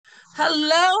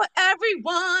Hello,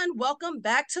 everyone. Welcome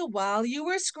back to While You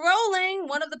Were Scrolling,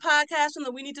 one of the podcasts from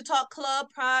the We Need to Talk Club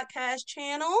podcast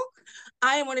channel.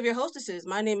 I am one of your hostesses.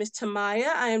 My name is Tamaya.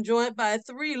 I am joined by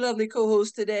three lovely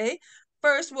co-hosts today.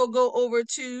 First, we'll go over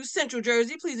to Central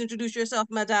Jersey. Please introduce yourself,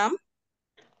 madame.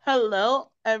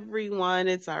 Hello, everyone.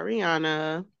 It's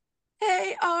Ariana.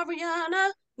 Hey,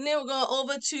 Ariana. And then we're going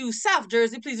over to South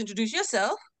Jersey. Please introduce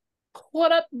yourself.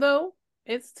 What up, though?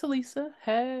 It's Talisa.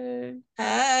 Hey.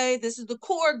 Hey, this is the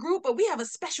core group, but we have a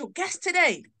special guest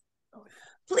today.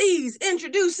 Please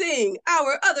introducing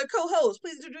our other co-host.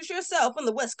 Please introduce yourself on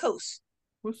the West Coast.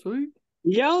 What's up?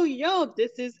 Yo,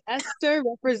 this is Esther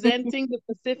representing the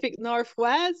Pacific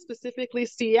Northwest, specifically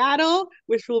Seattle,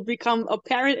 which will become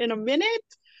apparent in a minute.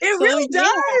 It really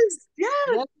does. Yeah.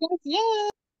 Yeah.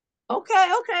 Okay.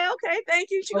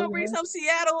 Thank you. She's gonna bring some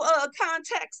Seattle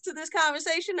context to this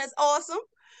conversation. That's awesome.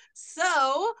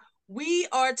 So we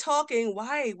are talking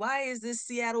why is this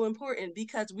Seattle important?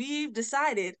 Because we've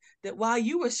decided that while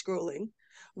you were scrolling,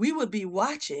 we would be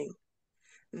watching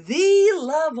the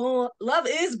Love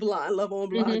is Blind,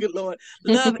 good Lord.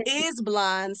 Love is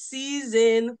Blind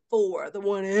season 4, the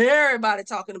one everybody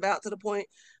talking about to the point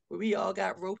where we all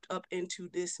got roped up into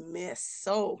this mess.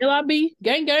 So LIB,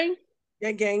 gang.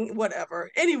 Yeah, gang,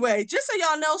 whatever. Anyway, just so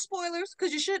y'all know, spoilers,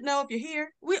 because you should know if you're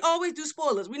here. We always do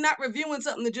spoilers. We're not reviewing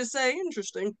something to just say,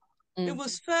 interesting. It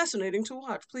was fascinating to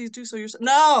watch. Please do so yourself.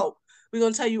 No, we're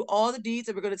going to tell you all the deeds,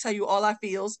 and we're going to tell you all our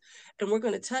feels, and we're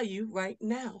going to tell you right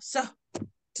now. So,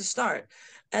 to start,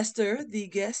 Esther, the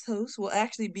guest host, will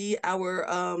actually be our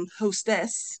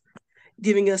hostess,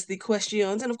 giving us the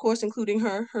questions, and of course, including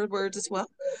her words as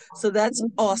well. So that's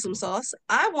awesome sauce.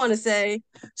 I want to say,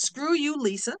 screw you,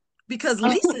 Lisa, because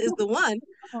Lisa is the one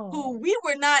who we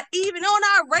were not even on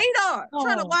our radar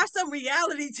trying to watch some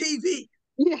reality TV.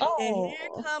 And here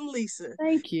come Lisa.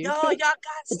 Thank you. Y'all got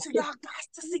to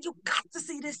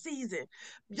see this season.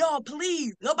 Y'all,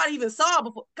 please. Nobody even saw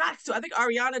before. Got to. I think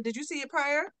Ariana, did you see it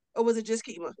prior? Or was it just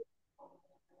Kima?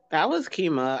 That was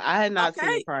Kima. I had not seen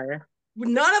it prior.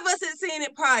 None of us had seen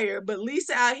it prior, but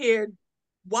Lisa out here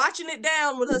watching it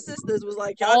down with her sisters was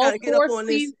like, y'all gotta get up on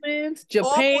this.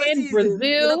 Japan, Brazil.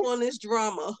 Get up on this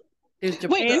drama. Is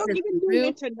Japan, wait, you're even doing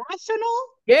international?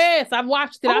 Yes, I've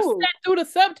watched it. I sat through the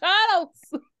subtitles.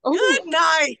 Good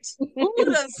night. You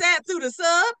done sat through the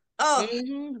sub?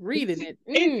 Reading it.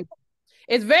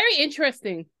 It's very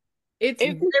interesting. It's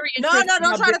very interesting. No,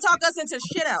 don't try to talk us into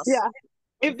shit house. Yeah.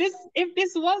 If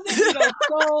this wasn't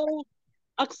so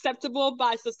acceptable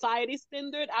by society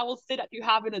standard, I will say that you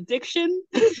have an addiction.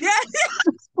 Yeah.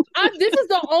 This is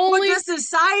the only. But does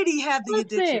society have the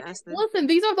addiction? Listen,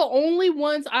 these are the only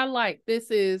ones I like. It's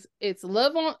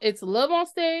love on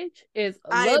stage. It's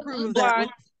Love is Blind.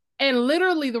 And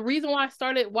literally, the reason why I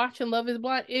started watching Love is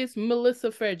Blind is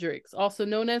Melissa Fredericks, also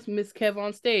known as Miss Kev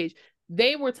on Stage.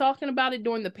 They were talking about it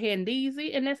during the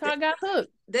Pandeezy, and that's how I got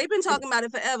hooked. They've been talking about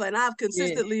it forever, and I've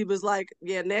consistently was like,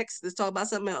 yeah, next, let's talk about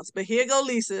something else. But here go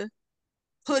Lisa,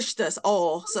 pushed us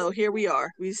all. So here we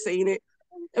are. We've seen it,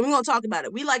 and we're going to talk about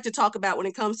it. We like to talk about when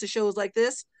it comes to shows like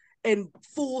this in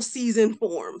full season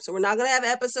form. So we're not going to have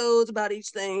episodes about each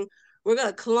thing. We're going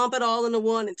to clump it all into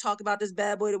one and talk about this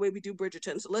bad boy the way we do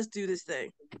Bridgerton. So let's do this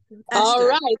thing. All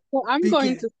right. So I'm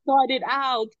going to start it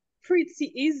out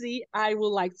pretty easy, I would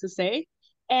like to say,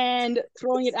 and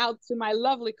throwing it out to my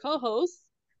lovely co-host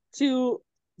to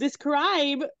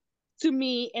describe to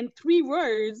me in 3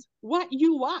 words what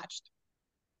you watched.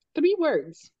 3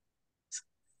 words.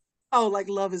 Oh, like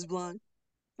Love is Blind.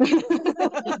 I haven't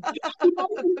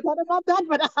thought about that,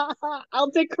 but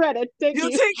I'll take credit. Thank you.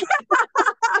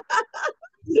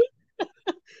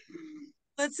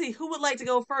 Let's see, who would like to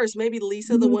go first? Maybe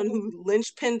Lisa, the one who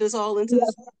linchpinned us all into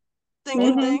this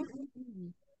thinking thing.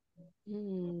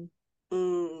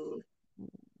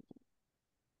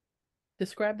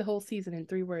 Describe the whole season in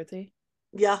 3 words, eh?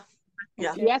 Yeah.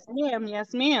 Okay. Yes,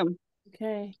 ma'am.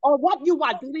 Okay. Or what you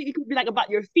watch. It could be like about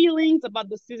your feelings, about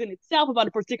the season itself, about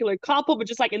a particular couple, but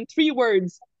just like in 3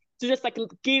 words to just like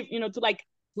give, to like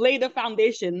lay the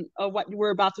foundation of what you were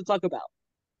about to talk about.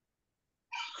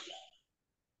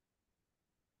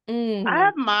 I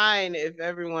have mine if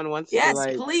everyone wants to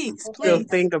like please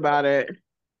think about it.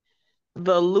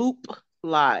 The Loop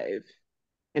Live.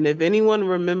 And if anyone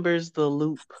remembers The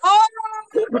Loop.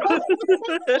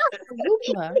 The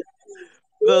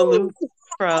Loop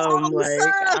from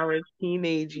our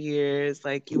teenage years.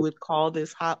 Like you would call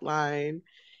this hotline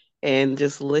and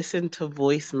just listen to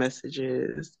voice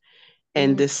messages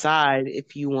and decide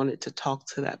if you wanted to talk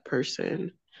to that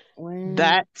person.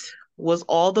 That was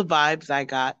all the vibes I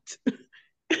got.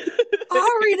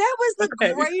 Ari, that was the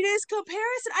greatest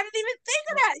comparison. I didn't even think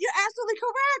of that. You're absolutely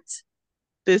correct.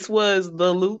 This was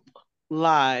The Loop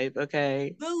Live,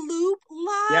 okay? The Loop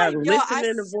Yeah, Live. Yo,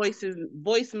 listening to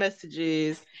voice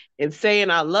messages and saying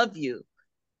I love you.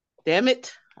 Damn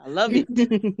it. I love it.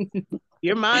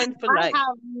 You're mine for life. I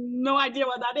have no idea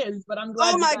what that is, but I'm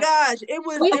glad. Oh my gosh, it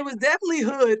was definitely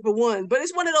hood for one, but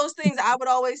it's one of those things. I would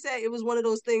always say it was one of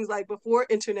those things like before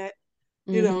internet,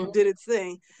 did its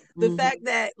thing. The fact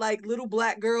that like little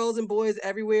black girls and boys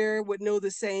everywhere would know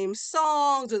the same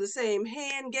songs or the same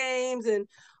hand games and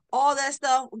all that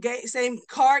stuff, same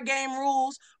card game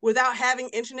rules without having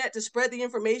internet to spread the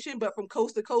information, but from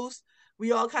coast to coast,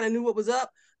 we all kind of knew what was up.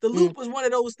 The Loop was one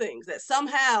of those things that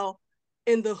somehow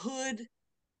in the hood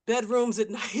bedrooms at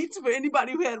night for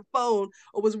anybody who had a phone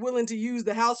or was willing to use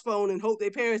the house phone and hope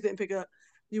their parents didn't pick up.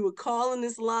 You would call in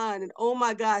this line, and oh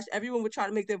my gosh, everyone would try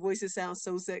to make their voices sound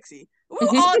so sexy. We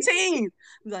were all teens,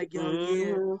 like, yo,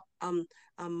 yeah,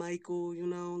 I'm Michael, I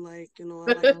like go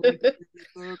to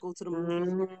the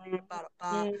movies, da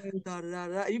da da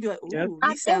da. You'd be like, ooh,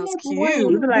 he sounds cute.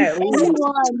 You'd be like,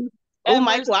 oh,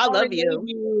 Michael, I love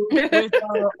you. With an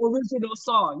original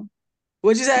song.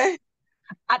 What'd you say?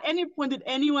 At any point, did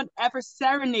anyone ever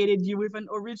serenaded you with an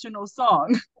original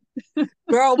song?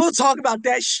 Girl, we'll talk about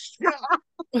that shit.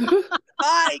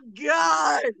 My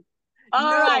God.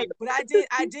 All right. But I did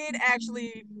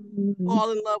actually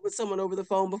fall in love with someone over the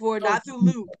phone before, not through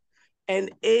Loop.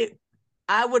 And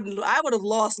I would have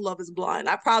lost Love is Blind.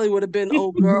 I probably would have been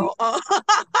old girl.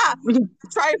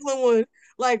 Trifling one.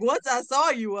 Like once I saw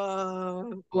you,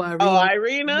 Irina.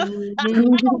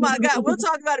 Oh my God, we'll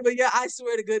talk about it. But yeah, I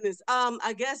swear to goodness.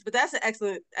 I guess, but that's an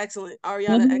excellent,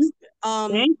 Ariana.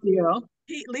 Excellent. Thank you.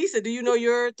 Lisa, do you know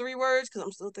your 3 words? Because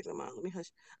I'm still thinking about it. Let me hush.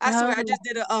 I swear, I just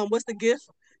did a what's the gift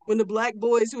when the black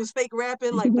boys who was fake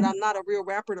rapping, like, but I'm not a real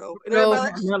rapper though. And no,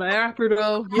 I'm not a rapper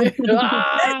though. Yeah.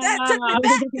 that took me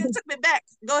back. That took me back.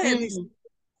 Go ahead, Lisa.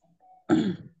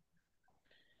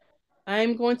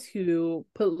 I'm going to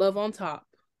put love on top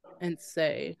and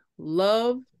say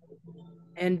love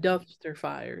and dumpster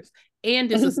fires.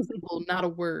 And is a symbol, not a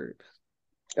word.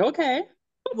 Okay.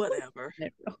 Whatever.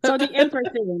 So the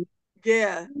emphasis.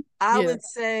 Yeah. I would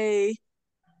say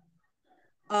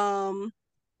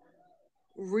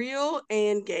real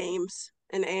and games.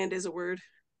 And is a word.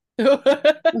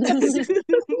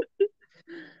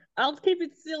 I'll keep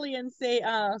it silly and say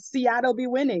Seattle be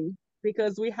winning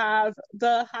because we have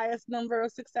the highest number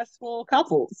of successful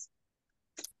couples.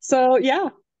 So yeah.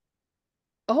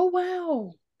 Oh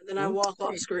wow. And then I walk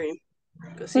off screen.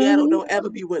 Because Seattle don't ever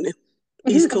be winning.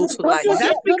 East Coast for life.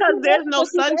 That's because there's no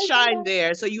sunshine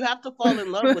there, so you have to fall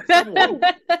in love with someone.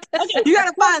 Okay, you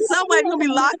gotta find somewhere you're gonna be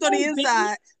locked on the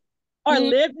inside. Or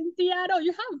live in Seattle.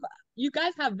 You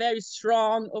guys have very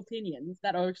strong opinions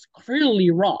that are clearly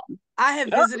wrong. I have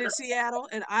visited Seattle,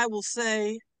 and I will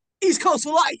say East Coast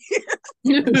for life.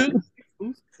 But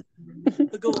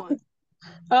go on.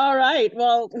 All right.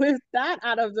 Well, with that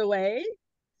out of the way,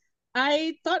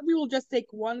 I thought we will just take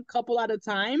one couple at a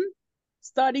time,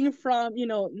 starting from,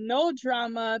 no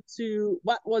drama to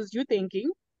what was you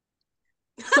thinking.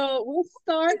 So we'll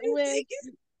start with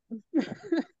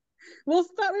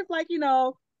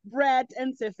Brett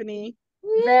and Tiffany.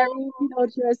 Very,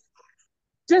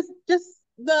 just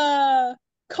the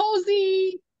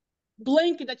cozy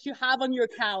blanket that you have on your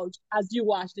couch as you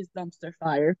watch this dumpster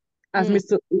fire, as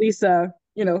Mr. Lisa,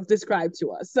 described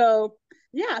to us. So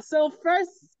yeah, so first,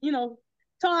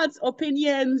 thoughts,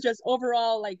 opinions, just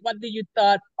overall, like what did you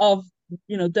thought of,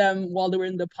 them while they were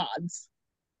in the pods?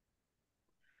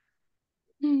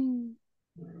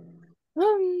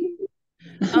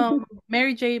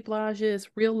 Mary J. Blige's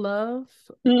Real Love.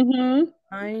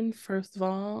 Mine, first of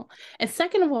all. And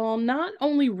second of all, not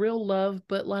only real love,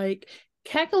 but like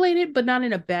calculated, but not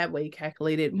in a bad way,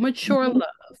 calculated, mature love.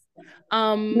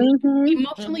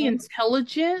 Emotionally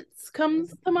intelligence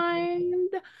comes to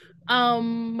mind.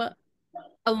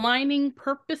 Aligning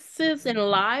purposes in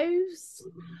lives,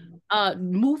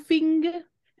 moving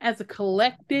as a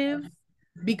collective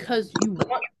because you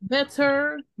want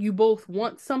better, you both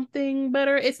want something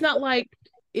better. It's not like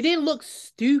it didn't look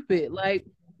stupid, like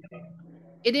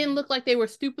it didn't look like they were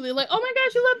stupidly like, oh my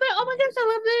gosh, you love that, oh my gosh, I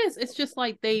love this. It's just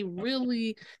like they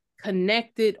really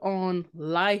connected on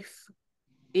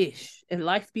life-ish, and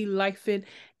life be lifing,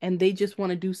 and they just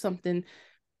want to do something.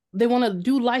 They want to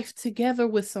do life together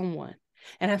with someone.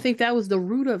 And I think that was the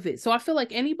root of it. So I feel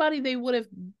like anybody they would have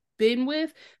been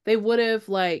with, they would have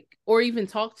or even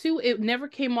talked to, it never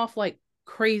came off like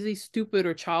crazy, stupid,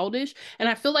 or childish. And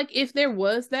I feel like if there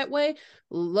was that way,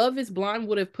 Love is Blind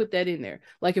would have put that in there.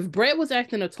 Like if Brett was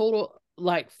acting a total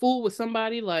fool with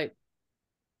somebody,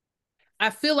 I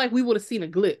feel like we would have seen a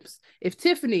glimpse. If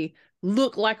Tiffany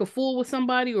looked like a fool with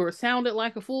somebody or sounded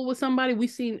like a fool with somebody,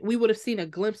 we would have seen a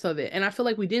glimpse of it. And I feel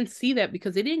like we didn't see that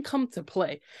because it didn't come to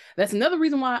play. That's another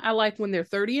reason why I like when they're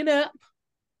 30 and up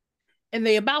and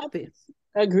they about this.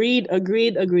 Agreed. I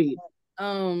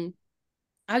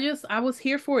was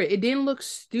here for it. It didn't look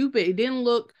stupid. It didn't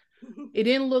look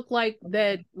like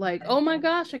that, like, oh my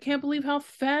gosh, I can't believe how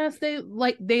fast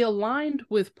they aligned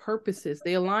with purposes.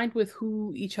 They aligned with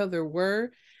who each other were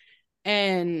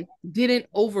and didn't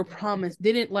overpromise,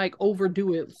 didn't like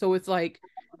overdo it. So it's like,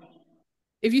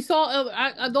 if you saw,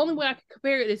 the only way I can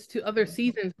compare it is to other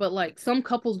seasons, but like some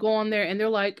couples go on there and they're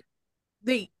like,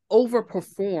 they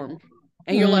overperform.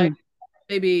 And you're like,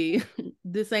 baby,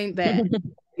 this ain't that.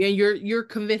 And you're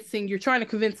convincing, you're trying to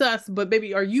convince us, but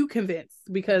baby, are you convinced?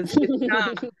 Because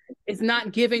it's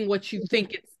not giving what you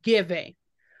think it's giving.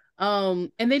 And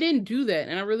they didn't do that,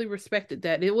 and I really respected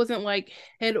that. It wasn't like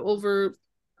head over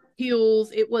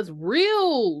heels. It was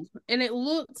real, and it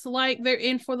looks like they're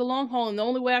in for the long haul. And the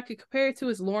only way I could compare it to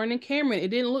is Lauren and Cameron. It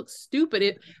didn't look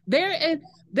stupid. I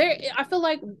feel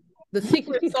like the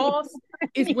secret sauce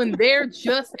is when they're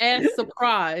just as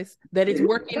surprised that it's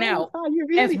working out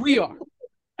as we are.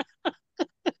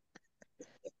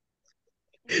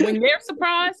 When they're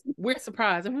surprised, we're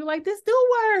surprised. And we're like, this do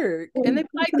work. And they're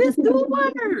like, this do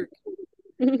work.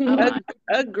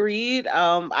 Agreed.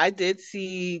 I did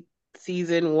see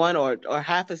season 1 or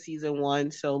half of season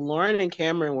 1. So Lauren and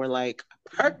Cameron were like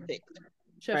perfect,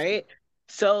 right?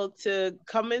 So to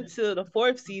come into the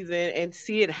 4th season and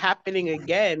see it happening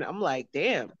again, I'm like,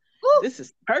 damn, this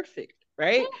is perfect,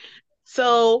 right?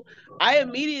 So I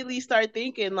immediately start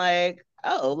thinking like,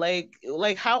 oh,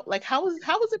 how is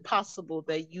it possible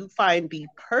that you find the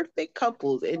perfect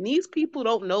couples and these people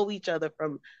don't know each other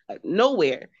from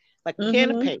nowhere, like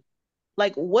can of paint?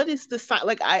 Like, what is the sign?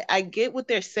 Like, I get what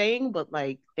they're saying, but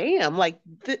like, damn, like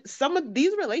some of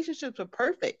these relationships are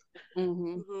perfect.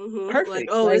 Perfect. Like,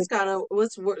 oh, it's kind of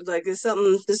like it's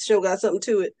something. This show got something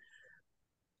to it.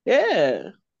 Yeah.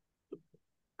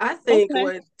 I think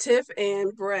with Tiff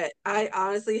and Brett, I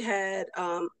honestly had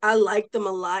I liked them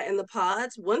a lot in the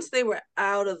pods. Once they were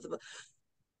out of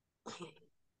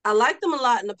I liked them a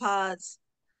lot in the pods,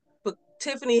 but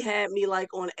Tiffany had me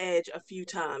like on edge a few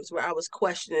times where I was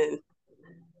questioning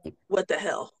what the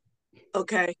hell.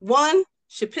 Okay. One,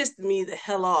 she pissed me the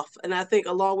hell off. And I think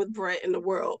along with Brett in the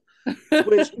world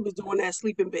when she was doing that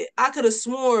sleeping bit. I could have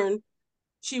sworn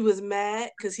she was mad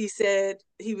because he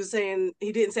was saying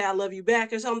he didn't say I love you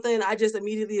back or something. I just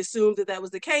immediately assumed that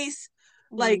was the case,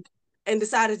 like, and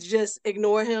decided to just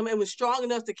ignore him and was strong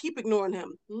enough to keep ignoring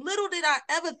him. Little did I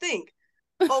ever think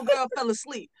old girl fell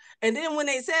asleep. And then when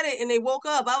they said it and they woke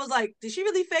up, I was like, did she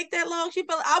really fake that long?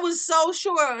 I was so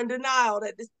sure in denial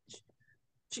that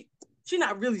she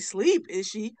not really asleep, is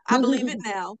she? I believe it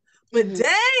now. But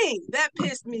dang, that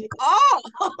pissed me off.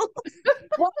 I was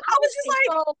just like,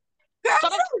 girl,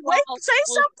 wait, say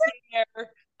something.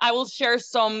 I will share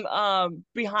some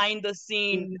behind the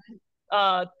scene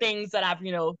things that I've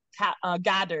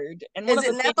gathered. And is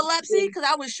it epilepsy? Because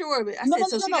I was sure of it. I said,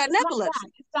 so she got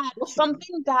epilepsy.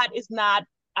 Something that is not,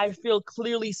 I feel,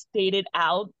 clearly stated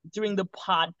out during the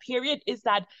pod period is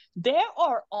that they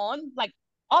are on like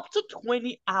up to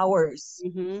 20 hours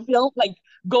still like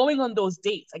going on those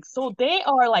dates. Like, so they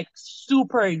are like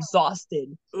super exhausted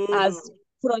as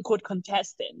quote unquote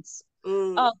contestants.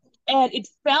 And it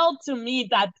felt to me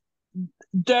that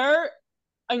their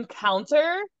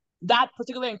that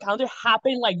particular encounter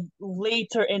happened like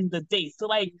later in the day. So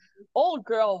like old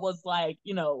girl was like,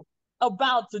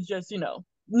 about to just,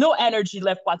 no energy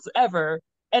left whatsoever.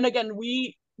 And again,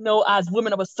 we know as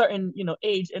women of a certain,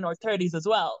 age in our 30s as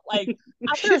well. Like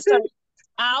after a certain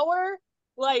hour,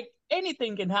 like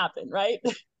anything can happen, right?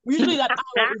 Usually that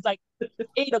hour is like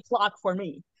 8 o'clock for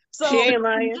me. So she ain't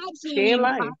lying.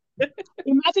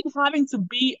 Imagine having to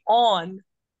be on,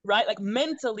 right? Like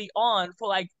mentally on for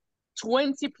like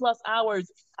 20 plus hours,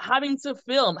 having to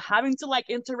film, having to like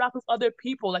interact with other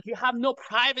people. Like you have no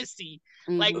privacy.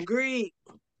 Like agreed.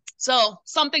 So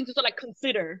something to sort of like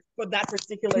consider for that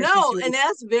particular situation. And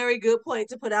that's a very good point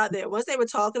to put out there. Once they were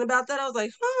talking about that, I was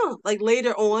like, like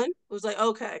later on, it was like,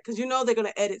 okay, because they're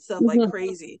gonna edit stuff like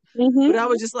crazy. But I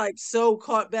was just like so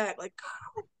caught back, like,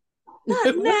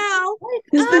 not now.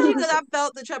 Especially because I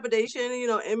felt the trepidation,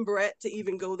 in Brett to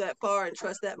even go that far and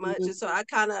trust that much. And so I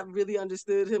kind of really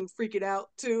understood him freaking out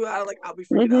too. I'll be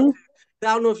freaking out too.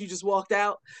 I don't know if you just walked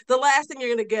out. The last thing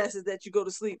you're gonna guess is that you go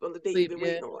to sleep on the date you've been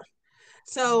waiting on.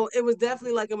 So it was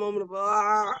definitely like a moment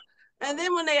of and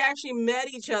then when they actually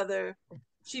met each other,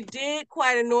 She did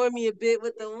quite annoy me a bit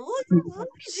with the oh you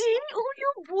bougie, oh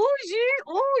you bougie,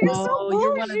 oh you're so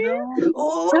bougie, you're one of those.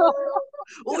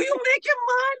 oh you making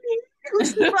money.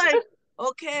 She's like,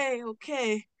 okay,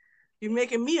 you're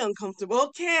making me uncomfortable.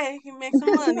 Okay, he makes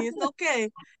some money. It's okay.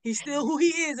 He's still who he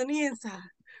is on the inside.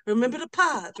 Remember the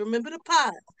pods.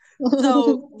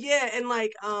 So yeah, and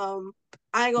like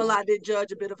I ain't gonna lie, I did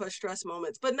judge a bit of her stress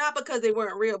moments, but not because they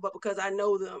weren't real, but because I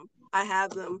know them. I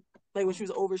have them. Like when she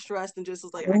was overstressed and just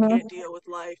was like, I can't deal with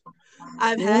life.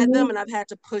 I've had them and I've had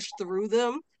to push through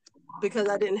them because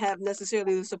I didn't have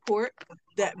necessarily the support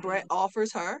that Brett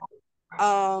offers her.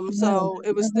 So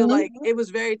it was still like it was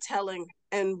very telling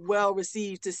and well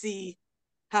received to see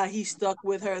how he stuck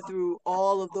with her through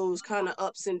all of those kind of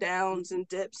ups and downs and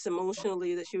dips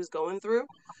emotionally that she was going through.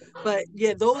 But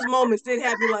yeah, those moments did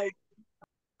have you like,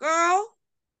 girl,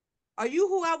 are you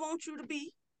who I want you to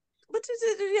be? But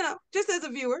just as a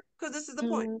viewer, because this is the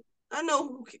point. I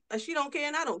know she don't care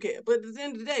and I don't care, but at the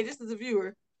end of the day, just as a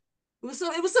viewer, it was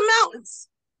some mountains.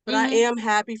 But I am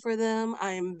happy for them.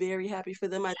 I am very happy for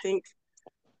them. I think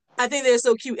they're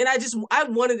so cute, and I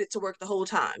wanted it to work the whole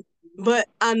time. But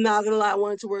I'm not gonna lie, I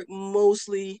wanted to work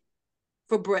mostly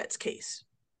for Brett's case,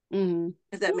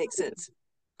 if that makes sense.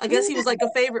 I guess he was like a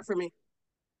favorite for me.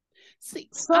 See,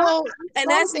 and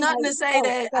that's nothing to say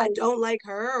that I don't like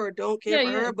her or don't care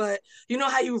for her, but you know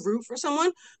how you root for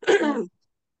someone? Something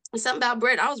about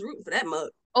Brett, I was rooting for that mug.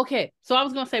 Okay, so I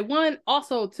was going to say, one,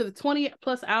 also to the 20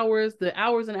 plus hours, the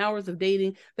hours and hours of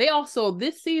dating, they also,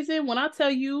 this season, when I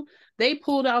tell you, they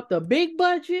pulled out the big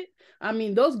budget, I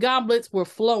mean, those goblets were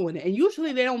flowing, and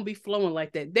usually they don't be flowing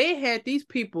like that. They had these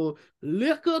people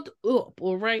liquored up,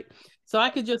 all right? So I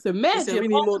could just imagine. They said we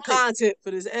need more content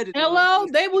for this editing. Hello,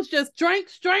 they was just drink,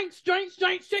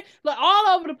 like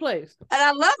all over the place. And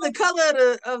I love the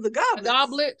color of the goblets.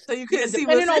 Goblets. So you couldn't see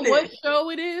what's in there. Depending on what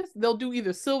show it is, they'll do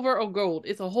either silver or gold.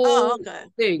 It's a whole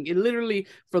thing. It literally,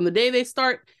 from the day they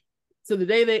start to the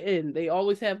day they end, they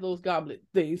always have those goblet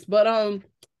things. But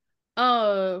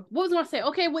what was I gonna say?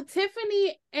 Okay, with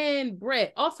Tiffany and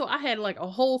Brett, also I had like a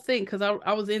whole thing because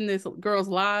I was in this girl's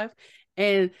live,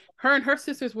 and her and her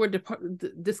sisters were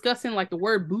discussing like the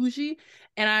word bougie,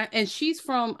 and she's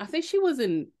from, I think she was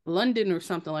in London or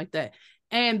something like that,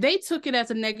 and they took it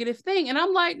as a negative thing, and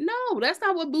I'm like, no, that's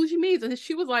not what bougie means. And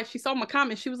she was like, she saw my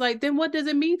comment, she was like, then what does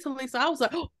it mean to Lisa? I was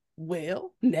like, oh,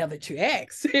 well, now that you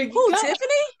ask. Who,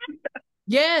 Tiffany?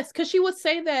 Yes, because she would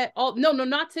say that. Oh, no,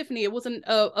 not Tiffany. It wasn't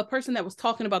a person that was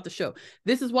talking about the show.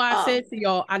 This is why I said to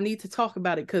y'all, I need to talk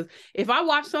about it. Because if I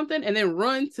watch something and then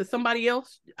run to somebody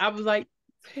else, I was like,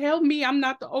 tell me I'm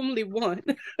not the only one.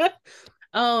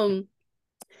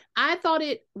 I thought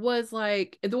it was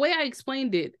like, the way I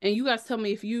explained it, and you guys tell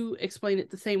me if you explain it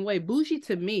the same way. Bougie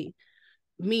to me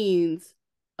means,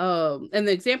 and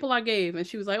the example I gave, and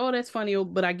she was like, oh, that's funny,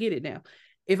 but I get it now.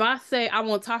 If I say I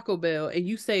want Taco Bell and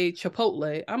you say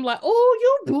Chipotle, I'm like, oh,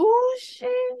 you bullshit.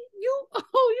 You a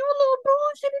little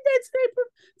bullshit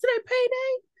today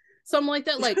payday. Something like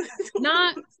that. Like,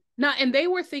 not, and they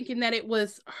were thinking that it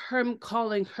was her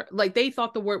calling her, like they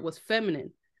thought the word was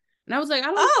feminine. And I was like,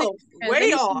 I don't think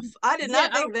way off. I did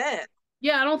not think that.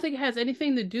 Yeah, I don't think it has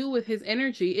anything to do with his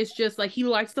energy. It's just like he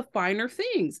let the finer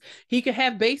things. He could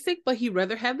have basic, but he'd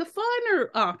rather have the finer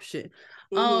option.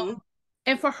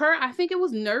 And for her, I think it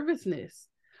was nervousness.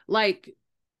 Like,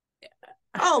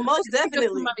 most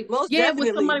definitely.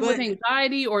 With somebody with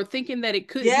anxiety or thinking that it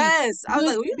could be. Yes. I was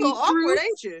like, well, you're a little awkward,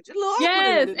 ain't you? Just a little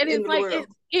awkward. And it's like,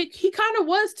 he kind of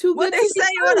was too good. What they say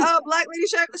on Black Lady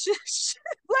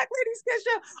Black Lady Sketch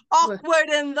Show? Awkward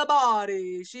in the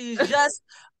body. She's just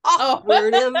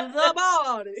awkward in the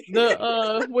body.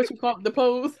 The, what you call it, the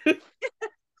pose.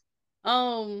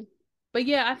 But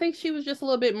yeah, I think she was just a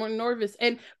little bit more nervous.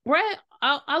 And Brett,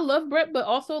 I love Brett, but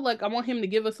also like I want him to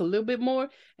give us a little bit more.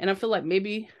 And I feel like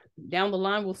maybe down the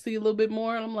line we'll see a little bit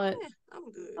more. And I'm like, I'm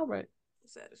good. All right.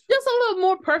 Just a little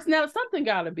more personality. Something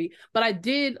gotta be. But I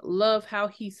did love how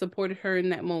he supported her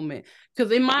in that moment.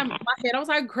 Because in my head, I was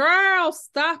like, girl,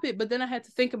 stop it. But then I had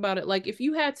to think about it. Like if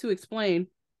you had to explain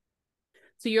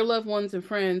to your loved ones and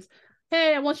friends,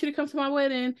 hey, I want you to come to my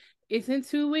wedding. It's in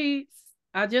 2 weeks.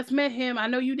 I just met him. I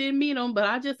know you didn't meet him, but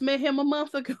I just met him a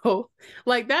month ago.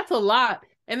 Like, that's a lot.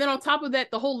 And then on top of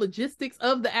that, the whole logistics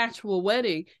of the actual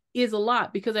wedding is a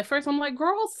lot. Because at first I'm like,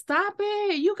 girl, stop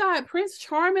it. You got Prince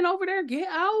Charming over there. Get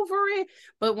over it.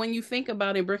 But when you think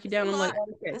about it, break it down, I'm like,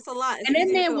 okay. That's a lot. And that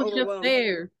man was just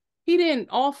there. He didn't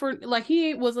offer, like,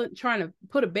 he wasn't trying to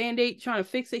put a Band-Aid, trying to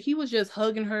fix it. He was just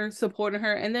hugging her, supporting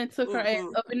her, and then took her ass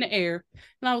up in the air.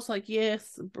 And I was like,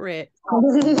 yes, Brett.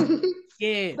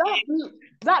 Yeah.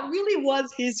 that really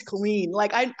was his queen.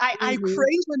 Like I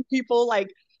praise when people like,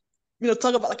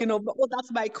 talk about like, well,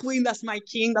 that's my queen, that's my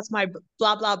king, that's my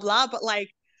blah blah blah. But like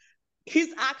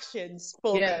his actions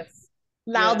spoke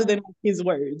louder than his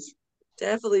words.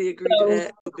 Definitely agree to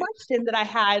that. The question that I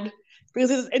had,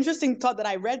 because it's an interesting thought that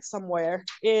I read somewhere,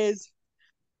 is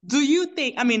do you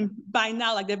think, I mean, by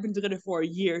now, like they've been together for a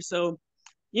year, so,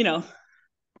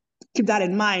 keep that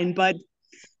in mind. But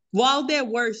while they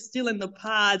were still in the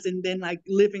pods and then like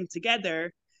living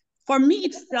together, for me,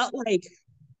 it felt like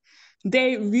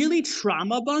they really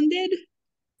trauma bonded.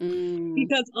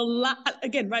 Because a lot,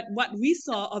 again, right, what we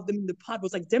saw of them in the pod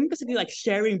was like them basically like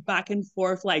sharing back and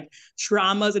forth like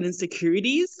traumas and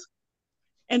insecurities.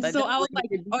 And so I was like,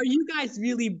 are you guys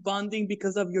really bonding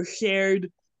because of your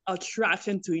shared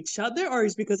attraction to each other, or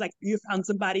is it because like you found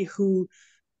somebody who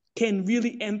can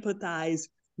really empathize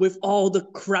with all the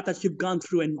crap that you've gone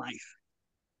through in life?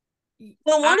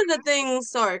 Well, one of the things,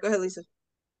 sorry, go ahead, Lisa.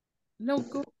 No,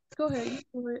 go ahead. You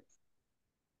do it.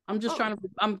 I'm just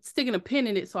I'm sticking a pin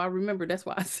in it so I remember. That's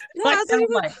why I said,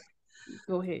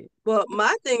 go ahead. Well,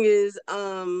 my thing is,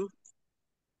 I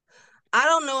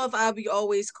don't know if I'll be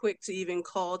always quick to even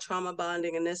call trauma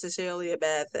bonding necessarily a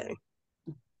bad thing.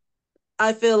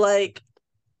 I feel like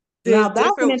now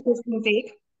that's an interesting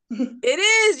take. It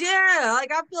is, yeah.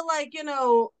 Like I feel like,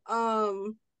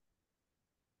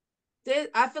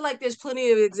 I feel like there's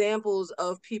plenty of examples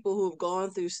of people who've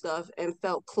gone through stuff and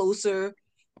felt closer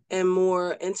and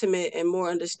more intimate and more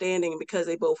understanding because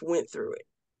they both went through it.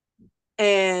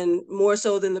 And more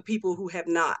so than the people who have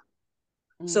not.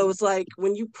 So it's like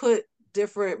when you put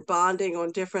different bonding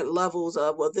on different levels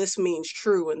of, well, this means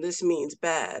true and this means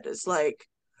bad. It's like,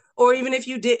 or even if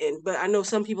you didn't, but I know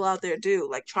some people out there do,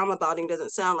 like trauma bonding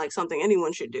doesn't sound like something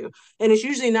anyone should do. And it's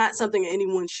usually not something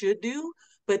anyone should do,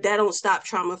 but that don't stop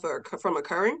trauma from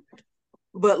occurring.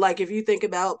 But like if you think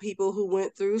about people who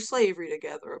went through slavery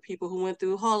together, or people who went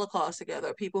through Holocaust together,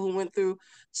 or people who went through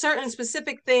certain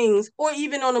specific things, or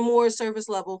even on a more surface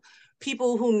level,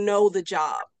 people who know the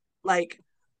job, like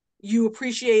you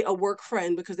appreciate a work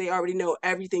friend because they already know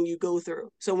everything you go through.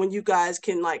 So when you guys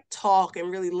can like talk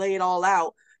and really lay it all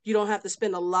out, you don't have to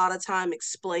spend a lot of time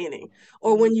explaining.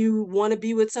 Or when you want to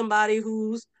be with somebody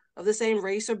who's of the same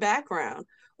race or background,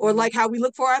 or like how we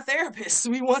look for our therapists,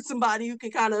 we want somebody who can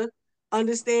kind of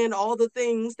understand all the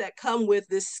things that come with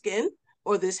this skin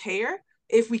or this hair,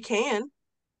 if we can,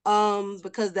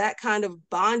 because that kind of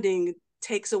bonding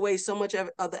takes away so much of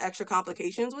the extra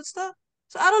complications with stuff.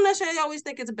 So I don't necessarily always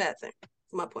think it's a bad thing.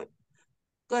 That's my point.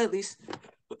 Go ahead, Lise.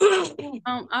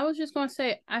 I was just gonna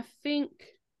say, I think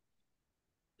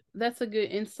that's a good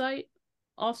insight.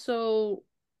 Also,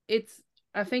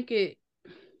 I think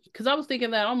because I was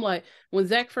thinking that I'm like, when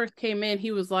Zach first came in,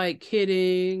 he was like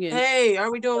kidding and, hey,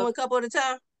 are we doing one couple at a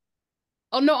time?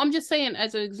 Oh no, I'm just saying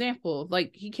as an example,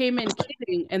 like he came in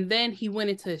kidding and then he went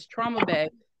into his trauma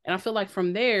bag, and I feel like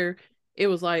from there it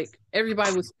was like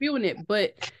everybody was spewing it.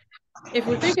 But if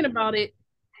we're thinking about it,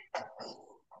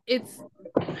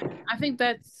 I think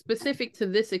that's specific to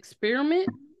this experiment,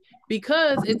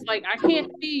 because it's like I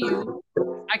can't see you.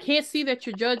 I can't see that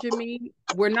you're judging me.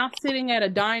 We're not sitting at a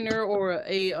diner or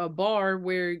a bar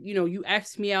where, you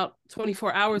asked me out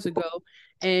 24 hours ago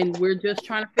and we're just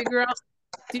trying to figure out,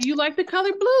 do you like the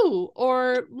color blue?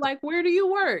 Or like, where do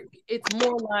you work? It's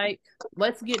more like,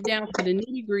 let's get down to the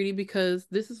nitty gritty because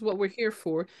this is what we're here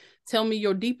for. Tell me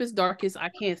your deepest, darkest.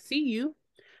 I can't see you.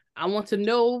 I want to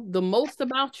know the most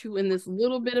about you in this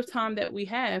little bit of time that we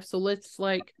have. So let's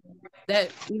like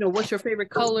that, what's your favorite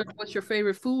color? What's your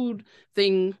favorite food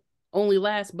thing only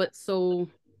lasts but so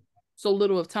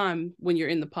little of time when you're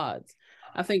in the pods.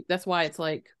 I think that's why it's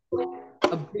like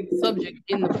a big subject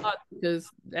in the pod,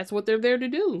 because that's what they're there to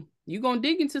do. You're going to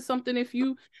dig into something if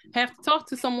you have to talk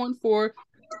to someone for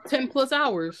 10 plus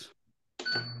hours.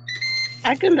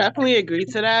 I can definitely agree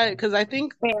to that, because I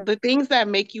think the things that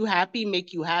make you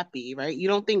happy, right? You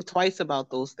don't think twice about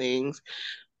those things.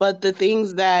 But the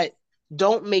things that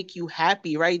don't make you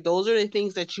happy, right? Those are the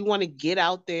things that you want to get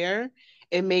out there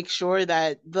and make sure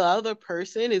that the other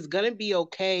person is going to be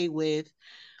okay with,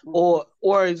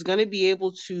 or is going to be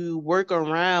able to work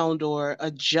around or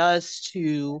adjust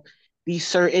to these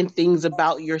certain things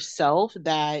about yourself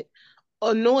that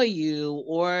annoy you,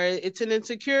 or it's an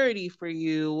insecurity for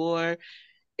you, or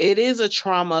it is a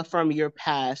trauma from your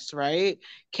past, right?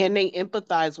 Can they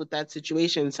empathize with that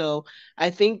situation? So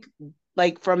I think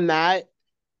like from that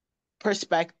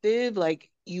perspective, like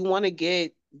you want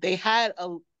to they had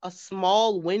a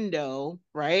small window,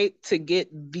 right, to get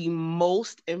the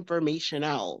most information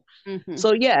out.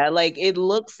 So yeah, like it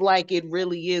looks like it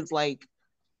really is like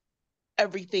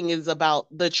everything is about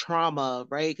the trauma,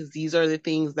 right? Because these are the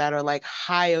things that are like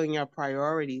high on your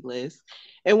priority list.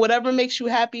 And whatever makes you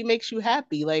happy makes you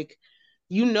happy. Like,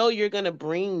 you know, you're going to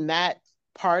bring that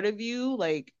part of you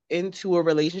like into a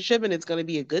relationship and it's going to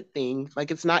be a good thing.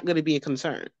 Like, it's not going to be a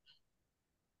concern.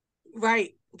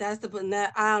 Right. That's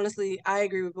that I honestly I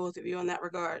agree with both of you on that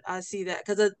regard. I see that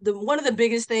because the one of the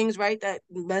biggest things, right, that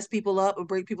mess people up or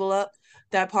break people up,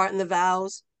 that part in the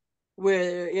vows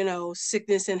where, you know,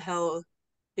 sickness and health,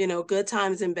 you know, good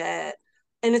times and bad.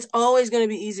 And it's always going to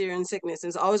be easier in sickness. And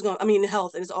it's always going, I mean,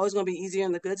 health, and it's always going to be easier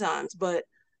in the good times. But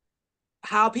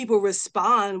how people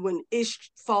respond when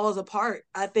ish falls apart,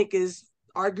 I think is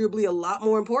arguably a lot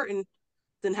more important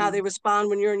than how they respond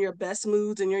when you're in your best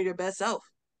moods and you're your best self.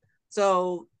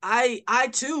 So I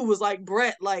too was like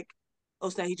Brett, like, oh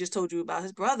snap, he just told you about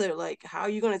his brother. Like, how are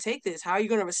you gonna take this? How are you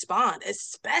gonna respond?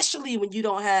 Especially when you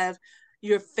don't have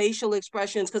your facial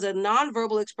expressions, because the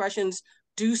nonverbal expressions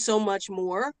do so much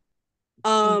more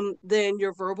than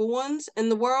your verbal ones in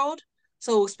the world.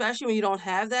 So especially when you don't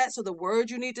have that, so the words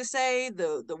you need to say,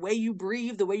 the way you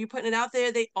breathe, the way you're putting it out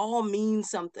there, they all mean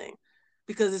something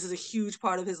because this is a huge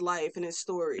part of his life and his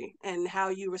story, and how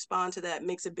you respond to that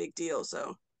makes a big deal.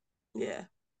 So yeah,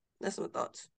 that's my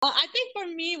thoughts. I think for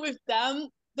me with them,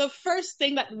 the first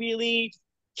thing that really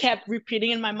kept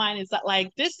repeating in my mind is that like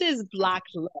this is black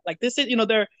love. Like this is, you know,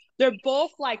 they're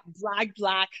both like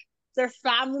black. Their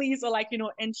families are like, you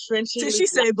know, entrenched. Did she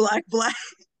say black?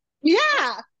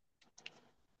 Yeah.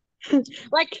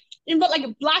 Like but like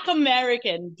Black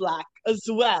American black as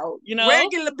well, you know?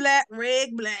 Regular black,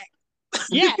 reg black.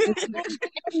 Yeah.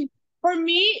 For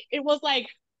me, it was like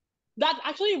that's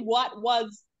actually what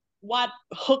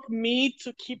hooked me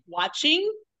to keep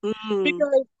watching.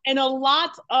 Because in a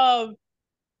lot of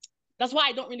that's why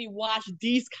I don't really watch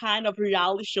these kind of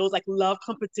reality shows like love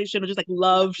competition or just like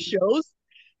love shows.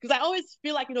 Because I always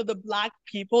feel like, you know, the black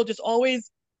people just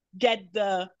always get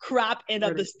the crap end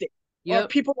of the stick. Yep. Or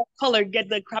people of color get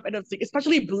the crap end of the stick,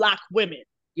 especially black women.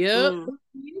 Yep.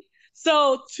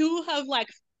 So to have like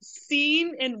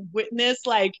seen and witnessed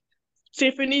like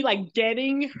Tiffany like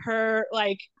getting her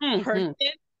like person,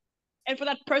 and for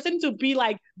that person to be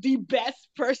like the best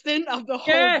person of the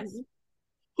whole group,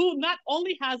 who not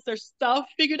only has their stuff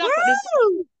figured out, but is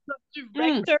the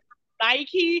director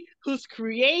Nike, who's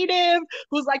creative,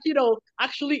 who's like, you know,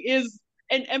 actually is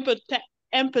an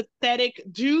empathetic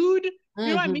dude. You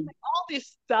know what I mean? Like, all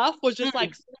this stuff was just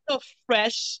like such a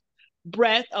fresh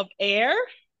breath of air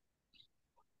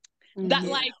that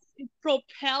like it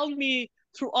propelled me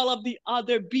through all of the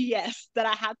other BS that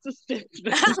I had to sit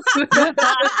through.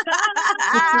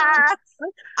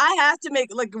 I have to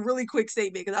make like a really quick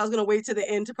statement because I was gonna wait to the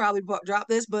end to probably drop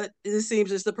this, but this seems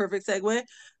just the perfect segue.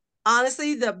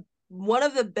 Honestly, one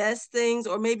of the best things,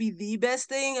 or maybe the best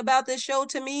thing about this show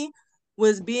to me,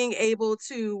 was being able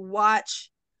to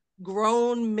watch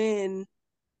grown men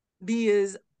be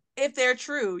as, if they're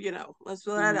true, you know, let's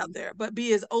throw that out there, but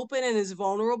be as open and as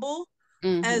vulnerable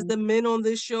as the men on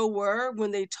this show were when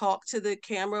they talked to the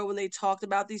camera, when they talked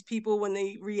about these people, when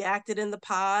they reacted in the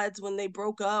pods, when they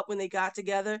broke up, when they got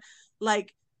together.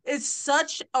 Like, it's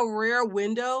such a rare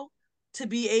window to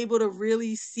be able to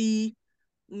really see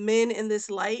men in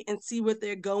this light and see what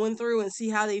they're going through and see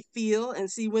how they feel and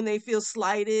see when they feel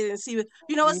slighted and see,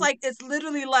 you know, it's like, it's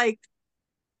literally like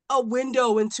a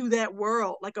window into that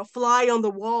world, like a fly on the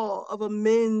wall of a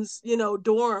men's, you know,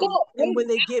 dorm, and when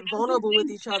they get vulnerable with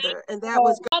each other. And that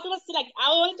was I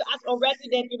wanted to ask a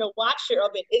resident, you know, watcher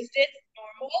of it, is this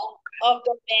normal of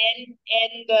the men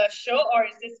in the show, or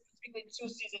is this specifically to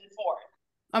season 4?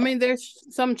 I mean, there's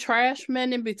some trash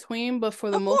men in between, but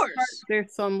for the most part,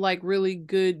 there's some like really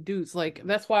good dudes. Like,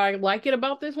 that's why I like it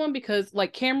about this one, because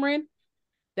like Cameron,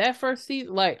 that first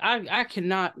season, like I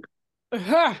cannot.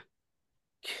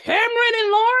 Cameron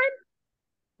and Lauren,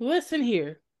 listen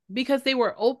here, because they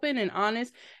were open and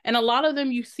honest, and a lot of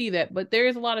them you see that, but there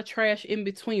is a lot of trash in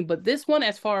between. But this one,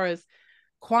 as far as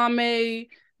Kwame,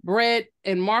 Brett,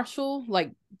 and Marshall,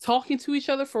 like talking to each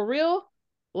other for real,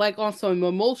 like on some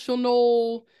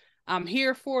emotional, I'm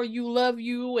here for you, love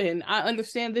you, and I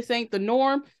understand this ain't the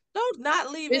norm. Don't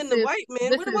not leave in the white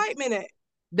men. Where the white men at?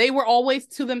 They were always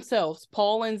to themselves,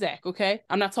 Paul and Zach, okay?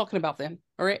 I'm not talking about them,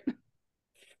 all right?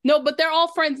 No, but they're all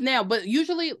friends now. But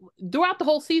usually throughout the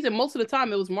whole season, most of the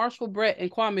time it was Marshall, Brett,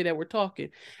 and Kwame that were talking.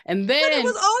 And then but it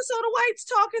was also the whites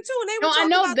talking too, and they were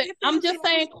talking about that. I'm just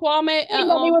saying Kwame. It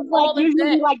was like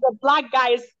usually like the black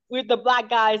guys with the black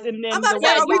guys, and then I'm about to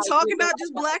say, are we talking about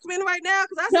just black men right now?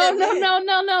 Because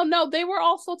no. They were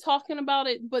also talking about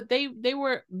it, but they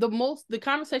were the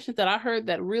conversations that I heard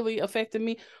that really affected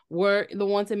me were the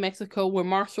ones in Mexico where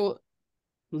Marshall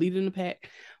leading the pack,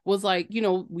 was like, you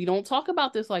know, we don't talk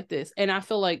about this like this. And I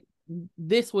feel like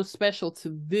this was special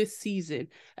to this season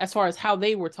as far as how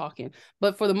they were talking.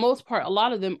 But for the most part, a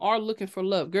lot of them are looking for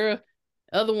love. Girl,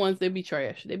 other ones, they be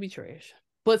trash. They be trash.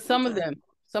 But some of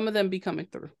them be coming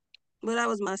through. Well, that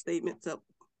was my statement. So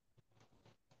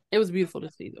it was beautiful to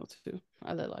see though too.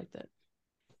 I like that.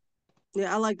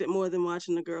 Yeah, I liked it more than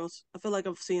watching the girls. I feel like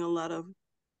I've seen a lot of,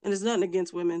 and it's nothing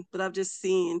against women, but I've just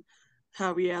seen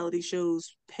how reality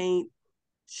shows paint,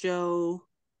 show,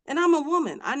 and I'm a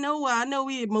woman. I know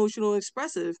we emotional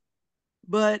expressive,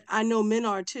 but I know men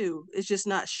are too. It's just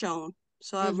not shown.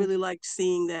 So I really liked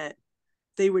seeing that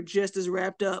they were just as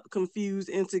wrapped up, confused,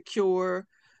 insecure,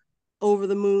 over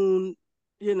the moon,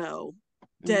 you know,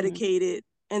 dedicated,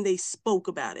 and they spoke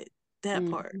about it. That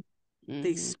part.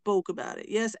 They spoke about it.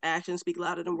 Yes, actions speak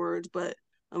louder than words, but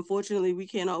unfortunately, we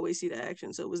can't always see the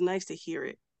action. So it was nice to hear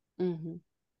it.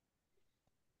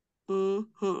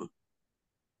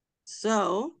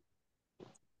 So,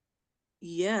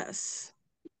 yes.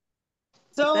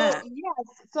 So yes,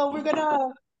 so we're gonna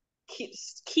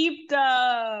keep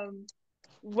the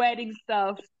wedding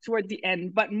stuff toward the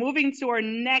end, but moving to our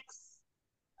next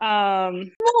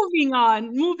moving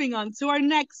on to our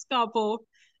next couple,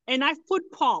 and I've put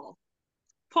Paul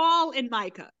and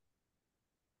Micah.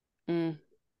 And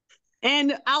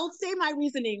I'll say my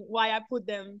reasoning why I put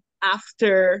them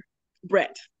after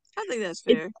Brett. I think that's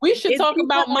fair. We should talk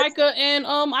about Micah and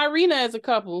Irina as a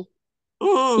couple.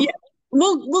 Yeah,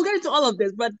 we'll get into all of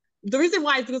this, but the reason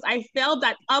why is because I felt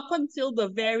that up until the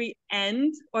very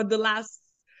end, or the last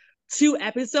 2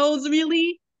 episodes,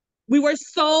 really, we were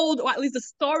sold, or at least the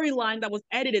storyline that was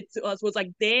edited to us was like,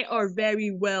 they are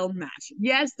very well matched.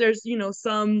 Yes, there's, you know,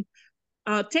 some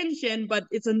tension, but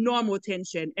it's a normal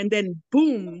tension. And then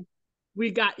boom,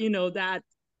 we got, you know, that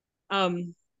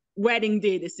wedding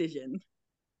day decision.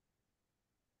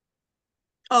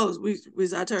 Oh,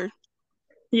 was our turn?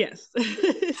 Yes.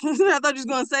 I thought you was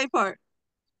gonna say part.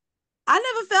 I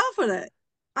never fell for that.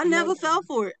 I never fell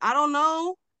for it. I don't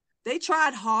know. They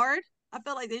tried hard. I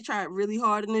felt like they tried really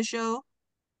hard in this show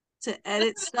to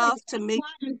edit stuff to make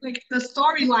like the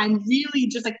storyline really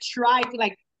just like tried to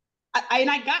like I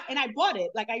bought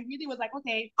it. Like I really was like,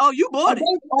 okay. Oh, you bought it.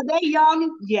 Are they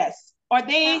young? Yes. Are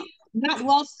they not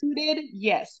well suited?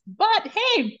 Yes. But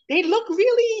hey, they look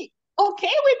really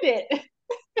okay with it.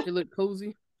 They look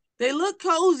cozy. They look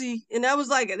cozy, and that was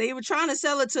like they were trying to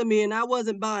sell it to me, and I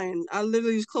wasn't buying. I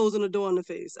literally was closing the door in the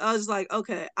face. I was like,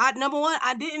 okay. Number one,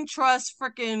 I didn't trust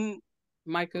freaking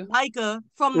Micah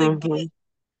from the get.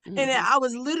 And I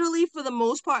was literally, for the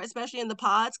most part, especially in the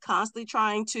pods, constantly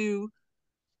trying to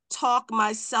talk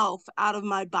myself out of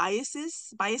my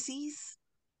biases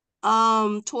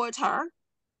towards her,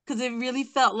 because it really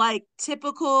felt like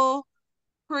typical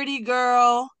pretty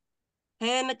girl,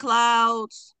 head in the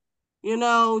clouds, you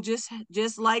know, just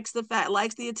likes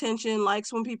the attention,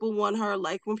 likes when people want her,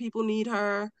 like when people need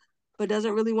her, but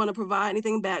doesn't really want to provide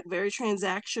anything back. Very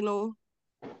transactional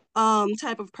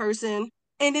type of person.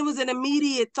 And it was an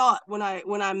immediate thought when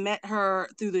I met her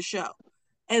through the show.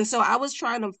 And so I was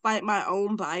trying to fight my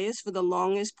own bias for the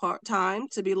longest time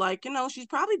to be like, you know, she's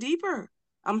probably deeper.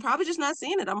 I'm probably just not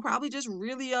seeing it. I'm probably just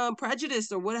really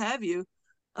prejudiced or what have you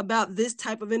about this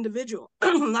type of individual.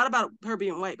 Not about her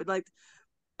being white, but like,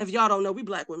 if y'all don't know, we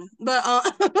Black women. But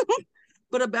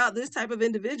but about this type of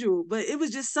individual. But it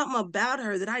was just something about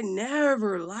her that I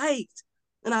never liked.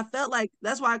 And I felt like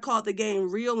that's why I called the game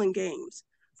Real in Games.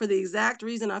 For the exact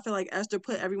reason I feel like Esther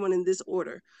put everyone in this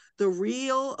order. The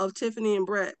real of Tiffany and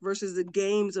Brett versus the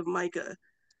games of Micah.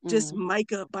 Just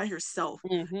Micah by herself.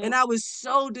 And I was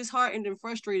so disheartened and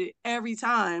frustrated every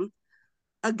time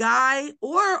a guy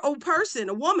or a person,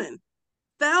 a woman,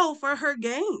 fell for her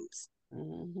games.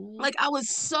 Like, I was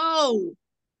so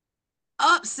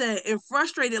upset and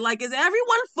frustrated. Like, is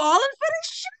everyone falling for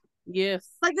this shit? Yes.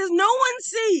 Like, does no one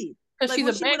see? Like,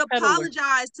 when she would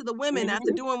apologize to the women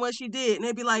after doing what she did, and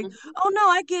they'd be like, oh no,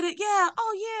 I get it. Yeah,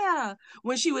 oh yeah.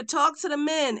 When she would talk to the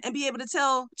men and be able to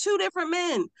tell 2 different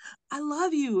men, I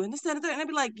love you, and this, that, and third, and they'd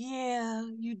be like, yeah,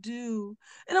 you do.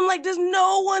 And I'm like, does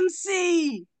no one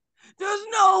see? Does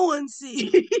no one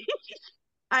see?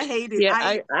 I hate it.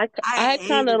 Yeah, I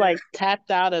kind of like tapped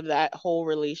out of that whole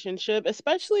relationship,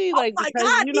 especially like because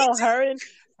God, you know her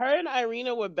and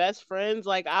Irina were best friends.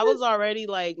 Like I was already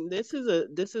like, this is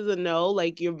a no.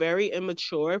 Like you're very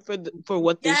immature for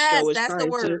what this show is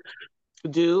trying to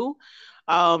do.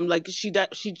 Like she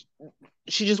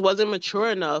just wasn't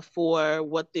mature enough for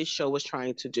what this show was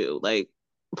trying to do. Like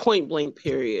point blank,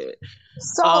 period.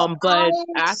 So but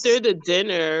after the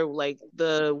dinner, like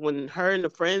when her and the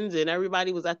friends and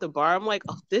everybody was at the bar, I'm like,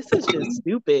 oh, this is just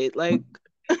stupid. Like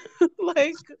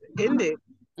Like, end it.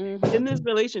 In this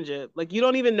relationship. Like, you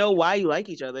don't even know why you like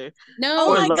each other. No.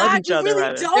 Oh or my love God, each you other, really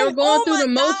rather. don't. They were going through the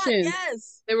God, motions.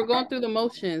 yes. They were going through the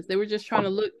motions. They were just trying to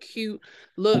look cute,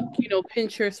 look,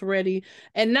 Pinterest ready.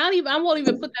 And not even, I won't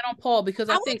even put that on Paul, because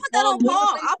I think put that on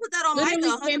Paul. I'll put that on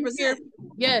Micah 100%.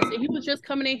 Yes, and he was just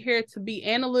coming in here to be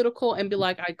analytical and be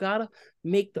like, I gotta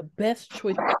make the best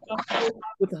choice possible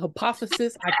with the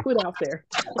hypothesis I put out there.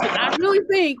 Like, I really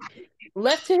think,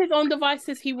 left to his own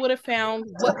devices, he would have found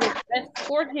what was best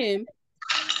for him.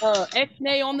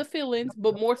 X-nay on the feelings,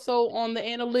 but more so on the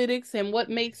analytics and what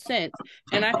makes sense.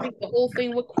 And I think the whole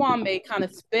thing with Kwame kind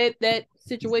of sped that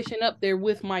situation up there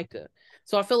with Micah.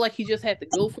 So I feel like he just had to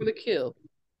go for the kill.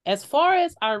 As far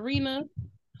as Irina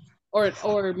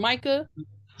or Micah,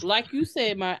 like you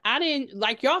said, I didn't,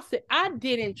 like y'all said, I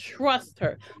didn't trust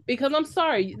her, because I'm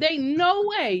sorry, they no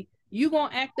way you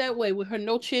gonna act that way with her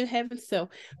no chin having self,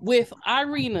 with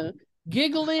Irina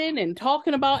giggling and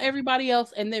talking about everybody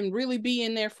else, and then really be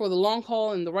in there for the long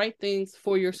haul and the right things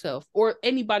for yourself or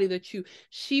anybody that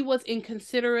she was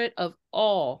inconsiderate of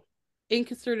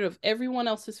everyone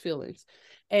else's feelings.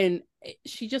 And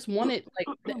she just wanted,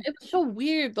 like, it was so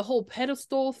weird, the whole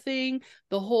pedestal thing,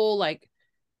 the whole, like,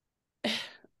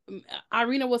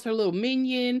 Irina was her little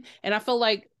minion, and I felt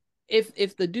like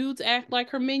if the dudes act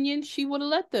like her minion, she would have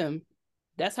let them.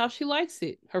 That's how she likes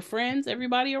it. Her friends,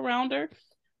 everybody around her,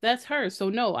 that's her. So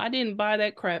no, I didn't buy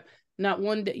that crap. Not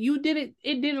one day. You did it.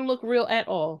 It didn't look real at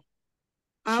all.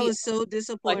 I was so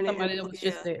disappointed. Like somebody that was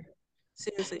just there.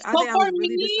 Seriously, I think I was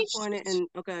really disappointed. And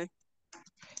okay,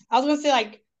 I was gonna say,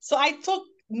 like, so I took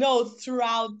notes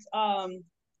throughout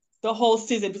the whole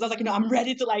season, because I was like, I'm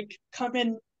ready to, like, come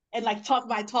in and, like, talk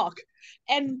my talk.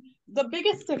 And the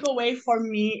biggest takeaway for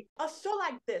me, a show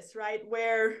like this, right,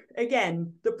 where,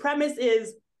 again, the premise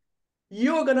is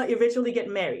you're gonna eventually get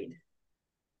married.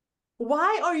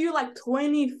 Why are you, like,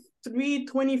 23,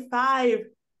 25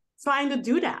 trying to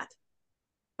do that?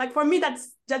 Like, for me,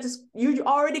 that's just, you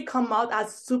already come out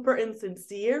as super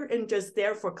insincere and just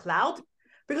there for clout,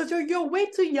 because you're way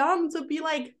too young to be,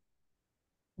 like,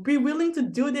 be willing to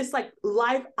do this, like,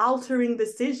 life altering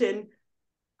decision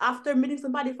after meeting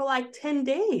somebody for, like, 10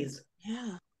 days.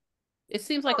 Yeah. It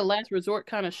seems like a last resort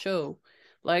kind of show.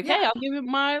 Like, hey, I'll give it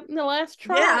my last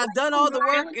try. Yeah, I've done all the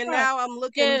work, and now I'm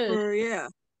looking for,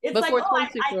 It's like,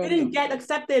 I didn't get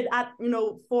accepted at,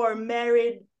 for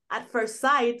married at first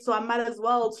sight, so I might as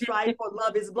well try for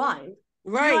Love is Blind.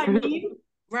 Right. You know what I mean?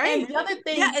 Right. And the other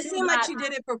thing, it seemed like she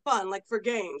did it for fun, like for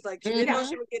games. Like, she didn't know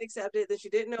she would get accepted, that she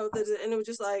didn't know that, and it was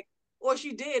just like, or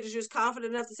she did, she was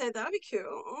confident enough to say, that'd be cute.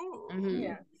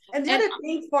 Yeah. And the other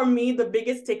thing for me, the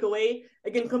biggest takeaway,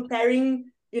 again,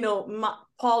 comparing,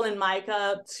 Paul and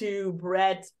Micah to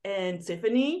Brett and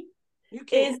Tiffany,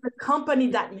 is the company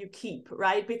that you keep,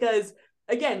 right? Because,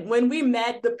 again, when we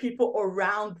met the people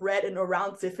around Brett and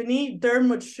around Tiffany, they're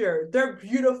mature. They're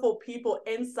beautiful people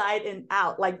inside and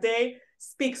out. Like, they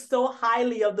speak so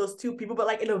highly of those two people, but,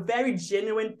 like, in a very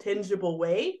genuine, tangible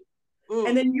way.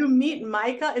 And then you meet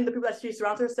Micah and the people that she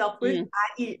surrounds herself with,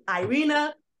 i.e.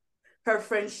 Irina, her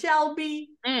friend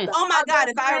Shelby. Oh my God,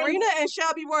 if Irina and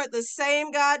Shelby were the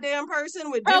same goddamn person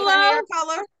with different hair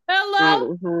color.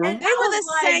 Hello. And they were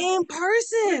the same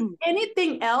person.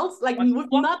 Anything else, like, with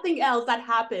nothing else that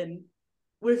happened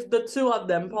with the two of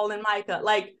them, Paul and Micah,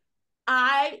 like,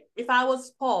 if I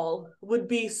was Paul, would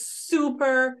be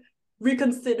super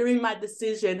reconsidering my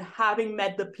decision, having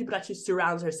met the people that she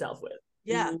surrounds herself with.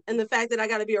 Yeah, and the fact that I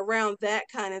got to be around that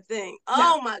kind of thing.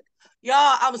 Oh my,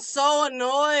 y'all, I was so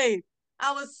annoyed.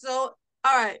 All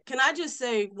right, can I just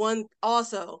say one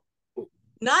also?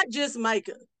 Not just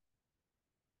Micah.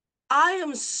 I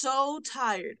am so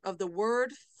tired of the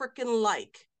word freaking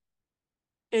like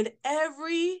in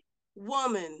every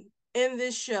woman in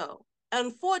this show.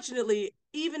 Unfortunately,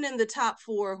 even in the top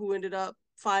 4 who ended up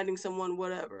finding someone,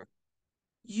 whatever,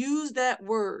 use that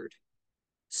word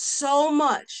so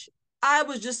much. I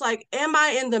was just like, am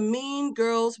I in the Mean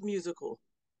Girls musical?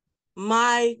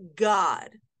 My God.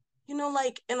 I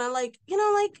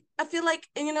feel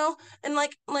like,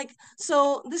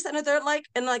 so this and the third,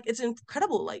 and it's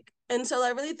incredible, and so I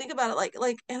really think about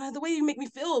it, and the way you make me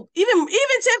feel, even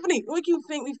Tiffany, like you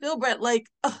make me feel, Brett,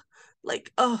 I'm like,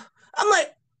 oh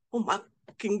my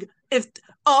fucking, where did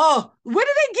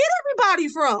they get everybody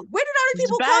from? Where did all these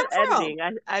people come editing.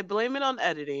 from? I blame it on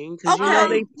editing, because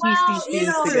they piece these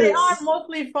things together. They are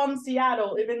mostly from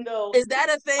Seattle, even though. Is that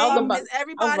a thing? Is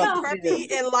everybody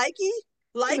preppy and likey?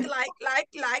 Like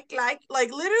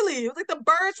literally, it was like the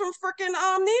birds from freaking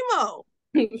Nemo.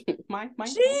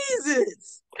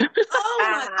 Jesus. Oh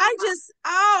my,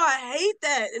 I hate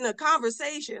that in a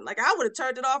conversation. Like, I would have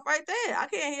turned it off right there. I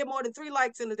can't hear more than 3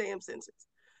 likes in a damn sentence.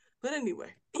 But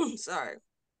anyway, sorry.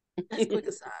 That's a quick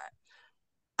aside.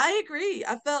 I agree.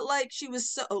 I felt like she was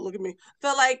so, oh, look at me.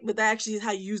 Felt like, but that actually is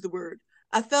how you use the word.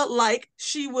 I felt like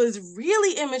she was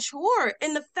really immature.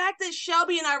 And the fact that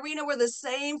Shelby and Irina were the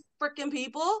same freaking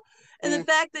people, and the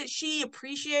fact that she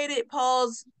appreciated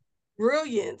Paul's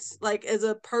brilliance, like as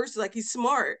a person, like he's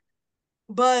smart,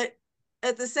 but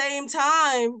at the same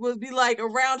time would be like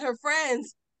around her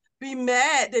friends, be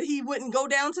mad that he wouldn't go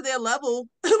down to their level.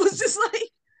 It was just like,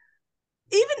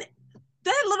 even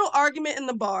that little argument in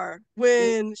the bar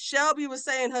when Shelby was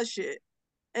saying her shit,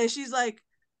 and she's like,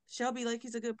 Shelby, like,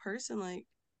 he's a good person, like,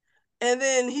 and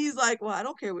then he's like, well, I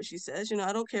don't care what she says,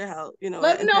 I don't care how, let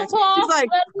that him know, impacts me. Paul. She's like,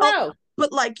 let him know.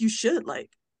 But like, you should, like,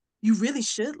 you really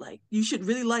should, like, you should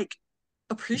really, like,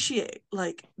 appreciate,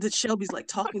 like, that Shelby's, like,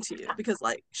 talking to you, because,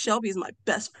 like, Shelby's my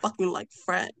best fucking, like,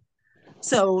 friend.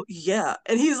 So yeah.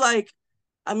 And he's like,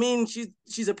 I mean,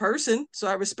 she's a person, so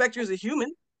I respect her as a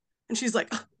human. And she's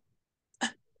like,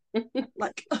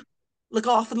 like, look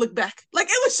off and look back. Like,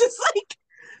 it was just like,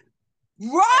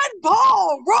 run,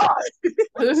 Paul, run.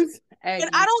 And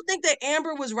I don't think that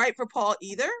Amber was right for Paul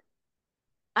either.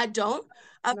 I don't.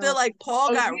 I feel like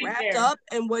Paul got wrapped up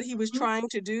in what he was trying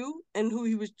to do and who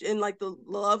he was in, like the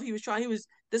love he was trying. It was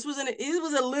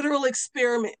a literal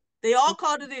experiment. They all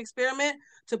called it an experiment.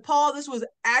 To Paul, this was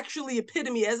actually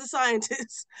epitome as a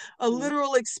scientist, a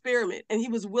literal experiment. And he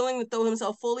was willing to throw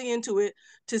himself fully into it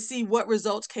to see what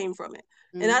results came from it.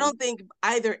 And I don't think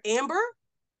either Amber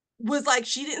was like,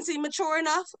 she didn't seem mature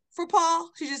enough for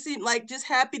Paul. She just seemed like just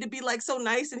happy to be like so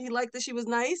nice, and he liked that she was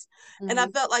nice. And I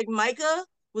felt like Micah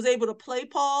was able to play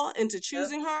Paul into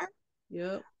choosing her.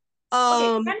 Yep.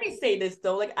 Okay, let me say this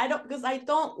though. Like, I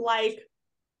don't like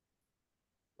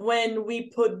when we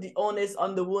put the onus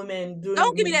on the woman doing.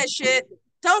 Don't give me that shit.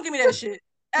 Don't give me that shit.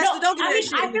 Esther, don't give me that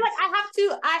shit. I feel like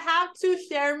I have to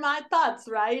share my thoughts,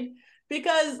 right?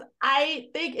 Because I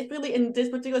think it's really, in this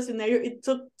particular scenario, it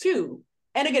took two.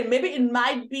 And again, maybe it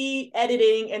might be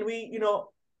editing, and we,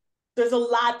 there's a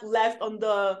lot left on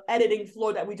the editing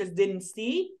floor that we just didn't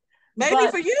see. Maybe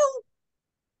for you.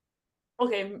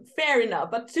 Okay, fair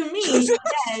enough. But to me,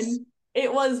 again,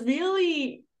 it was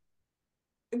really,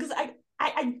 because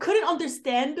I couldn't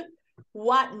understand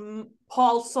what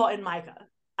Paul saw in Micah.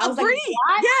 I was like,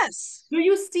 what yes. do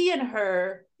you see in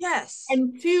her? Yes.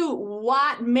 And two,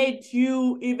 what made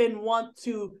you even want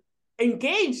to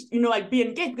engage, like be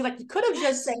engaged? Because like, you could have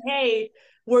just said, hey,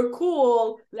 we're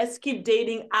cool, let's keep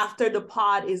dating after the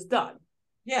pod is done.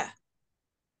 Yeah.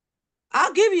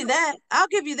 I'll give you that.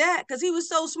 Because he was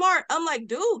so smart. I'm like,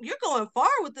 dude, you're going far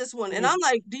with this one. And I'm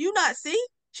like, do you not see?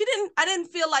 I didn't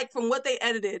feel like from what they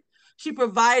edited, she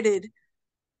provided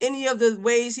any of the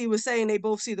ways he was saying they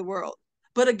both see the world.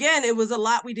 But again, it was a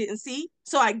lot we didn't see.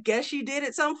 So I guess she did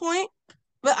at some point.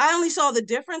 But I only saw the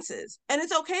differences. And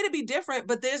it's okay to be different,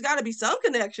 but there's got to be some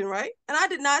connection, right? And I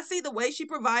did not see the way she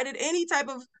provided any type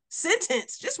of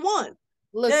sentence, just one,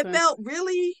 that felt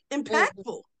really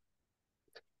impactful.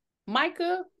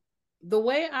 Micah, the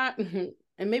way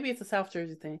and maybe it's a South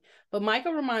Jersey thing, but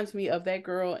Micah reminds me of that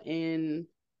girl in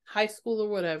high school or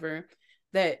whatever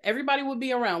that everybody would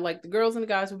be around, like the girls and the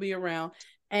guys would be around,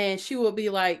 and she would be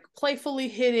like playfully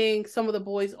hitting some of the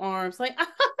boys' arms, like,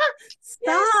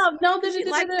 stop, no, she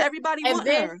liked everybody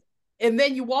wanting her. And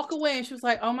then you walk away and she was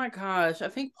like, oh my gosh, I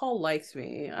think Paul likes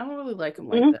me. I don't really like him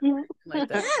like that. Like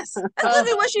that. Yes, that's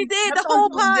literally what she did the whole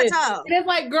pod time. And it's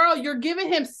like, girl, you're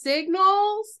giving him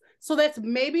signals. So that's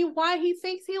maybe why he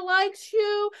thinks he likes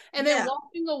you. And then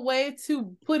walking away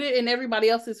to put it in everybody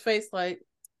else's face, like,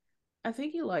 I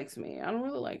think he likes me. I don't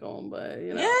really like him, but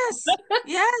Yes.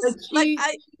 Like,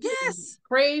 yes.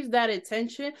 Craves that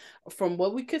attention from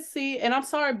what we could see. And I'm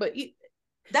sorry, but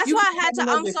that's why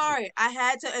I'm sorry. I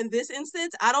had to, in this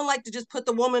instance, I don't like to just put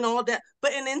the woman all that,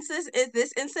 but in this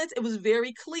instance, it was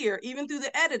very clear, even through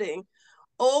the editing,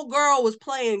 old girl was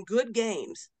playing good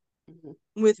games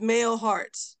with male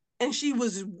hearts. And she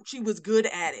was good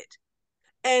at it.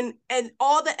 And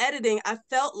all the editing, I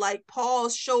felt like Paul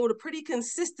showed pretty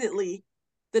consistently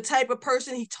the type of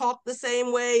person. He talked the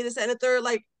same way, this and the third.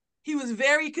 Like, he was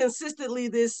very consistently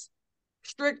this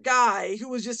strict guy who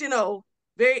was just,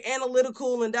 very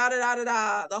analytical and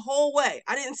da-da-da-da-da the whole way.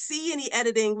 I didn't see any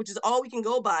editing, which is all we can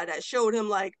go by, that showed him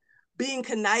like being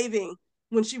conniving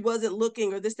when she wasn't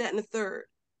looking or this, that, and the third.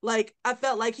 Like, I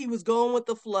felt like he was going with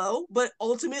the flow, but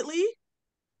ultimately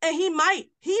And he might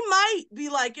be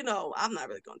like, I'm not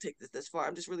really going to take this far.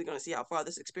 I'm just really going to see how far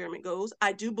this experiment goes.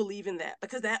 I do believe in that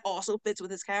because that also fits with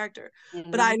his character.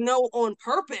 But I know on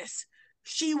purpose,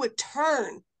 she would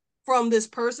turn from this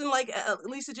person, like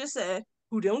Lisa just said,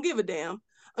 who don't give a damn,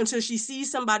 until she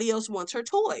sees somebody else wants her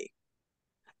toy.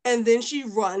 And then she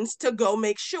runs to go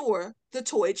make sure the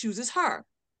toy chooses her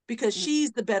because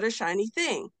she's the better shiny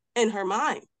thing in her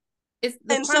mind.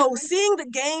 And so seeing the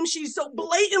game she so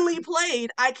blatantly played,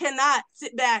 I cannot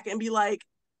sit back and be like,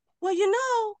 well,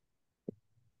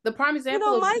 the prime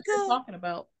example of what you're talking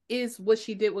about is what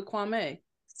she did with Kwame.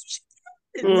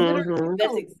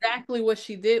 That's exactly what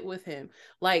she did with him.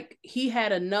 Like, he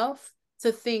had enough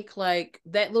to think like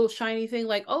that little shiny thing,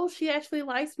 like, oh, she actually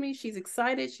likes me, she's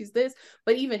excited, she's this.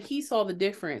 But even he saw the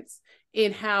difference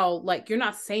in how, like, you're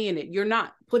not saying it, you're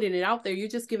not putting it out there, you're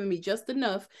just giving me just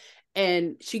enough.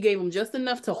 And she gave him just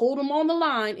enough to hold him on the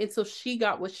line until she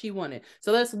got what she wanted.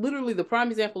 So that's literally the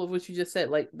prime example of what you just said.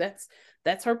 Like, that's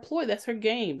her ploy, that's her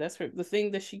game, that's the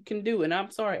thing that she can do. And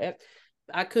I'm sorry,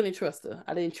 I couldn't trust her.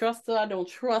 I didn't trust her. I don't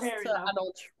trust her. I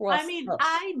don't trust her.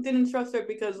 I didn't trust her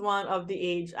because, one, of the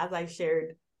age, as I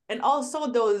shared, and also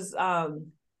those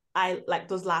I like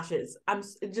those lashes. I'm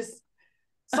just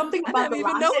something about the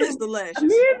lashes. Noticed the lashes.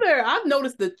 Neither. I've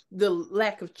noticed the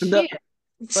lack of chin.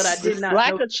 But I did not.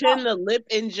 Lack of chin, the lip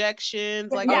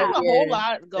injections, like there's a whole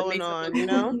lot going on, And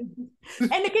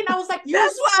again, I was like,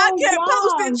 that's why I kept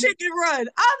posting Chicken Run.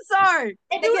 I'm sorry.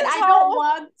 And again,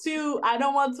 I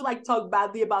don't want to like talk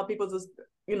badly about people's,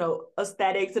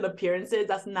 aesthetics and appearances.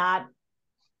 That's not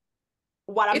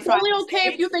what I'm. It's only okay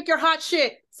if you think you're hot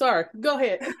shit. Sorry, go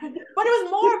ahead. But it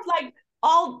was more of like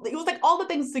all the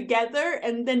things together,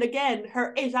 and then again,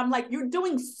 her age. I'm like, you're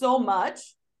doing so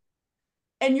much.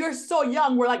 And you're so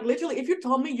young. We're like, literally, if you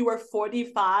told me you were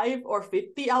 45 or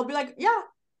 50, I'll be like, yeah,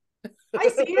 I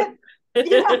see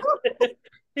it.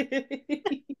 Yeah.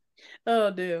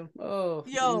 Oh, damn. Oh.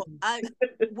 Yo,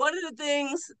 one of the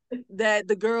things that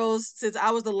the girls, since I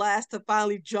was the last to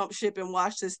finally jump ship and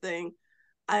watch this thing,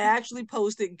 I actually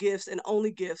posted GIFs and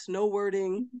only GIFs, no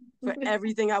wording, for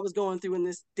everything I was going through in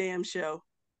this damn show.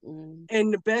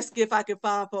 And the best GIF I could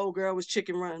find for old girl was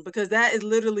Chicken Run, because that is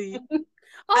literally...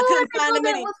 I couldn't find them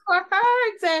any. Was for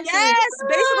her, exactly. Yes,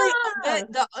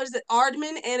 basically, is it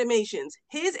Aardman Animations?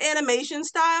 His animation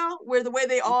style, where the way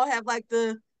they all have like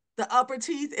the upper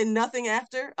teeth and nothing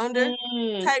under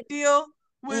type deal,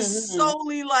 was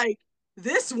solely like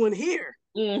this one here,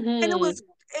 and it was.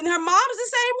 And her mom's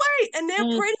the same way, and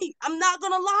they're pretty. I'm not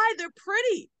gonna lie, they're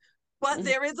pretty. But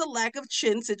there is a lack of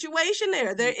chin situation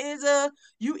there. There is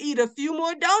you eat a few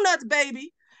more donuts,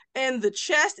 baby. And the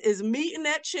chest is meeting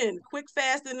that chin quick,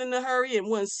 fast, and in a hurry in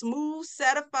one smooth,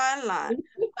 satisfying line.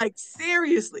 Like,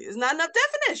 seriously, it's not enough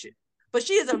definition. But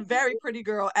she is a very pretty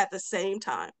girl at the same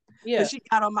time. Yeah. She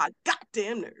got on my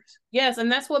goddamn nerves. Yes,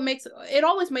 and that's what it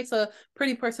always makes a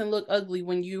pretty person look ugly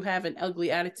when you have an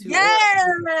ugly attitude. Yes,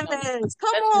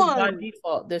 come on. By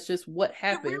default, that's just what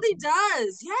happens. It really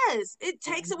does. Yes, it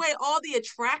takes away all the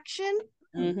attraction.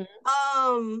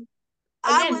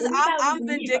 I'm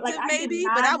vindictive, like, maybe,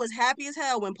 but I was happy as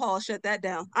hell when Paul shut that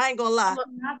down. I ain't gonna lie.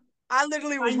 I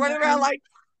literally was running around like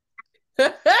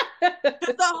their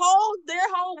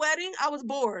whole wedding. I was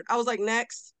bored. I was like,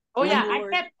 next. Oh yeah,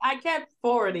 I kept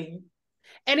forwarding.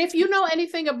 And if you know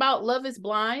anything about Love is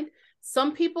Blind,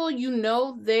 some people,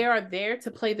 they are there to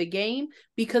play the game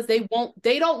because they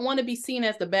don't want to be seen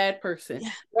as the bad person. Yeah.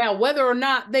 Now, whether or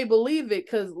not they believe it,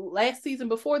 because last season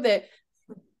before that.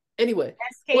 Anyway,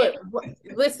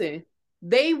 listen,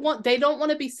 they don't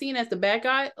want to be seen as the bad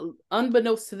guy,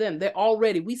 unbeknownst to them.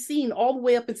 We've seen all the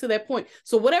way up until that point.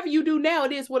 So whatever you do now,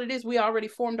 it is what it is. We already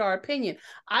formed our opinion.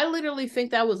 I literally think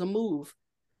that was a move.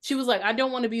 She was like, I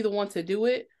don't want to be the one to do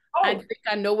it. Oh. I think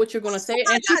I know what you're going to say.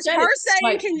 And she said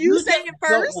saying, can you say it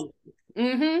first?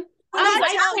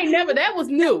 I ain't never, that was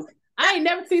new. I ain't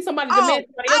never seen somebody demand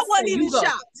somebody else. I wasn't even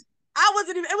shocked.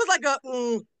 It was like a,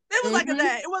 it was like a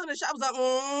that. It wasn't a shot. I was like,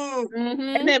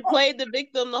 And then played the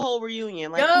victim the whole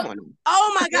reunion. Like, come on.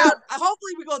 Oh my God.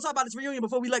 Hopefully we're going to talk about this reunion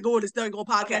before we let go of this Done Go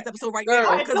podcast episode right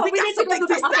now. Because we got something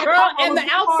to say. Girl, and the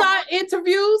outside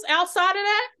interviews outside of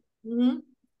that.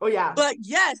 Oh yeah. But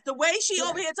yes, the way she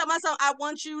over here told myself, I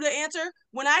want you to answer.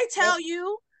 When I tell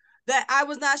you that I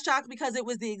was not shocked because it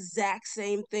was the exact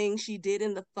same thing she did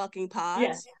in the fucking pods.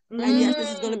 Yes. And yes,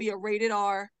 this is going to be a rated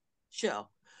R show.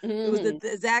 It was the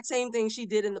exact same thing she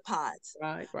did in the pods.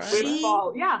 Right. She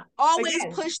always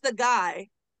pushed the guy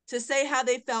to say how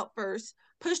they felt first,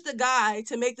 pushed the guy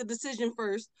to make the decision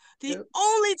first. The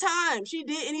only time she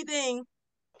did anything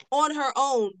on her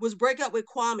own was break up with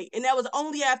Kwame. And that was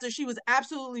only after she was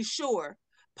absolutely sure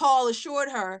Paul assured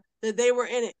her that they were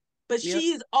in it. But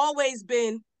she's always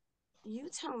been, you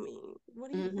tell me,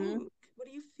 what do you think? What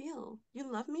do you feel?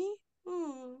 You love me?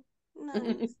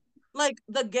 Nice. Like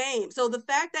the game. So the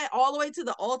fact that all the way to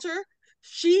the altar,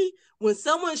 when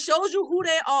someone shows you who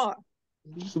they are,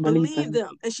 believe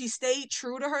them. And she stayed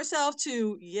true to herself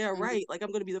to, right. Like,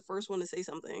 I'm going to be the first one to say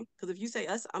something. Because if you say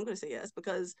yes, I'm going to say yes,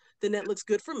 because then that looks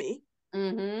good for me.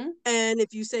 And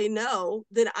if you say no,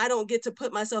 then I don't get to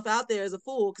put myself out there as a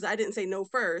fool because I didn't say no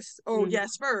first or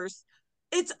yes first.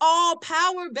 It's all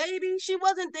power, baby. She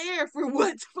wasn't there for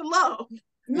love.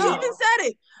 No. She even said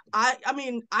it. I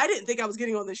mean, I didn't think I was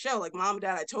getting on the show. Like, Mom and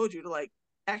Dad, I told you to like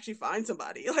actually find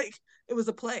somebody. Like, it was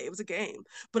a play, it was a game.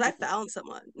 But I found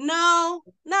someone. No,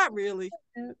 not really.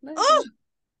 Oh,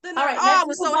 then all right, I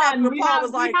was so happy when Paul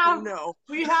was like, no.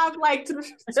 We have like 3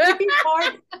 more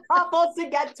couples to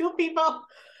get 2 people.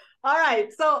 All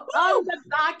right, so on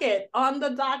the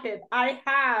docket, I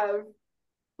have,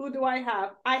 who do I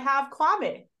have? I have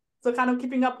Kwame. So kind of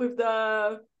keeping up with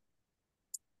the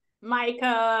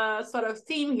Micah sort of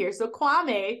theme here. So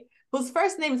Kwame, whose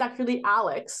first name is actually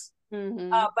Alex,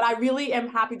 but I really am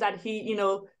happy that he,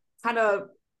 kind of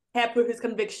kept with his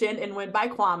conviction and went by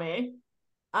Kwame.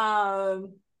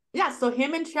 So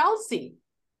him and Chelsea.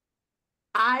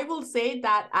 I will say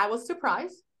that I was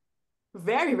surprised,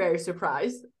 very, very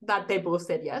surprised that they both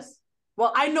said yes.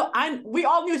 Well, we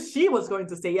all knew she was going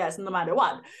to say yes no matter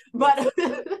what, but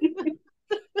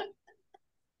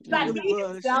that he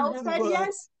himself said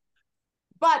yes.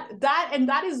 But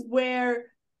that is where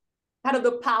kind of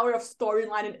the power of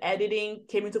storyline and editing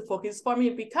came into focus for me,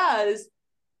 because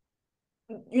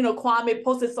Kwame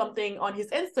posted something on his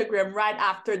Instagram right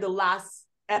after the last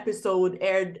episode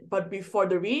aired, but before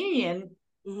the reunion.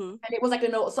 And it was like,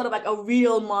 sort of like a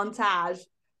real montage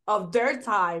of their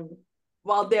time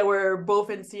while they were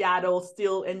both in Seattle,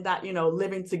 still in that,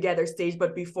 living together stage,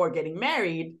 but before getting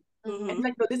married. And it's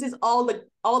like, this is all the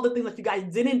things that you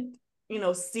guys didn't,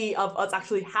 see of us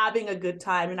actually having a good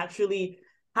time and actually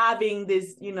having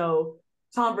this,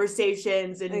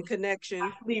 conversations and connection,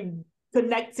 actually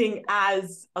connecting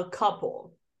as a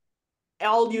couple.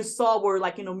 All you saw were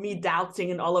like, me doubting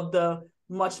and all of the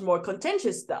much more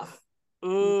contentious stuff.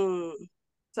 So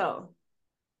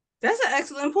that's an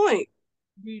excellent point.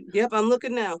 Yep, I'm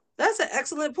looking now. That's an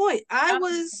excellent point. I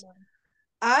was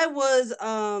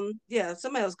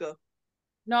somebody else go.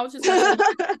 No, I was just saying,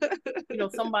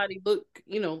 somebody look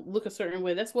a certain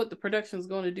way. That's what the production is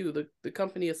going to do. The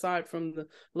company, aside from the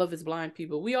Love is Blind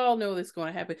people, we all know that's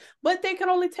going to happen. But they can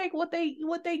only take what they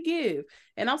give.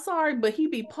 And I'm sorry, but he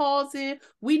be pausing.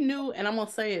 We knew, and I'm gonna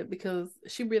say it because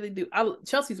she really do.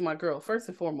 Chelsea's my girl, first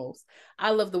and foremost. I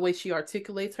love the way she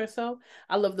articulates herself.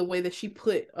 I love the way that she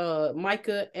put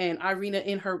Micah and Irina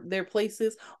in their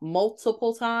places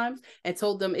multiple times and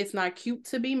told them it's not cute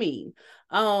to be mean.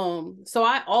 So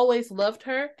I always loved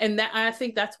her, and that I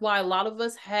think that's why a lot of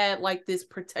us had like this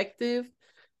protective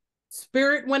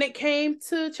spirit when it came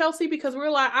to Chelsea, because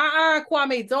we're like,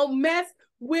 Kwame, don't mess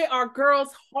with our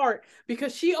girl's heart,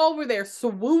 because she over there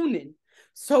swooning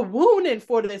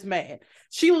for this man.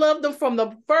 She loved him from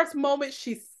the first moment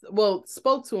she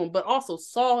spoke to him, but also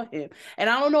saw him. And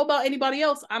I don't know about anybody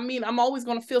else. I mean, I'm always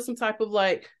going to feel some type of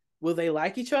like, will they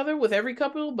like each other with every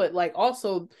couple? But like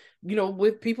also,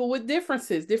 with people with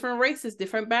differences, different races,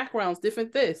 different backgrounds,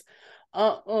 different this.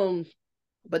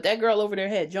 But that girl over there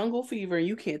had jungle fever, and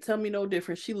you can't tell me no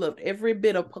different. She loved every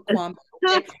bit of Paquan,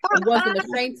 and wasn't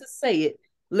ashamed to say it.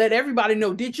 Let everybody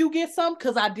know. Did you get some?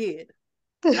 Because I did.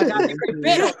 I got every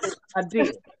bit of it. I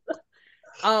did.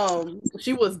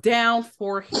 She was down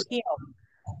for him.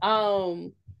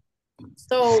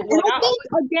 So I think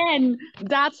again,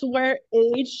 that's where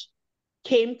age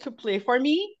came to play for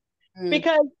me,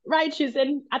 because I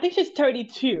think she's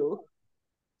 32.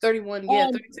 31,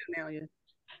 32 now,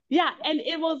 yeah, and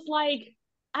it was like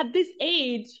at this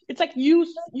age, it's like you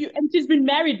and she's been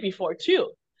married before too,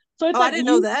 so it's like I didn't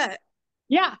know that.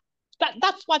 Yeah,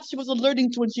 that's what she was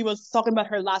alerting to when she was talking about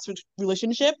her last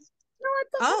relationship. No, I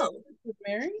thought she was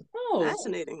married. Oh,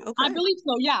 fascinating. Okay, I believe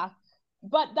so. Yeah.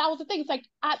 But that was the thing. It's like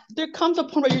there comes a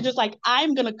point where you're just like,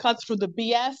 I'm gonna cut through the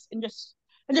BS and just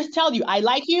tell you, I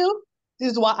like you.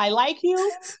 This is why I like you.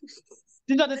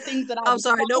 These are the things that I'm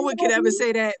sorry. No one can ever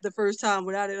say that the first time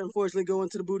without it, unfortunately, going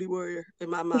to the booty warrior in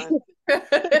my mind.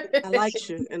 I like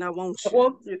you and I want you. I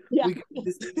want you. Yeah.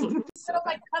 Sort of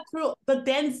like cut through the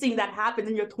dancing that happens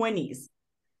in your 20s.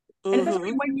 And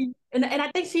especially when you and I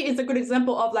think she is a good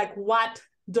example of like what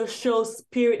the show's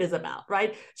spirit is about,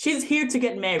 right? She's here to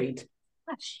get married.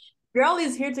 Girl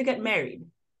is here to get married.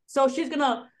 So she's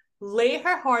gonna lay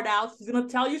her heart out. She's gonna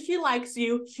tell you she likes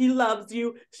you, she loves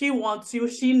you, she wants you,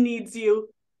 she needs you.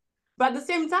 But at the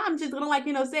same time, she's gonna like,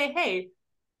 say, hey,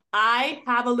 I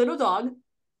have a little dog.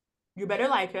 You better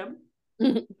like him.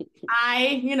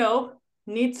 I,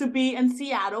 need to be in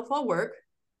Seattle for work.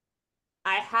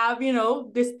 I have,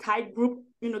 this tight group,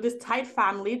 this tight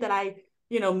family that I,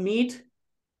 meet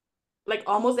like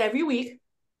almost every week.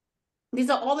 These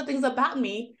are all the things about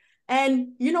me.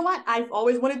 And you know what? I've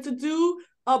always wanted to do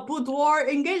a boudoir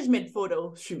engagement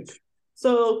photo shoot.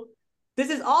 So this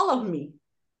is all of me.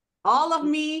 All of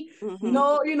me,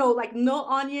 no, like no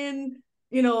onion,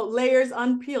 layers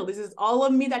unpeeled. This is all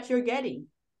of me that you're getting.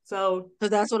 So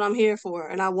that's what I'm here for.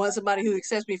 And I want somebody who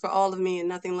accepts me for all of me and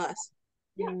nothing less.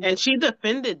 Yeah. And she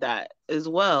defended that as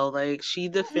well. Like she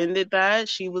defended that.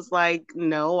 She was like,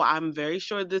 no, I'm very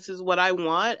sure this is what I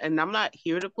want. And I'm not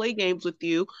here to play games with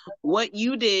you. What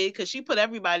you did, because she put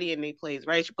everybody in their place,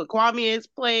 right? She put Kwame in his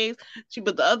place. She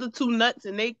put the other two nuts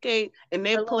in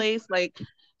their place. Like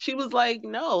she was like,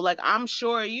 no, like I'm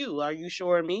sure of you. Are you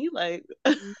sure of me? Like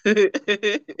yes.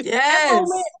 That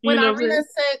moment when Irina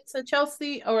said to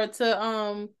Chelsea or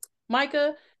to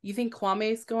Micah, you think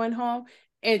Kwame's going home?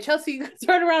 And Chelsea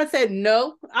turned around and said,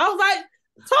 no. I was like,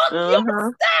 talk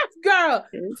your stuff, girl.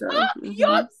 Talk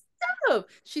your stuff.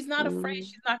 She's not afraid.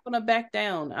 She's not going to back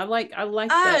down. I like that.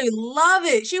 I love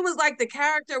it. She was like the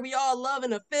character we all love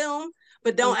in a film,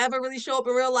 but don't ever really show up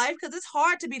in real life because it's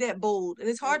hard to be that bold and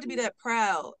it's hard to be that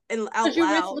proud and out you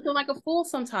loud. risk looking like a fool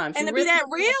sometimes. And to be that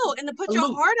real and to put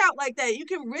your heart out like that. You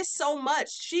can risk so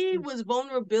much. She was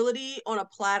vulnerability on a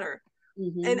platter.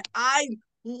 And I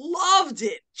loved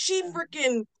it. She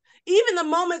freaking, even the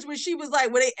moments where she was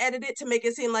like, where they edited it to make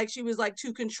it seem like she was like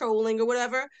too controlling or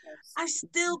whatever, I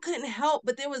still couldn't help,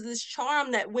 but there was this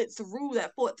charm that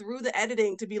fought through the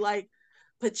editing to be like,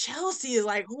 but Chelsea is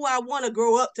like who I want to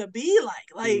grow up to be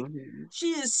like. Like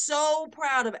she is so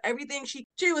proud of everything she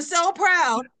was so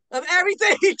proud of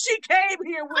everything she came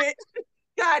here with.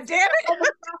 God damn it.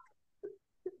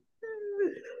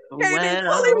 Came in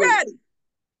fully ready.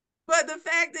 But the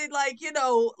fact that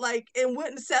and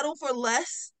wouldn't settle for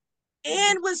less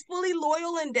and was fully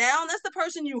loyal and down, that's the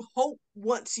person you hope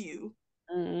wants you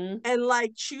and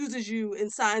like chooses you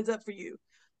and signs up for you.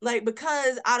 Like,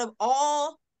 because out of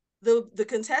all the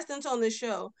contestants on this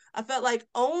show, I felt like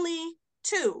only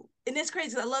two, and it's crazy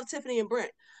because I love Tiffany and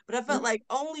Brent, but I felt like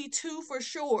only two for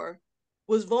sure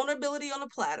was vulnerability on a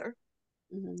platter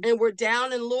and we're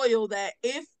down and loyal that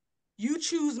if you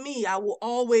choose me, I will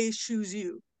always choose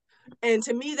you. And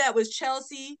to me, that was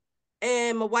Chelsea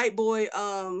and my white boy,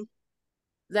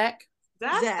 Zach.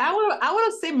 I would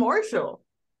have said Marshall.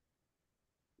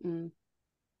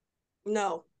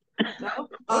 No.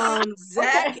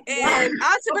 Zach and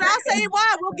I'll say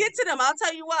why. We'll get to them. I'll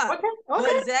tell you why. Okay.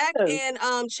 But Zach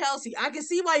and Chelsea. I can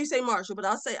see why you say Marshall, but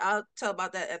I'll tell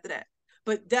about that after that.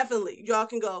 But definitely, y'all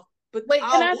can go. But wait,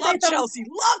 I love Chelsea.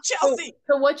 Love Chelsea.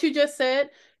 So what you just said,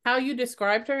 how you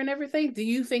described her and everything, do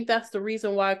you think that's the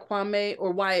reason why Kwame,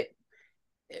 or why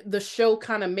the show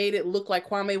kind of made it look like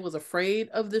Kwame was afraid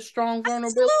of the strong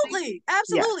vulnerability?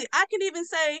 Absolutely. Yeah. I can even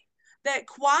say that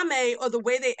Kwame, or the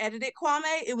way they edited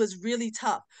Kwame, it was really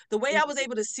tough. The way I was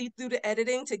able to see through the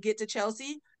editing to get to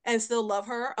Chelsea and still love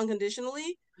her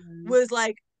unconditionally was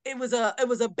like, it was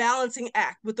a balancing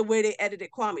act with the way they edited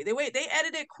Kwame. The way they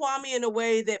edited Kwame in a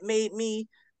way that made me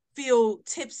feel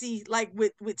tipsy, like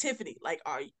with Tiffany. Like,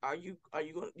 are you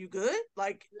good?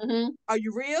 Like, are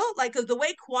you real? Like, because the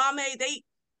way Kwame,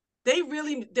 they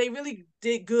really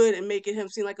did good in making him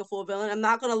seem like a full villain. I'm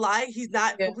not gonna lie, he's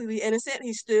not completely innocent.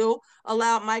 He still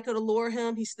allowed Micah to lure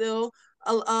him. He still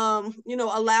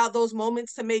allowed those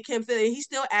moments to make him feel he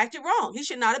still acted wrong. He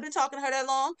should not have been talking to her that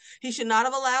long. He should not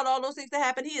have allowed all those things to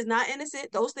happen. He is not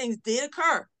innocent. Those things did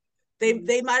occur.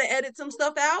 They might have edited some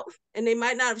stuff out, and they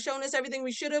might not have shown us everything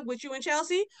we should have with you and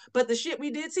Chelsea, but the shit we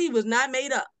did see was not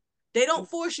made up. They don't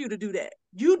force you to do that.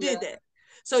 You did that.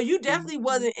 So you definitely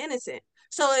wasn't innocent.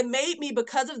 So it made me,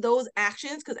 because of those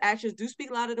actions, because actions do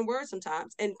speak louder than words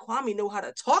sometimes, and Kwame know how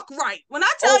to talk right. When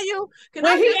I tell you,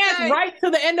 when he adds right to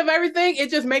the end of everything,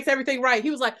 it just makes everything right. He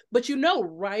was like, but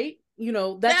right?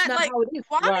 That's not how it is.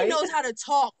 Kwame knows how to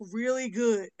talk really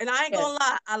good. And I ain't gonna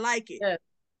lie, I like it. Yes.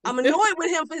 I'm annoyed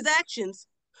with him for his actions,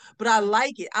 but I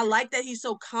like it. I like that he's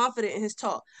so confident in his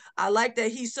talk. I like that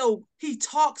he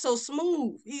talks so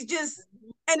smooth. He's just,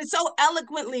 and it's so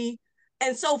eloquently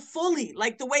and so fully.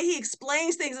 Like, the way he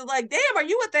explains things is like, damn, are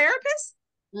you a therapist?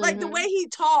 Like, the way he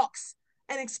talks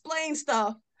and explains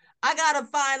stuff. I gotta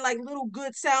find like little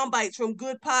good sound bites from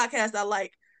good podcasts I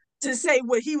like to say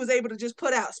what he was able to just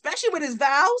put out, especially with his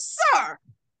vows.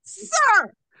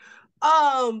 Sir.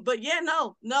 But yeah,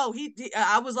 no,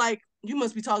 I was like, you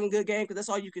must be talking good game because that's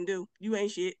all you can do. You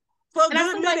ain't shit. For a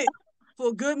good minute. For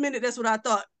a good minute, that's what I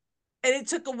thought. And it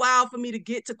took a while for me to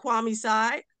get to Kwame's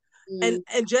side. And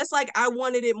just like I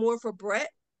wanted it more for Brett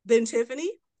than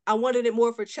Tiffany, I wanted it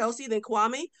more for Chelsea than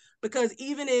Kwame, because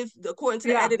even if according to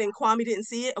the editing, Kwame didn't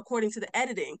see it, according to the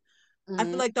editing, I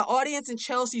feel like the audience in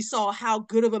Chelsea saw how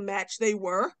good of a match they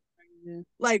were.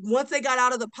 Like once they got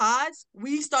out of the pods,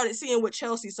 we started seeing what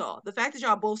Chelsea saw. The fact that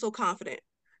y'all both so confident,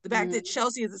 the fact that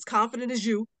Chelsea is as confident as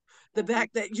you, the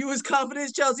fact that you as confident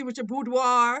as Chelsea with your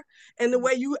boudoir, and the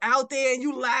way you out there and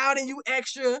you loud and you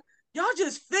extra, y'all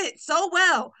just fit so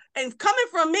well. And coming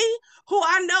from me, who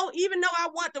I know, even though I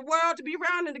want the world to be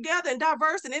round and together and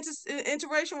diverse and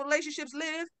interracial relationships live,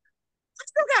 I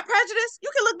still got prejudice.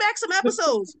 You can look back some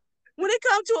episodes. When it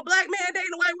comes to a black man dating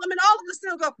a white woman, all of us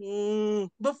still go,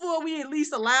 before we at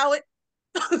least allow it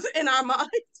in our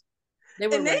minds. They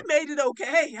made it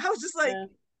okay. I was just like,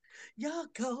 y'all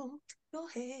go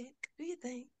ahead, do your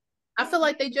thing. I feel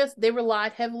like they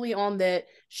relied heavily on that.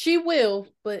 She will,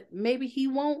 but maybe he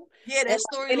won't. Yeah, that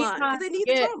storyline, because they need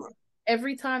the drama.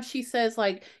 Every time she says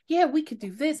like, yeah, we could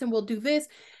do this and we'll do this.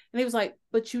 And he was like,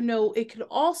 but it could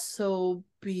also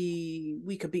be,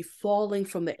 we could be falling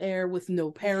from the air with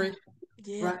no parent.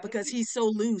 Yeah, right? Because he's so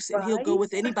loose and he'll go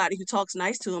with anybody who talks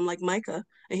nice to him, like Micah,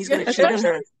 and he's going to cheat on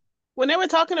her. When they were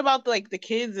talking about like the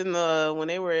kids and when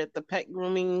they were at the pet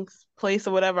grooming place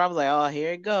or whatever, I was like, oh,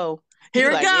 here it go. Here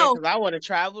it go. Because I want to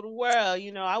travel the world.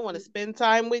 I want to spend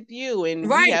time with you. And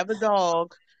we have a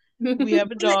dog. We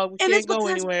have a dog. We can't go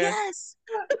anywhere. Yes.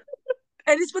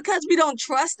 And it's because we don't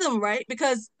trust them, right?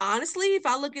 Because honestly, if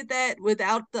I look at that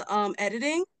without the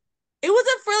editing, it was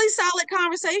a really solid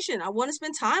conversation. I want to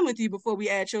spend time with you before we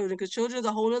add children, because children's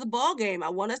a whole other ball game. I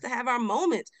want us to have our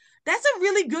moments. That's a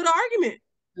really good argument.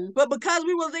 But because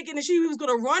we were thinking that she was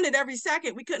going to run it every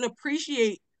second, we couldn't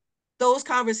appreciate those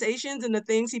conversations and the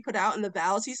things he put out and the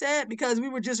vows he said, because we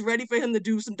were just ready for him to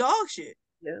do some dog shit.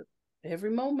 Yeah.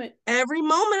 Every moment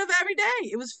of every day.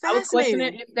 It was fascinating. I was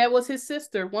questioning if that was his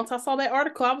sister. Once I saw that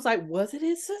article, I was like, was it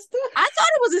his sister? I thought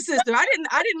it was his sister. I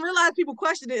didn't realize people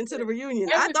questioned it until the reunion.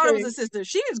 I thought it was his sister.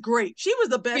 She is great. She was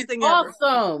the best thing ever.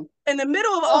 Awesome. In the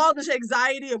middle of all this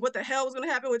anxiety of what the hell was going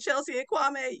to happen with Chelsea and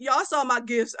Kwame, y'all saw my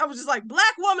gifts. I was just like,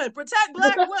 black woman, protect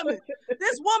black women.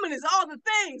 This woman is all the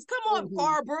things. Come on,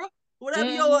 Barbara,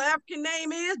 whatever your African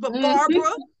name is, but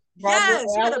Barbara. Yes,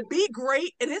 she got to be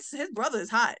great. And his brother is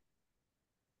hot.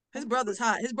 His brother's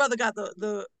hot. His brother got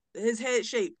his head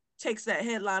shape takes that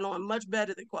headline on much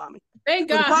better than Kwame. Thank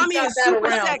God. Kwame is super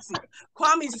sexy.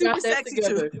 Kwame's super sexy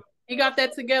too. He got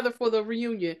that together for the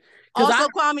reunion. Also,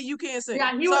 Kwame, you can't sing.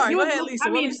 Yeah, sorry, go ahead,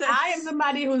 Lisa. I am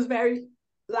somebody who's very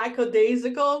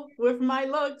lackadaisical with my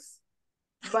looks,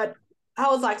 but I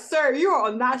was like, sir, you're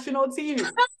on national TV.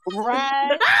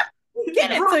 Right.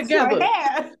 Get it together.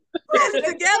 Get it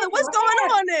together. What's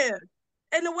going on there?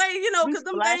 And the way, because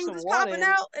them things was popping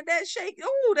out and that shape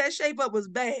up was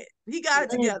bad. He got it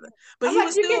together. But he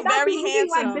was still very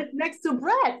handsome. Like this next to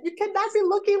Brett. You cannot be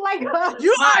looking like her.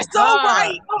 You are so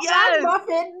right. Yes.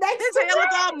 His hair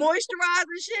look all moisturized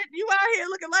and shit. You out here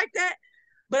looking like that.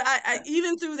 But I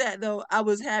even through that, though, I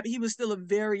was happy. He was still a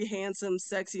very handsome,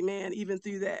 sexy man, even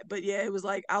through that. But yeah, it was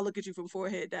like, I'll look at you from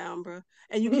forehead down, bro.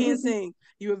 And you can't sing.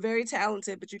 You were very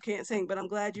talented, but you can't sing. But I'm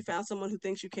glad you found someone who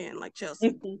thinks you can, like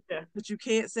Chelsea. Yeah. But you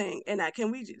can't sing. And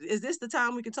is this the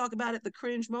time we can talk about it, the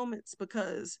cringe moments?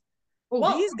 Because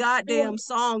these goddamn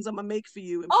songs I'm going to make for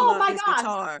you and pull out this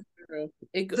guitar.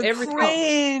 The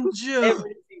cringe.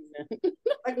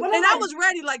 And I was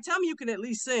ready, like, tell me you can at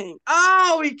least sing.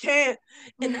 Oh, we can't.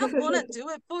 And I want to do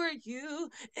it for you.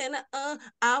 And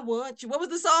I want you. What was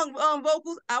the song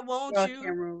vocals? I want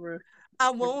you.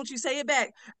 I want you. Say it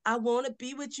back. I want to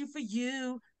be with you for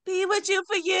you. Be with you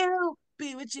for you.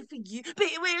 Be with you for you.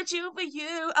 Be with you for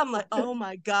you. I'm like, oh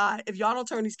my God. If y'all don't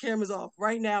turn these cameras off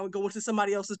right now and go into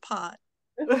somebody else's pod,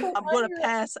 I'm going to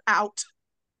pass out.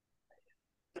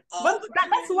 But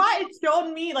that's why it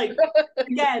showed me, like,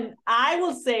 again, I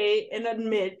will say and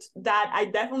admit that I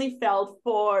definitely felt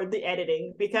for the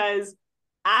editing, because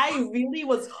I really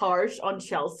was harsh on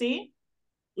Chelsea.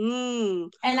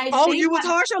 And you was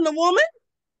harsh on the woman?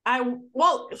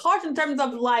 Harsh in terms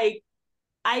of, like,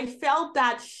 I felt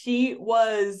that she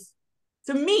was,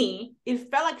 to me, it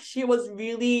felt like she was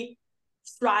really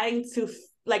trying to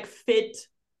like fit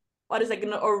what is like a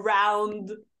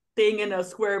round thing in a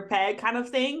square peg kind of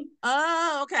thing.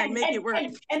 Oh, okay. Make it work.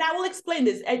 And I will explain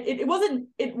this. It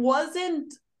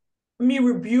wasn't me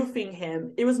rebuking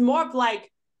him. It was more of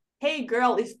like, hey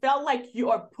girl, it felt like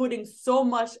you are putting so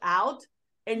much out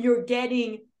and you're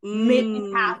getting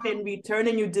maybe half in return,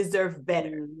 and you deserve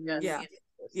better. Yeah.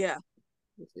 Yeah.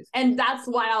 And that's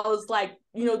why I was like,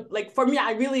 you know, like for me,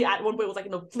 I really at one point was like,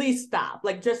 you know, please stop.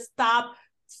 Like just stop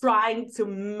trying to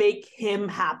make him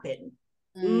happen.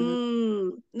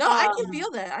 No, I can feel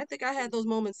that. I think I had those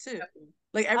moments too.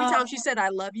 Like every time she said "I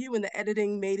love you" and the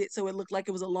editing made it so it looked like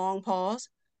it was a long pause,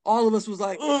 all of us was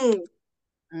like,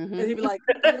 and he'd be like,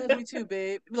 "I love you too,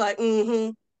 babe." Be like,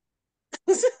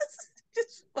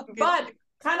 But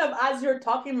kind of as you're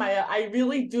talking, Maya, I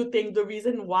really do think the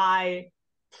reason why,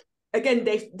 again,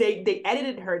 they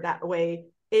edited her that way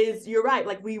is, you're right.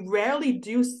 Like we rarely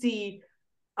do see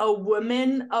a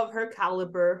woman of her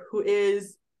caliber who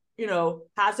is, you know,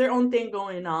 has her own thing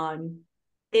going on,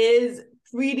 is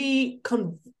pretty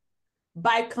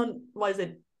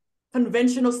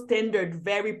conventional standard,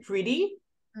 very pretty.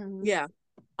 Yeah.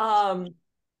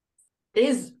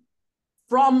 Is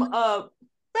from a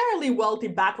fairly wealthy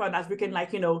background, as we can,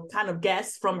 like, you know, kind of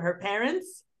guess from her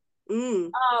parents.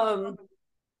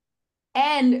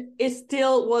 And it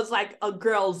still was like a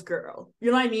girl's girl.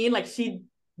 You know what I mean? Like she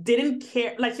didn't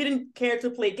care to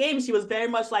play games. She was very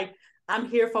much like, I'm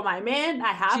here for my man.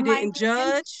 I have she my didn't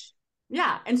judge.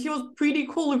 Yeah. And she was pretty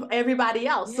cool with everybody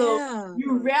else. So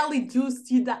you rarely do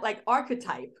see that like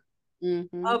archetype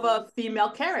of a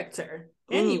female character.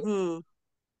 Anyway.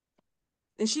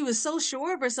 And she was so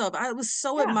sure of herself. I was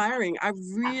so admiring. I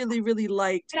really, really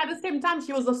liked. And at the same time,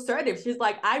 she was assertive. She's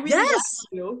like, I really like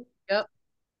you. Yep.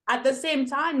 At the same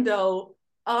time, though,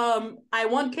 I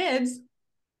want kids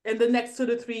in the next 2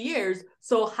 to 3 years.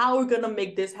 So how are we gonna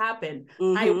make this happen?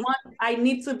 I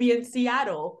need to be in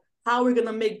Seattle. How are we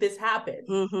gonna make this happen?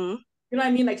 You know what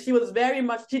I mean? Like she was very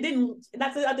much,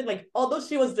 that's the other thing, like, although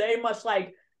she was very much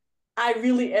like, I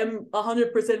really am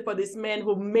 100% for this man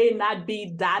who may not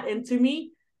be that into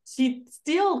me, she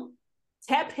still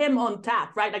kept him on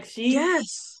tap, right? Like he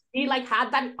like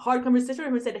had that hard conversation with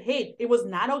him and said, hey, it was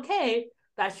not okay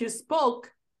that you spoke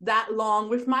that long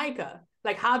with Micah.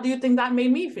 Like, how do you think that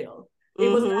made me feel? It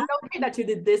was not okay that you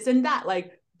did this and that.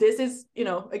 Like, this is, you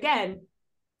know, again,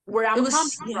 where I'm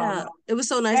coming from. It was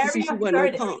so nice to see she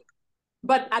wasn't no punk.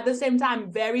 But at the same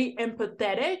time, very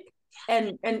empathetic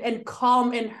and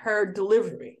calm in her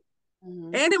delivery.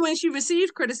 And then when she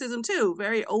received criticism too,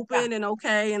 very open and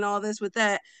okay and all this with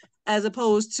that, as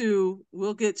opposed to,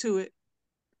 we'll get to it.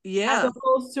 Yeah. As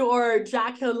opposed to our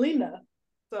Jacquelina.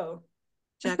 So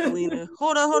Jacquelina.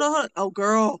 Hold on. Oh,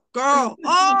 girl.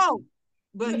 Oh.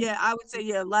 But yeah, I would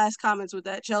say, last comments with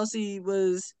that. Chelsea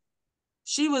was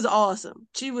awesome.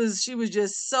 She was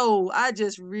just so, I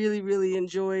just really, really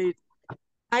enjoyed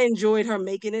her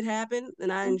making it happen,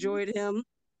 and I enjoyed him,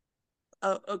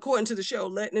 according to the show,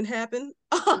 letting it happen.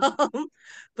 But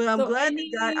I'm glad they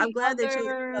chose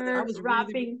each other. I was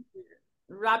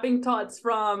wrapping thoughts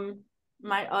from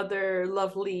my other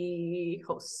lovely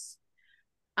hosts.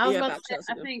 I was about to say,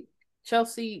 I think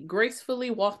Chelsea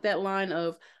gracefully walked that line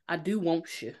of, I do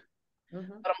want you,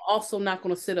 but I'm also not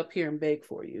going to sit up here and beg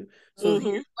for you. So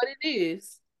here's what it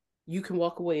is. You can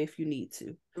walk away if you need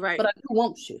to. Right. But I do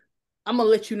want you. I'm going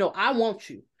to let you know I want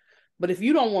you. But if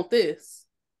you don't want this,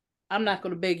 I'm not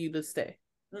going to beg you to stay.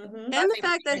 And the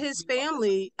fact that his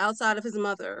family, outside of his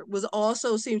mother, was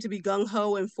also seemed to be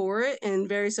gung-ho and for it and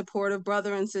very supportive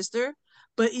brother and sister.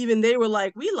 But even they were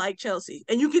like, we like Chelsea.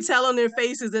 And you could tell on their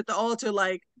faces at the altar,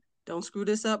 like, don't screw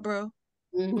this up, bro.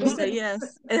 Say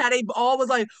yes. And how they all was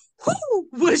like, whoo,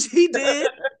 which he did.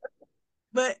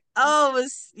 But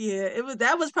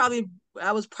that was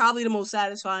probably the most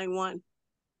satisfying one.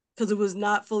 Because it was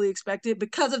not fully expected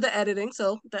because of the editing.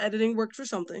 So the editing worked for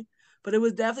something. But it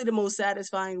was definitely the most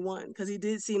satisfying one because he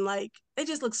did seem like they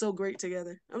just look so great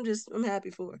together. I'm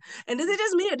happy for her. And is it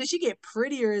just me or did she get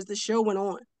prettier as the show went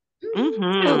on?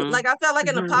 Like I felt like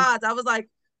in the pods, I was like,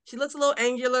 she looks a little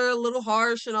angular, a little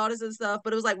harsh, and all this and stuff.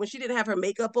 But it was like when she didn't have her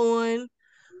makeup on,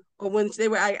 or when they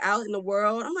were out in the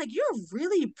world, I'm like, you're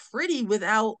really pretty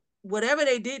without whatever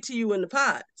they did to you in the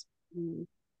pods.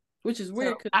 Which is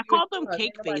weird. I called them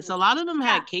cake face. A lot of them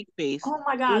had cake face. Oh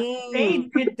my gosh, they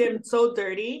did them so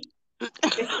dirty.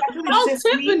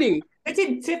 Tiffany. They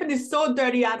did Tiffany so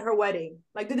dirty at her wedding.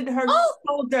 Like they did her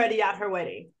so dirty at her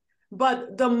wedding.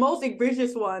 But the most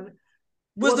egregious one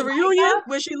was the reunion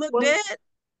where she looked dead.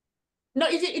 No,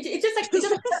 it's just like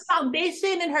the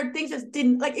foundation and her things just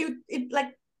didn't like it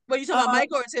like. What you talking about,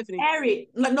 Michael or Tiffany? Harry,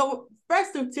 like no,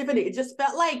 first to Tiffany. It just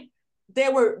felt like they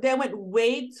went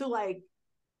way too like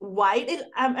white.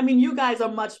 I mean, you guys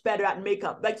are much better at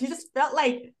makeup. Like you just felt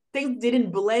like things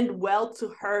didn't blend well to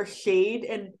her shade,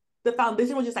 and the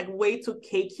foundation was just like way too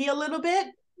cakey a little bit.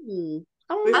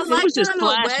 I liked her in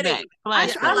the wedding. I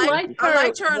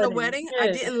liked her in the wedding. Yeah.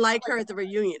 I didn't like her at the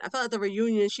reunion. I thought at the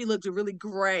reunion she looked really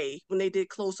gray when they did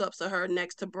close-ups of her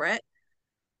next to Brett,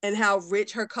 and how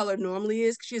rich her color normally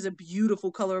is. She has a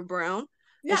beautiful color of brown.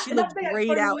 Yeah, and she looked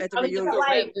grayed out at the reunion.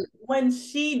 Like when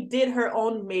she did her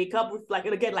own makeup with like,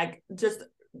 and again, like just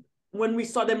when we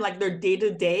saw them like their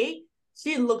day-to-day,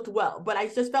 she looked well. But I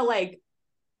just felt like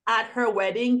at her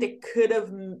wedding, they could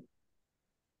have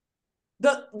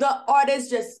the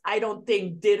artist just, I don't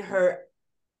think, did her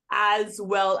as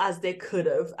well as they could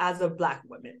have as a Black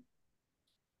woman.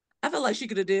 I felt like she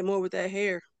could have did more with that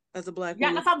hair as a Black woman.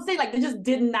 Yeah, that's what I'm saying. Like they just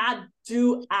did not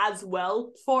do as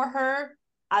well for her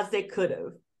as they could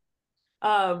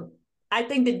have. I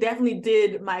think they definitely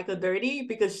did Micah dirty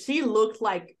because she looked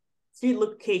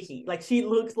cakey. Like she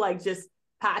looked like just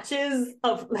patches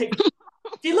of like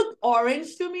she looked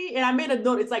orange to me. And I made a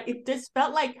note. It's like it just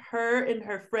felt like her and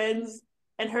her friends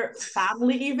and her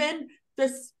family even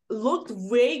just looked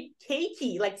way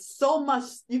cakey. Like so much,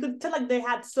 you could tell like they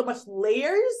had so much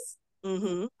layers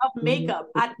of makeup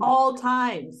at all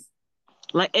times.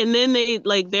 Like, and then they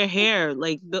like their hair,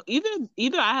 like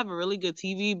either I have a really good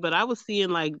TV, but I was seeing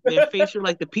like their facial,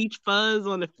 like the peach fuzz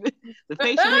on the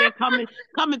facial hair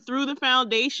coming through the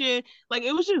foundation. Like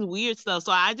it was just weird stuff.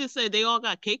 So I just said they all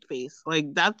got cake face.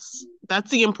 Like that's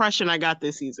the impression I got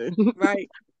this season. Right.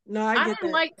 No, I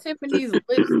didn't like Tiffany's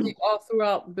lipstick all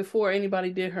throughout before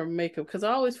anybody did her makeup because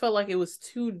I always felt like it was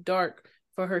too dark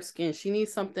for her skin. She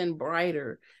needs something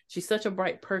brighter. She's such a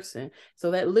bright person.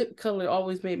 So that lip color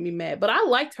always made me mad. But I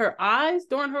liked her eyes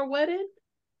during her wedding.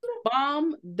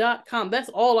 Bomb.com. That's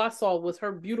all I saw was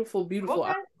her beautiful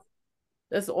eyes.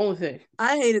 That's the only thing.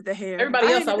 I hated the hair. Everybody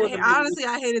else, I wasn't. Honestly,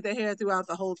 I hated the hair throughout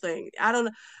the whole thing. I don't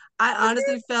know. I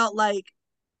honestly felt like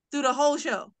through the whole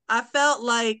show, I felt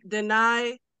like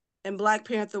Denai and Black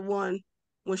Panther won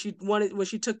when she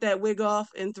took that wig off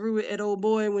and threw it at old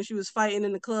boy when she was fighting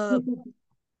in the club.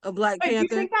 A Black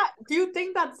Panther. Do you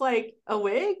think that's like a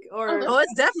wig or? Oh,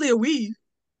 it's definitely a weave.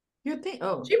 You think?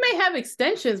 Oh, she may have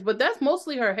extensions, but that's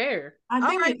mostly her hair. All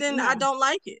right, then I don't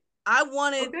like it. I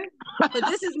wanted, but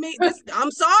this is me.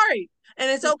 I'm sorry, and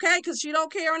it's okay because she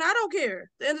don't care and I don't care.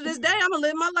 At the end of this day, I'm gonna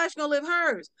live my life. She's gonna live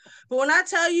hers. But when I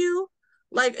tell you,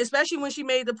 like, especially when she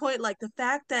made the point, like the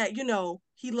fact that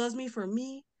he loves me for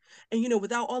me, and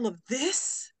without all of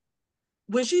this.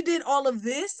 When she did all of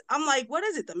this, I'm like, what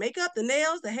is it? The makeup, the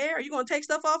nails, the hair? Are you going to take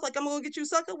stuff off like I'm going to get you,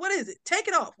 sucker? What is it? Take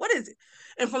it off. What is it?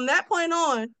 And from that point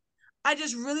on, I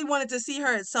just really wanted to see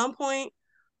her at some point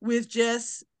with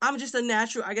I'm just a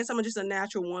natural, I guess I'm just a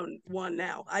natural one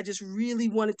now. I just really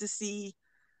wanted to see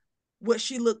what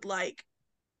she looked like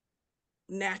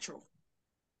natural,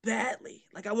 badly.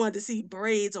 Like I wanted to see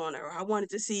braids on her. Or I wanted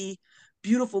to see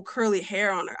beautiful curly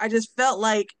hair on her. I just felt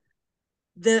like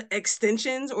the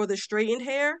extensions or the straightened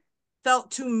hair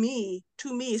felt to me,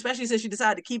 especially since she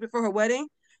decided to keep it for her wedding,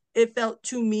 it felt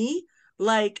to me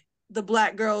like the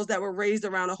Black girls that were raised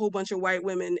around a whole bunch of white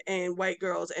women and white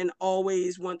girls and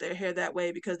always want their hair that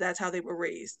way because that's how they were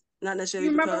raised. Not necessarily.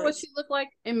 You remember what she looked like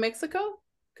in Mexico?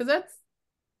 Because that's,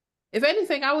 if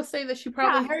anything, I would say that she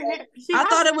probably. I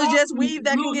thought it was just weave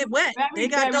that can get wet. They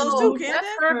got those too, can't they? That's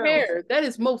her hair. That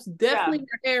is most definitely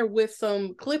her hair with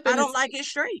some clipping. I don't like it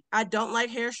straight. I don't like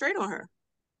hair straight on her.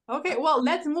 Okay, well,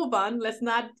 let's move on. Let's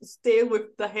not stay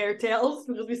with the hair tails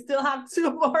because we still have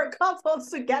 2 more couples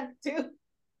to get to.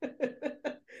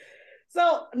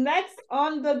 So next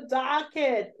on the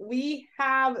docket, we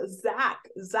have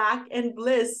Zach and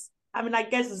Bliss. I mean, I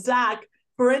guess Zach,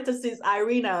 parentheses,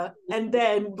 Irina, and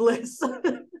then Bliss.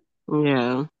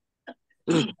 Yeah.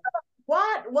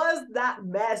 What was that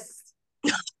mess?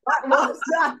 What was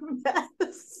that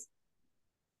mess?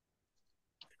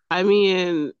 I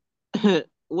mean,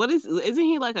 isn't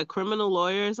he like a criminal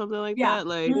lawyer or something like that?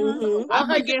 Like,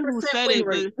 I forget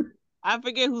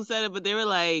who said it, but they were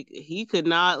like, he could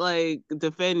not like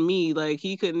defend me. Like,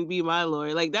 he couldn't be my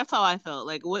lawyer. Like, that's how I felt.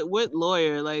 Like, what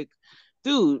lawyer? Like,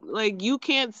 dude, like, you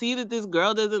can't see that this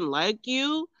girl doesn't like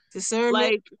you. Discernment.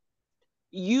 Like,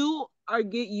 you're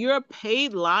a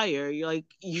paid liar. You're like,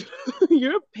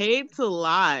 you're paid to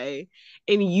lie,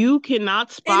 and you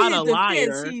cannot spot a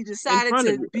liar. He decided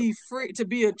to be free, to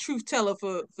be a truth teller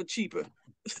for cheaper.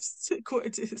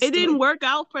 It didn't work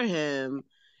out for him.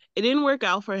 And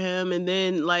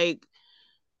then like,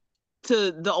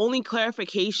 the only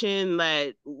clarification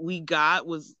that we got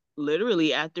was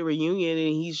literally at the reunion,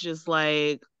 and he's just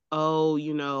like, oh,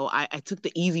 I took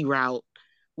the easy route.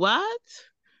 What?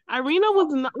 Irina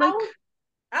was not like.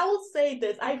 I will say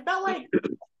this. I felt like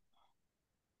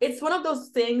it's one of those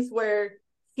things where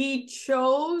he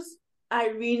chose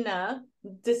Irina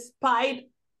despite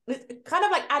kind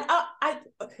of like I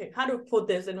okay, how to put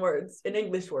this in words, in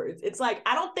English words. It's like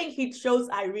I don't think he chose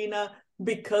Irina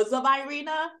because of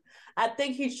Irina. I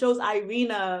think he chose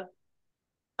Irina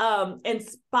in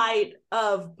spite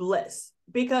of Bliss,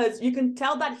 because you can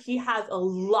tell that he has a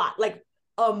lot, like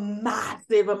a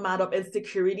massive amount of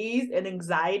insecurities and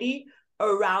anxiety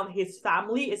around his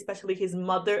family, especially his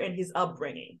mother and his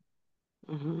upbringing.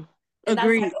 Mm-hmm. And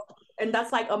Agreed.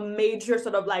 That's like a major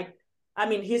sort of like, I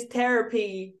mean, his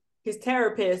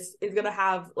therapist is gonna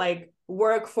have like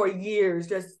work for years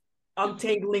just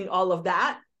untangling all of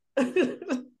that.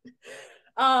 So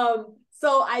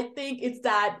I think it's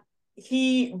that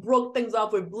he broke things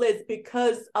off with Bliss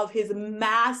because of his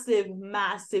massive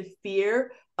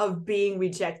fear of being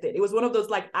rejected. It was one of those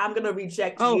like, I'm gonna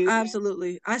reject you. Oh,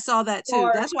 absolutely. I saw that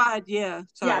too. That's why,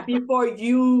 sorry. Before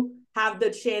you have the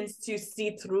chance to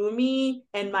see through me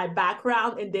and my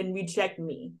background and then reject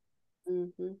me.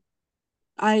 Mm-hmm.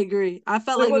 I agree. I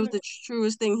felt like it was the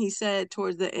truest thing he said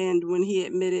towards the end when he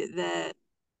admitted that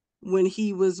when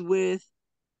he was with,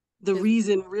 the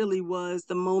reason really was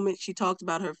the moment she talked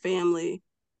about her family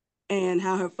and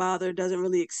how her father doesn't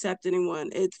really accept anyone.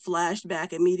 It flashed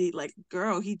back immediately, like,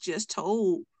 girl, he just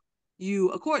told you,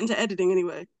 according to editing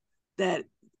anyway, that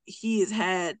he has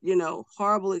had,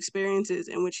 horrible experiences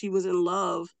in which he was in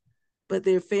love, but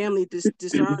their family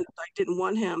discerned, like, didn't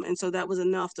want him. And so that was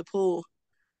enough to pull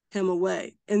him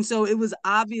away. And so it was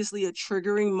obviously a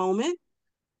triggering moment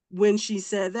when she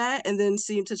said that, and then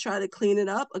seemed to try to clean it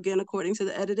up again, according to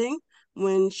the editing,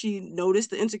 when she noticed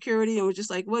the insecurity and was just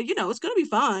like, well, it's going to be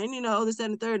fine, this, that,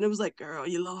 and the third. And it was like, girl,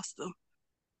 you lost them.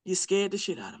 You scared the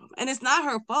shit out of them. And it's not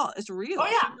her fault. It's real. Oh,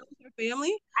 yeah. She knows her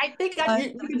family. I think that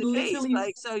you can literally...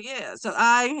 Like, so yeah. So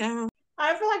I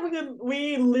feel like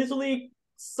we literally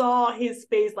saw his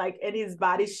face, like, and his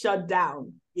body shut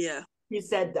down. Yeah. He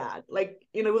said that. Like,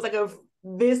 it was like a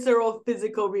visceral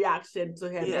physical reaction to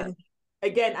him. Yeah. And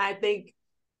again, I think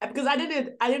because I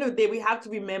didn't know we have to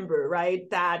remember, right,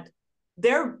 that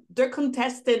they're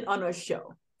contestant on a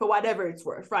show for whatever it's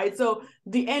worth, right? So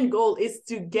the end goal is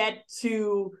to get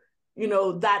to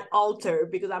that altar,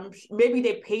 because maybe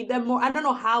they paid them more. I don't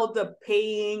know how the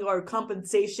paying or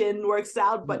compensation works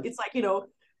out, but it's like,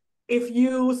 if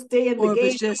you stay in the game, or if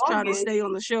it's just trying to stay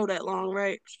on the show that long,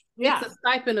 right? Yeah, it's a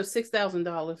stipend of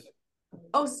 $6,000.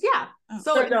 Oh yeah,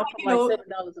 so it's like,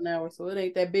 $7 an hour, so it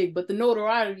ain't that big. But the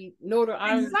notoriety.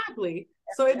 Exactly.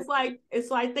 So it's like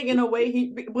I think in a way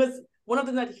he was one of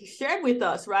the things that he shared with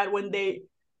us, right, when they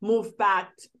moved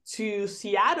back to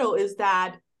Seattle, is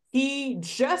that he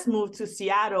just moved to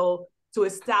Seattle to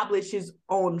establish his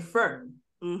own firm.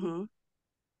 Mm-hmm.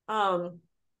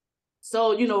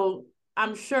 So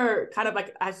I'm sure, kind of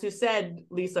like as you said,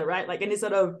 Lisa, right, like any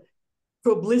sort of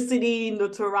publicity,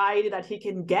 notoriety that he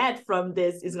can get from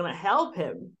this is going to help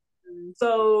him.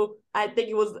 So I think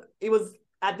it was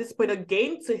at this point a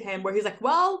game to him where he's like,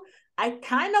 well, I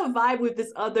kind of vibe with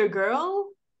this other girl,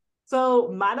 so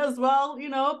might as well,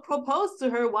 propose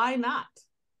to her. Why not?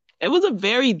 It was a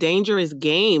very dangerous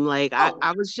game. Like,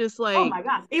 I was just like, oh my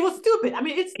gosh, it was stupid. I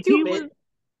mean, it's stupid.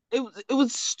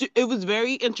 It was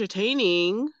very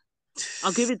entertaining.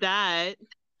 I'll give it that.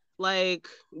 Like,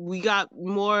 we got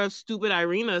more of stupid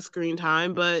Irina screen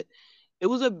time, but it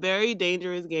was a very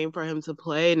dangerous game for him to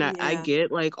play. And I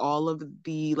get like all of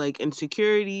the like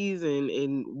insecurities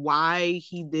and why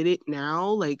he did it now,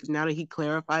 like now that he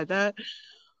clarified that.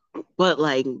 But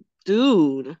like,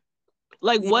 dude,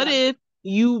 like what if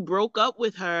you broke up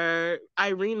with her,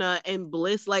 Irina, and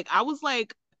Bliss? Like, I was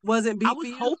like, I was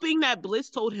hoping that Bliss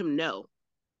told him no.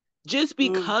 Just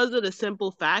because of the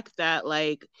simple fact that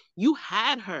like you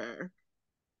had her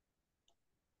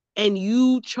and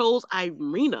you chose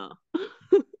Irina.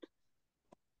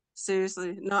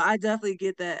 Seriously. No, I definitely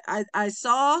get that. I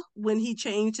saw when he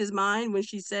changed his mind when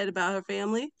she said about her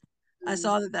family. I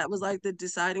saw that was like the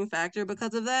deciding factor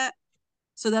because of that.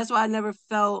 So that's why I never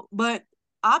felt, but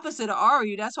opposite of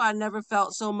Ari, that's why I never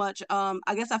felt so much,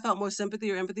 I guess I felt more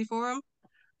sympathy or empathy for him,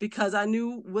 because I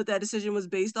knew what that decision was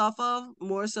based off of,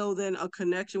 more so than a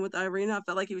connection with Irina. I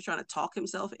felt like he was trying to talk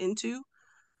himself into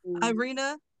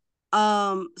Irina.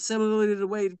 Similarly to the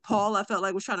way Paul, I felt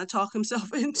like, was trying to talk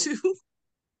himself into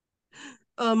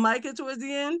Micah towards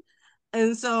the end.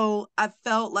 And so I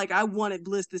felt like I wanted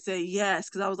Bliss to say yes,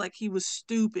 because I was like, he was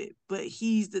stupid, but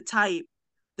he's the type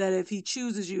that if he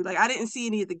chooses you, like I didn't see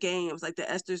any of the games, like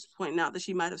that Esther's pointing out that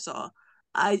she might have saw.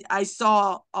 I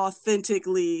saw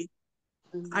authentically,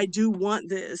 I do want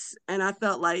this. And I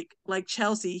felt like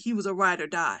Chelsea, he was a ride or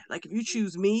die. Like, if you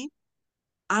choose me,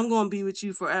 I'm going to be with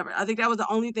you forever. I think that was the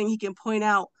only thing he can point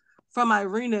out from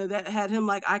Irina that had him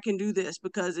like, I can do this,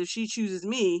 because if she chooses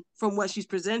me from what she's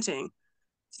presenting,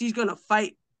 she's gonna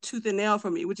fight tooth and nail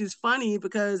for me, which is funny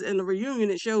because in the reunion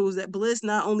it shows that Bliss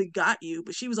not only got you,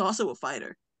 but she was also a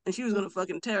fighter. And she was gonna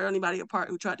fucking tear anybody apart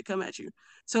who tried to come at you.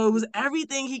 So it was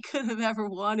everything he could have ever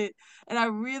wanted. And I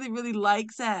really, really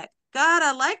like Zach. God,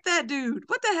 I like that dude.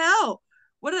 What the hell?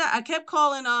 What did I kept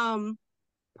calling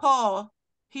Paul.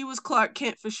 He was Clark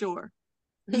Kent for sure.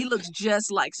 He looks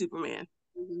just like Superman.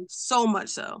 So much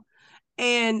so.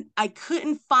 And I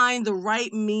couldn't find the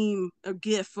right meme or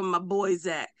gif from my boy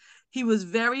Zach. He was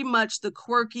very much the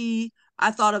quirky.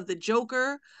 I thought of the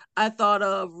Joker. I thought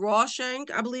of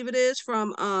Rawshank, I believe it is,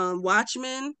 from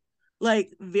Watchmen. Like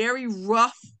very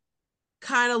rough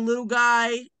kind of little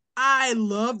guy. I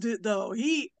loved it though.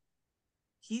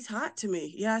 He's hot to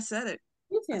me. Yeah, I said it.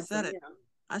 I said it.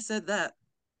 I said that.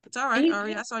 It's all right,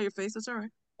 Ari. I saw your face. It's all right.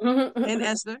 And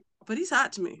Esther, but he's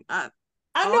hot to me. I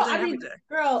know. I mean,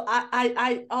 girl,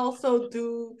 I also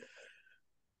do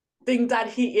think that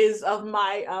he is of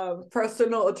my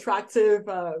personal attractive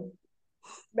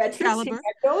metrics. Caliber.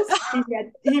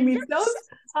 He meets those.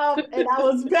 And I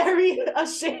was very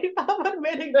ashamed of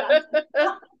admitting that.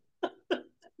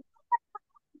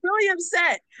 Really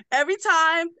upset. Every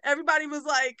time everybody was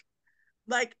like,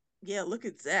 yeah, look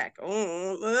at Zach. And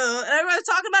everybody was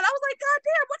talking about it. I was like, God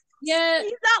damn, what? Yeah,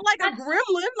 he's not like a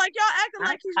gremlin. Like y'all acting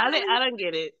like he's. I don't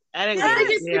get it. I didn't I get think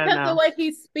it. it's because the way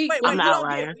he speaks. Wait, you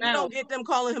don't get them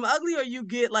calling him ugly, or you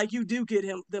do get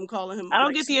them calling him. I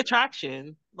don't get the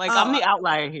attraction. Like I'm the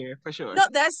outlier here for sure. No,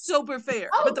 that's super fair.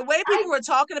 But the way people were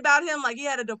talking about him, like he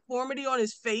had a deformity on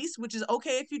his face, which is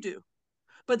okay if you do.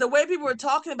 But the way people were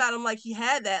talking about him, like he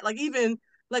had that, like even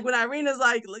like when Irina's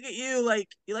like, look at you, like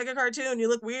you like a cartoon, you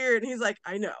look weird, and he's like,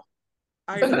 I know.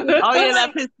 Oh yeah,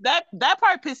 that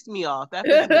part pissed me off. That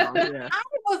pissed me off. Yeah. I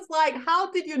was like, how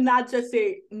did you not just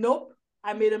say nope?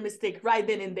 I made a mistake right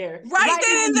then and there. Right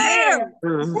then and there.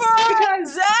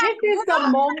 Because this is the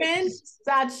moment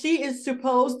that she is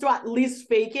supposed to at least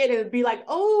fake it and be like,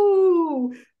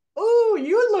 oh,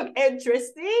 you look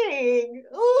interesting.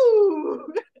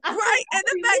 Ooh. Right. And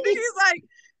the fact that she's like,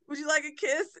 would you like a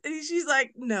kiss? And she's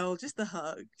like, no, just a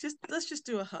hug. Let's just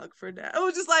do a hug for now. It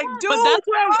was just like, dude. But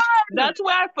that's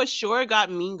where I for sure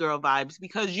got Mean Girl vibes,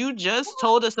 because you just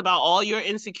told us about all your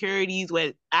insecurities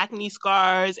with acne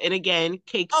scars and again,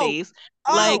 cake face.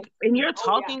 And you're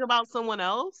talking about someone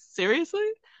else? Seriously?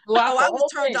 I was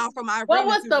turned off from Irina. What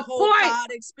was the whole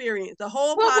pod experience? The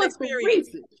whole pod experience.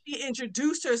 She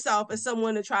introduced herself as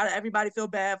someone to try to everybody feel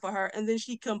bad for her, and then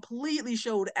she completely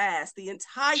showed ass the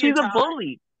entire time. She's a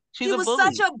bully. She was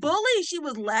such a bully. She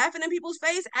was laughing in people's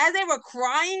face as they were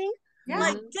crying. Yeah.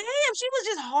 Like, damn, she was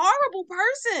just a horrible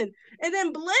person. And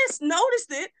then Bliss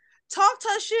noticed it, talked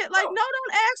her shit, like, no,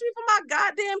 don't ask me for my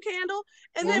goddamn candle.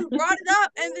 And then brought it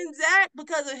up. And then Zach,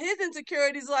 because of his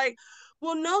insecurities, like,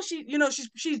 well, no,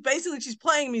 she's basically, she's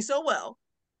playing me so well.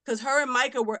 Because her and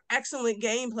Micah were excellent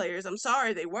game players. I'm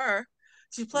sorry, they were.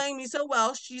 She's playing me so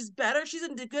well. She's better. She's a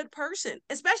good person,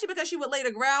 especially because she would lay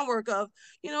the groundwork of,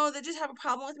 they just have a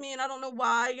problem with me and I don't know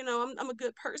why. I'm a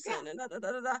good person and da, da,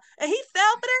 da, da, da. And he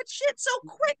fell for that shit so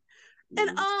quick.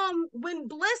 And when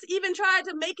Bliss even tried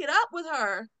to make it up with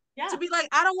her to be like,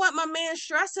 I don't want my man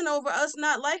stressing over us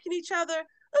not liking each other. It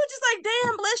was just like,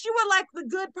 damn, Bliss, you were like the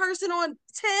good person on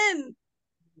 10.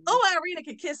 Oh, Irina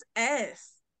could kiss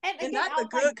ass. And not the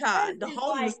good kind, the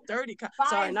homeless, dirty kind.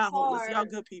 Sorry, not homeless. Y'all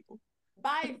good people.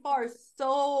 By far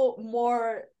so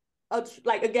more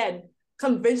again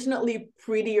conventionally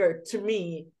prettier to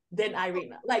me than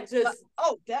Irina, like just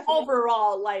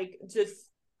overall, like just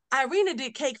Irina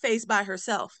did cake face by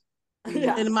herself.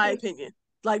 In my opinion,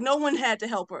 like no one had to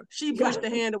help her. She pushed the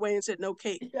hand away and said no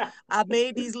cake. I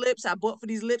made these lips, I bought for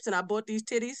these lips, and I bought these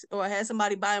titties, or I had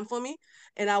somebody buy them for me,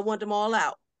 and I want them all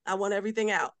out. I want everything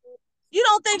out. You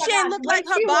don't think she looked like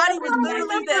her body was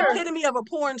literally the epitome of a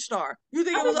porn star? You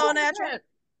think it was all natural?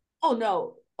 Oh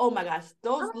no! Oh my gosh,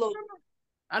 those look.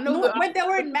 I know when they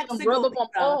were in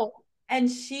Mexico, and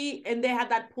they had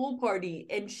that pool party,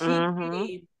 and she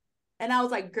came, and I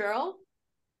was like, "Girl,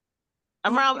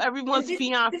 I'm around everyone's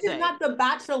fiance. This is not The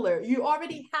Bachelor. You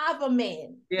already have a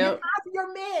man. Yep. You have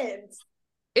your man."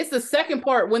 It's the second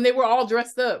part when they were all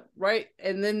dressed up, right?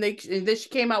 And then she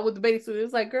came out with the baby suit. It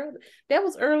was like, girl, that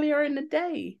was earlier in the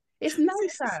day. It's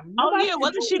nighttime.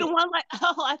 Wasn't she the one like,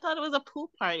 oh, I thought it was a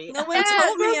pool party. No one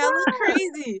told me I look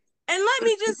crazy. And let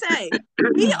me just say,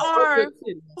 we are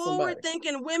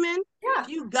forward-thinking women. Yeah.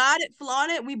 You got it,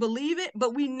 flaunt it, we believe it,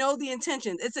 but we know the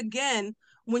intentions. It's again,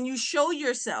 when you show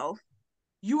yourself,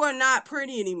 you are not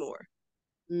pretty anymore.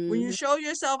 When you show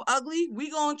yourself ugly, we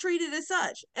gonna treat it as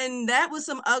such. And that was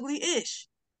some ugly-ish.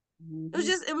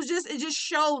 It just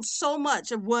showed so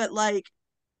much of what like,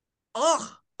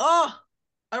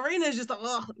 Irina is just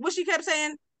what she kept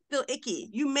saying, feel icky.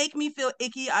 You make me feel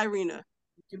icky, Irina.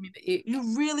 Give me the ick.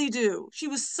 You really do. She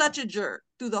was such a jerk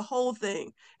through the whole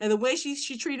thing. And the way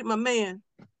she treated my man.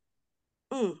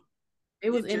 It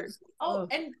was interesting.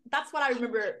 And that's what I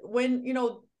remember when,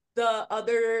 the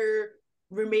other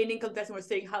remaining contestants were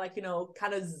saying how, like,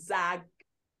 kind of Zach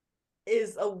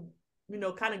is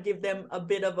kind of give them a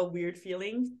bit of a weird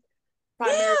feeling.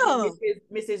 Primarily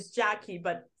Mrs. Jackie,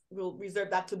 but we'll reserve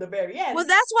that to the very end. Well,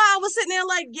 that's why I was sitting there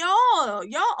like, y'all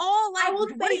all like,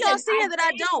 what are y'all seeing that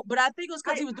I don't? But I think it was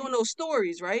because he was doing those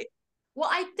stories, right? Well,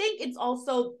 I think it's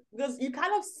also because you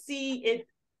kind of see it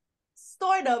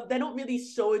sort of, they don't really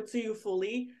show it to you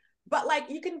fully, but like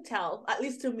you can tell, at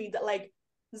least to me, that like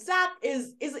Zach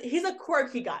he's a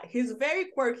quirky guy. He's very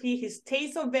quirky. His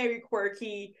tastes are very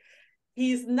quirky.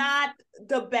 He's not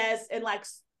the best in like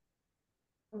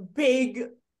big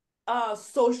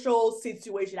social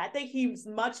situation. I think he's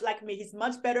much like me. He's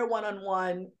much better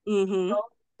one-on-one.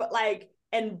 But like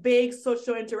in big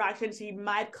social interactions, he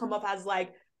might come up as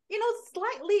like,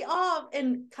 slightly off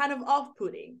and kind of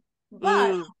off-putting.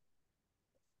 But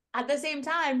at the same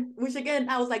time, which again,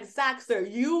 I was like, Zach, sir,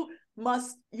 you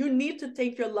need to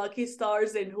thank your lucky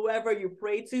stars and whoever you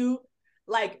pray to,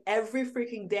 like every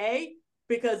freaking day,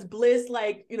 because Bliss,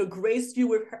 like, graced you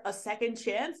with a second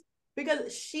chance,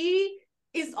 because she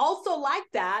is also like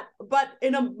that, but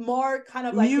in a more kind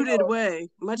of like muted way,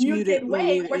 much muted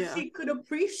way, where she could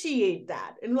appreciate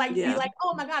that and like be like,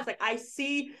 oh my gosh, like I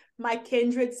see my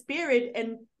kindred spirit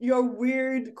and your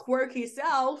weird quirky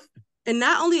self, and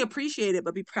not only appreciate it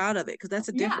but be proud of it, because that's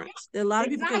a difference. A lot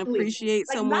of people can appreciate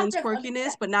like someone's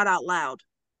quirkiness but not out loud.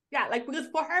 Like, because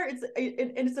for her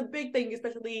it's a big thing,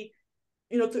 especially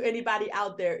to anybody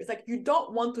out there. It's like, you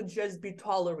don't want to just be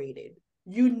tolerated.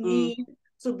 You need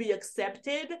to be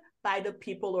accepted by the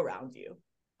people around you.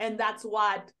 And that's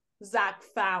what Zach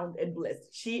found in Bliss.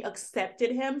 She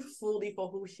accepted him fully for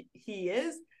who he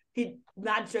is. He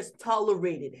not just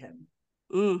tolerated him.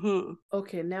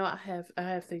 Okay, now I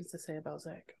have things to say about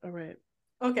Zach. All right.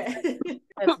 Okay.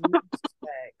 Has no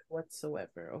swag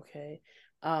whatsoever. Okay.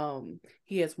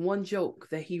 He has one joke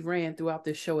that he ran throughout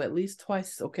this show at least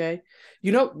twice. Okay.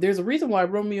 There's a reason why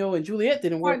Romeo and Juliet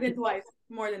didn't work.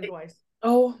 More than twice.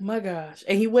 Oh my gosh.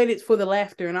 And he waited for the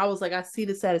laughter, and I was like, I see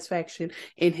the satisfaction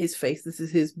in his face. This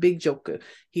is his big joker.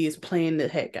 He is playing the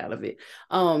heck out of it.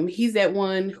 He's that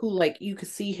one who, like, you could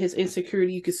see his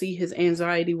insecurity, you could see his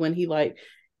anxiety when he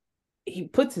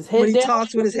puts his head down. When he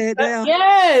talks with his head down.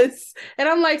 Yes. And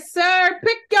I'm like, sir,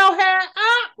 pick your hair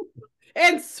up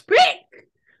and speak.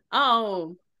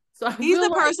 So he's the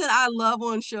person I love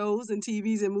on shows and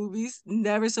TVs and movies.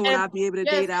 Never someone I'd be able to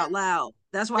date out loud.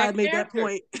 That's why I made that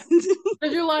point.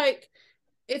 Because you're like,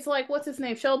 it's like, what's his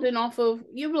name? Sheldon off of,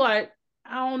 you be like,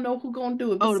 I don't know who gonna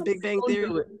do it. The Big Bang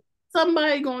Theory.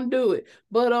 Somebody gonna do it.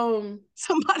 But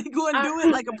somebody gonna do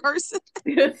it like a person.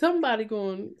 somebody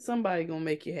gonna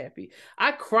make you happy.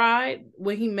 I cried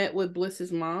when he met with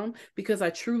Bliss's mom, because I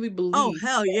truly believe. Oh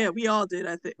hell yeah, we all did.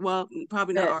 I think. Well,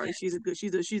 probably not Ari. She's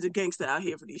a gangster out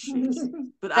here for these shits.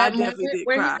 But I definitely did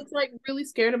where cry. He was like really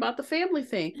scared about the family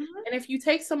thing. And if you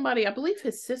take somebody, I believe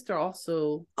his sister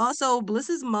also. Also,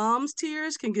 Bliss's mom's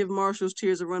tears can give Marshall's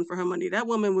tears a run for her money. That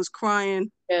woman was crying.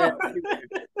 Yeah.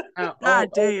 God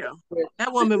damn.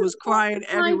 That woman was crying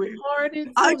everywhere.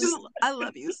 I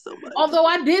love you so much. Although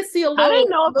I did see a little. I didn't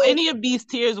know if any of these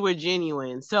tears were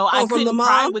genuine, so I couldn't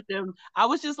cry with them. I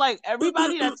was just like,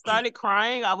 everybody that started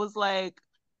crying, I was like,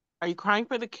 are you crying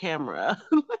for the camera?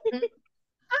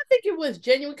 I think it was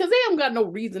genuine, because they haven't got no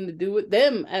reason to do it.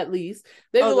 Them, at least.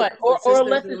 They were like, or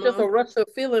unless it's just a rush of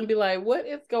feeling, be like, what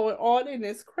is going on in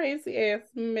this crazy ass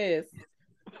mess?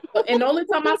 And the only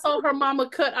time I saw her mama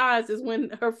cut eyes is when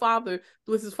her father,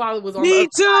 Bliss's father, was on. Me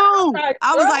too.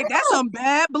 I was like, that's some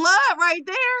bad blood right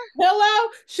there.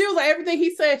 Hello. She was like, everything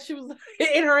he said, she was like,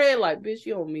 in her head like, bitch,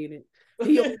 you don't mean it.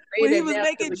 When he was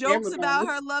making jokes about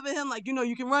her loving him, like,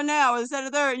 you can run now instead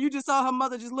of there, and you just saw her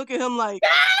mother just look at him like.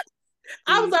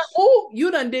 I was like, oh,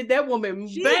 you done did that woman bad.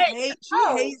 She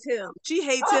hates him. She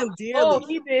hates him dearly. Oh,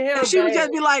 he did her and she would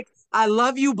just be like, I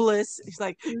love you, Bliss. He's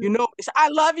like, I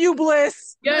love you,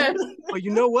 Bliss. Yes. But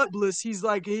you know what, Bliss? He's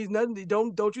like, he's nothing.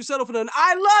 Don't you settle for nothing.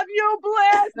 I love you,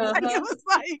 Bliss. Like, it was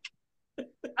like,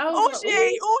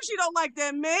 she don't like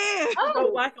that man. I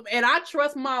don't like him, and I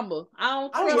trust Mama. I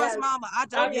don't trust Mama.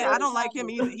 I don't like him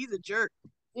either. He's a jerk.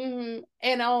 And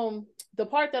the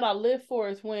part that I live for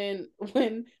is when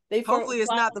they. Hopefully, it's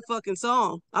not the fucking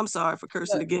song. I'm sorry for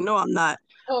cursing again. No, I'm not.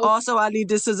 Also, I need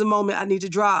this as a moment I need to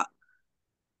drop.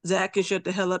 Zach can shut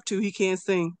the hell up too. He can't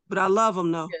sing, but I love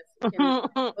him though. Yes,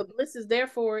 but Bliss is there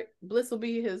for it. Bliss will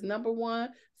be his number one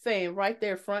fan right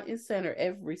there, front and center,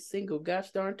 every single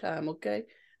gosh darn time. Okay,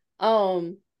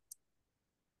 dang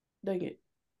it.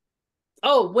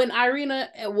 Oh, when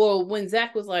when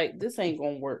Zach was like, "This ain't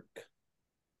gonna work."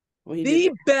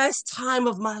 The best time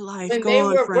of my life. When they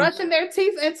were brushing their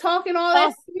teeth and talking all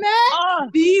that smack.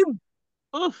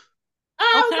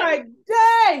 I was like,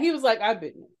 dang. He was like, I've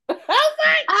been.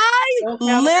 I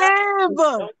live.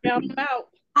 Don't count him out.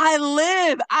 I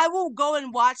live. I will go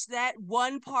and watch that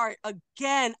one part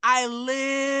again. I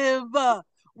live.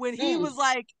 When he was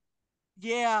like,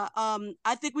 yeah,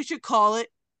 I think we should call it.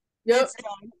 Yep. It's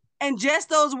done. And just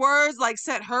those words like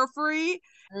set her free.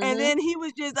 And then he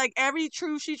was just like every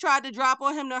truth she tried to drop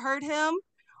on him to hurt him.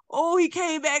 Oh, he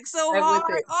came back so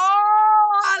hard.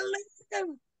 Oh, I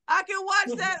live. I can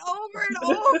watch that over and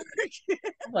over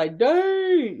again. Like,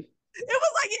 dang. It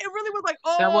was like, it really was like,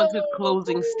 oh. That was his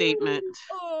closing statement.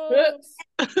 Oh.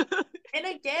 And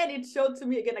again, it showed to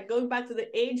me, again, like going back to the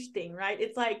age thing, right?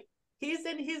 It's like, he's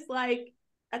in his like,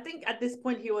 I think at this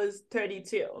point he was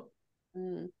 32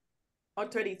 or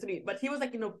 33, but he was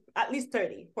like, at least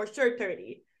 30, for sure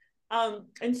 30.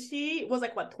 And she was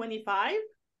like, what, 25?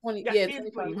 20, yeah,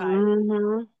 she's 25.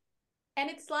 Mm-hmm. And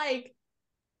it's like,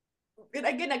 and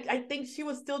again, I think she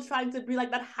was still trying to be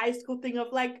like that high school thing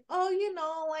of like, oh,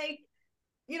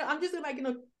 I'm just gonna like,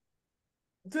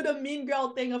 do the mean girl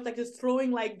thing of like just throwing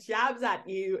like jabs at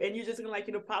you, and you're just gonna like,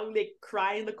 probably like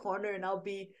cry in the corner, and I'll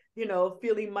be,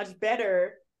 feeling much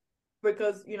better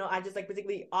because, I just like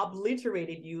basically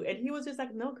obliterated you. And he was just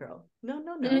like, no, girl, no.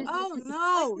 Oh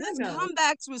no, his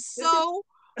comebacks was so,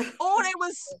 it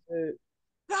was.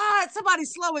 God, somebody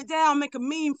slow it down, make a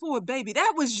meme for it, baby.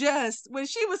 That was just when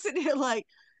she was sitting here like,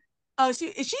 she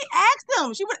asked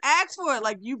him, she would ask for it,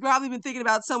 like, you probably been thinking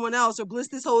about someone else or Bliss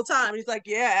this whole time. And he's like,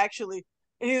 yeah, actually.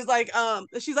 And he was like,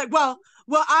 she's like, well,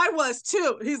 I was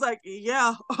too. And he's like,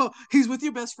 yeah, he's with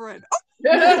your best friend. Oh.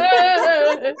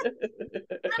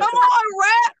 Come on,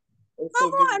 rap.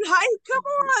 Come on, hype. Come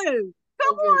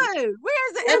on.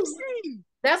 Where's the MC?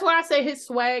 That's where I say his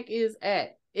swag is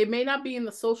at. It may not be in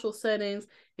the social settings.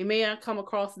 It may not come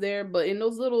across there, but in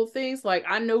those little things, like,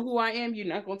 I know who I am. You're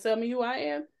not going to tell me who I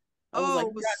am. It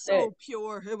was so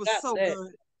pure. It was so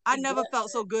good. I never felt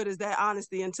so good as that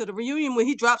honesty until the reunion when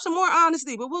he dropped some more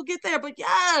honesty, but we'll get there. But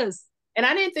yes. And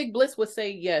I didn't think Bliss would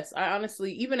say yes. I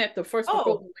honestly, even at the first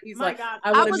proposal, he's like, God.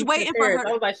 I was waiting for her.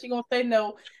 I was like, she gonna say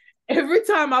no. Every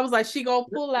time I was like, she gonna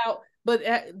pull out. But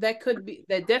that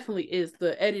definitely is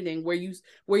the editing where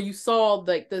you saw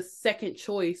like the second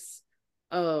choice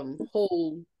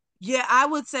whole. Yeah, I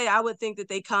would think that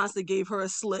they constantly gave her a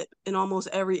slip in almost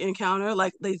every encounter.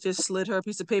 Like they just slid her a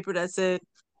piece of paper that said,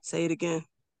 say it again.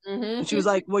 And she was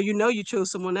like, well, you chose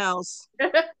someone else.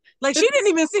 Like she didn't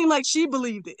even seem like she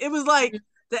believed it. It was like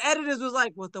the editors was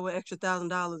like, well, throw an extra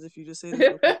 $1,000 if you just say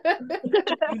this.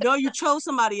 You chose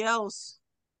somebody else.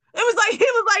 It was like, he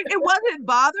was like, it wasn't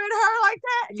bothering her like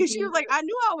that. Because she was like, I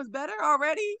knew I was better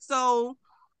already. So,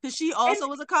 because she also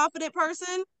was a confident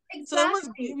person. Exactly.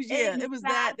 So it was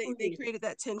that they created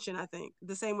that tension, I think,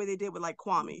 the same way they did with like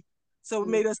Kwame. So it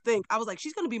made us think. I was like,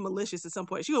 she's gonna be malicious at some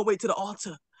point. She's gonna wait to the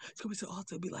altar. She's gonna wait to the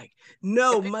altar and be like,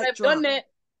 no, mic drop.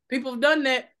 People have done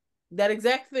that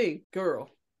exact thing, girl.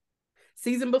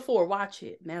 Season before, watch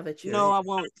it. Now that you're I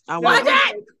won't. Watch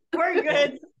it. We're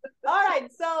good. All right,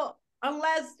 so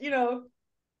unless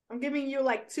I'm giving you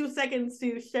like 2 seconds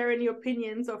to share any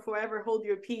opinions or forever hold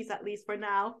your peace, at least for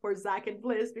now, for Zach and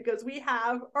Bliss, because we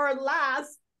have our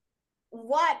last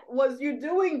What Was You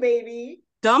Doing, Baby?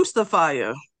 Dumpster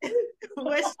fire.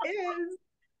 Which is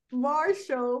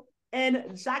Marshall and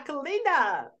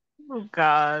Jacquelina. Oh,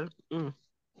 God.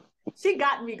 She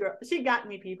got me, girl. She got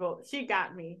me, people. She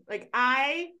got me. Like,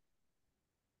 she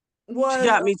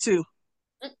got me too.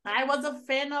 I was a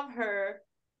fan of her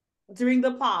during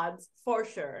the pods, for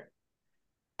sure.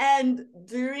 And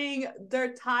during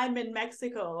their time in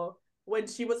Mexico, when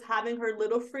she was having her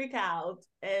little freak out,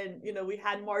 and, we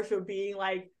had Marshall being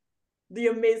like the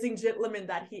amazing gentleman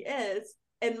that he is,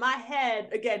 in my head,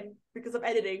 again, because of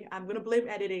editing, I'm going to blame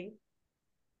editing,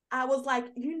 I was like,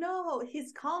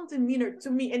 his calm demeanor to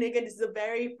me, and again, this is a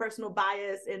very personal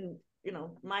bias and,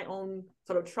 my own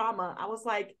sort of trauma. I was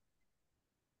like,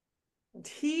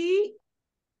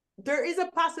 there is a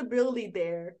possibility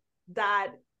there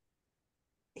that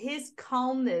his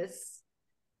calmness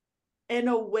in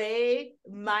a way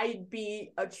might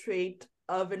be a trait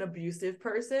of an abusive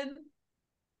person.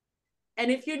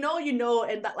 And if and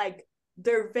that like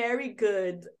they're very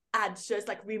good at just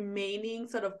like remaining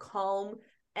sort of calm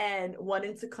and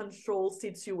wanting to control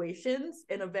situations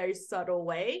in a very subtle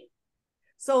way.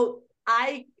 So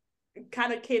I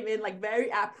kind of came in like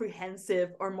very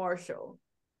apprehensive or Marshall.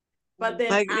 But then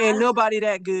like, ain't nobody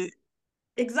that good.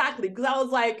 Exactly. Because I was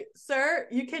like, sir,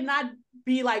 you cannot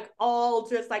be like all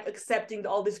just like accepting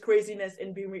all this craziness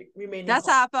and be remaining. That's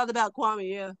calm. How I felt about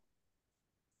Kwame, yeah.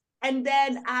 And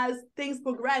then as things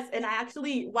progress, and I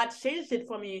actually, what changed it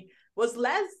for me was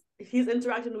less his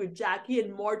interaction with Jackie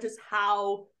and more just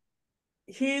how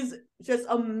his just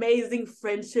amazing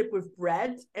friendship with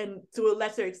Brett and to a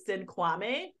lesser extent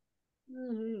Kwame.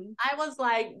 Mm-hmm. I was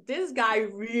like, this guy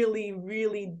really,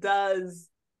 really does,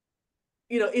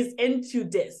 is into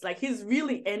this. Like he's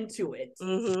really into it.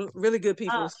 Mm-hmm. Really good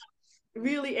people.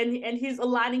 Really, and he's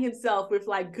aligning himself with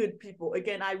like good people.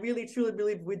 Again, I really truly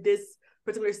believe with this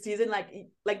particular season,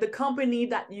 like the company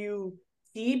that you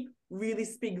keep really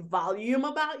speak volume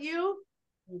about you.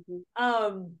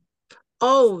 Mm-hmm.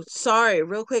 Oh, sorry,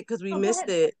 real quick, because we missed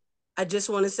it. I just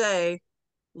want to say,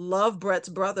 love Brett's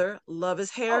brother, love his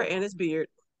hair and his beard.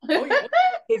 Oh yeah.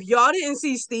 If y'all didn't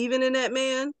see Steven in that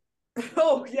man,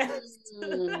 oh yes.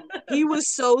 He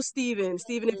was so Steven.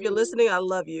 Steven, if you're listening, I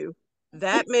love you.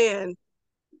 That man,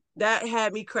 that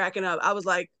had me cracking up. I was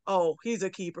like, oh, he's a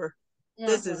keeper.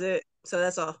 This is it. So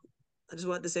that's all. I just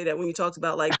wanted to say that when you talked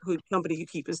about like who company you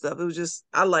keep and stuff, it was just,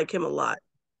 I like him a lot.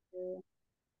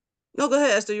 No, go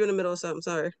ahead, Esther. You're in the middle of something.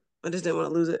 Sorry. I just didn't want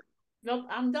to lose it. Nope,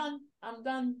 I'm done.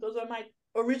 Those are my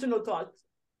original thoughts.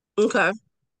 Okay.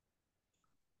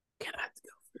 Can I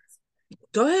go first?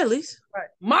 Go ahead, Lise. All right.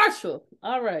 Marshall.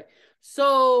 All right.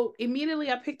 So immediately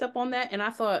I picked up on that and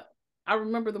I thought, I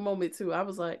remember the moment too. I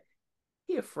was like,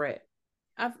 he a frat.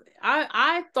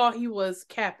 I thought he was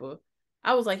Kappa.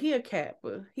 I was like, he a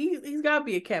Kappa. He's got to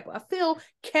be a Kappa. I feel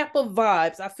Kappa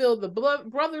vibes. I feel the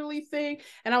brotherly thing.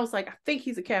 And I was like, I think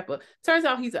he's a Kappa. Turns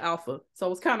out he's an Alpha. So I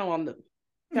was kind of on the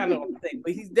thing.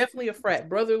 But he's definitely a frat.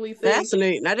 Brotherly thing.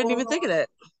 Fascinating. I didn't even think of that.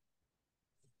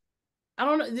 I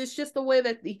don't know. It's just the way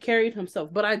that he carried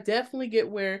himself. But I definitely get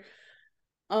where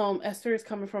Esther is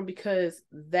coming from, because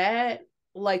that,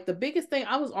 like, the biggest thing,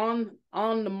 I was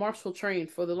on the Marshall train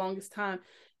for the longest time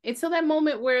until that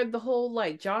moment where the whole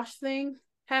like Josh thing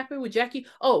happened with Jackie.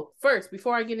 Oh, first,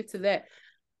 before I get into that,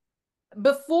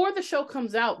 before the show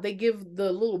comes out, they give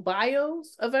the little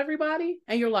bios of everybody,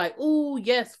 and you're like, "Ooh,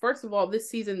 yes!" First of all, this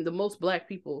season, the most Black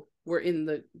people were in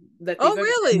the that. Oh,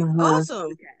 really?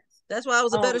 Awesome. That's why it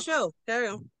was a better show. Carry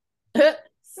on.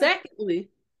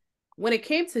 Secondly, when it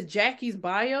came to Jackie's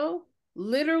bio,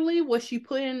 literally what she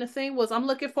put in the thing was, "I'm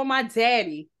looking for my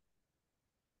daddy."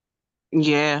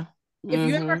 Yeah. If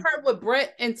you ever heard what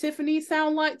Brett and Tiffany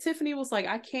sound like, Tiffany was like,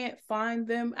 I can't find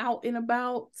them out and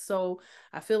about. So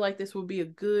I feel like this would be a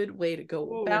good way to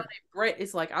go about it. Brett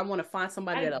is like, I want to find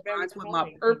somebody that aligns with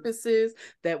my purposes,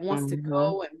 that wants to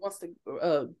go and wants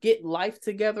to get life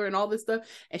together and all this stuff.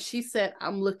 And she said,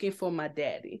 I'm looking for my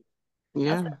daddy.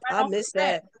 Yeah. I missed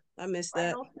that. I missed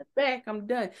that. Back, I'm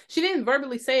done. She didn't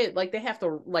verbally say it, like they have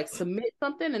to like submit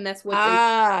something, and that's what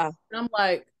and I'm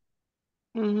like,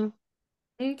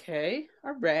 okay,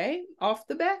 all right, off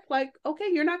the back, like, okay,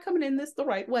 you're not coming in this the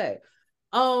right way.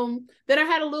 Then I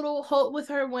had a little hope with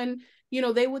her when,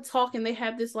 they would talk and they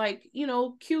had this like,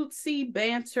 cutesy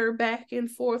banter back and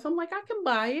forth. I'm like, I can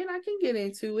buy it, I can get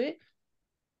into it.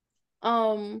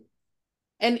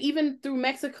 And even through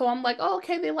Mexico, I'm like, oh,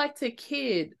 okay, they like to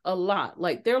kid a lot.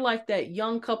 Like, they're like that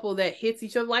young couple that hits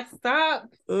each other, like, stop.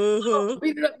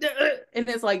 Beat it up there. And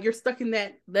it's like, you're stuck in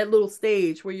that little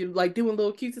stage where you're like doing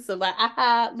little cute stuff,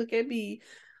 like, look at me.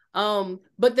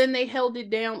 But then they held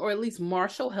it down, or at least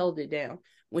Marshall held it down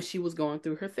when she was going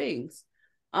through her things.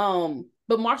 But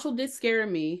Marshall did scare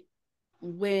me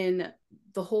when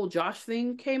the whole Josh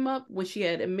thing came up, when she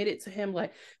had admitted to him,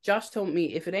 like, Josh told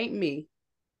me, if it ain't me,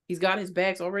 he's got his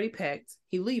bags already packed,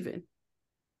 he leaving.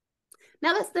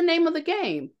 Now that's the name of the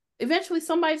game. Eventually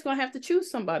somebody's going to have to choose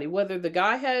somebody, whether the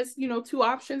guy has, 2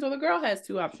 options or the girl has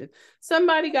 2 options.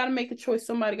 Somebody got to make a choice.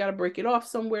 Somebody got to break it off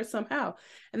somewhere, somehow.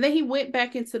 And then he went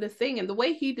back into the thing. And the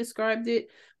way he described it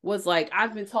was like,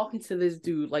 I've been talking to this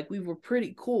dude. Like, we were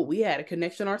pretty cool. We had a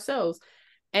connection ourselves.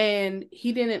 And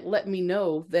he didn't let me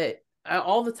know that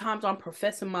all the times I'm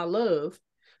professing my love,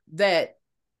 that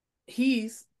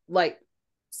he's like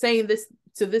saying this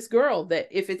to this girl, that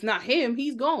if it's not him,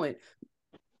 he's going,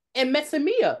 and messing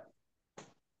me up.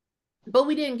 But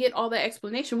we didn't get all that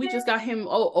explanation. We just got him,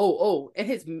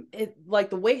 and like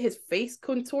the way his face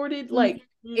contorted, like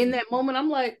in that moment, I'm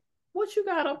like, what you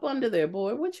got up under there,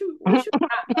 boy? What you got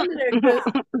under there? Because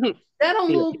that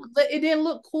don't look, it didn't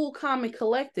look cool, calm, and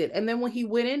collected. And then when he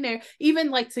went in there,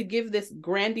 even like to give this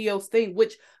grandiose thing,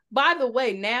 which by the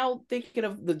way, now thinking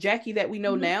of the Jackie that we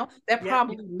know now, that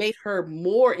probably made her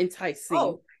more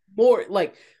enticing, more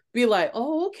like be like,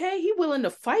 oh, okay, he willing to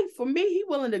fight for me, he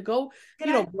willing to go,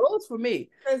 blows for me.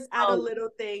 Just add a little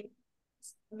thing,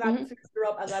 not to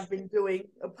interrupt as I've been doing.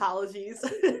 Apologies,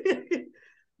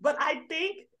 but I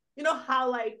think how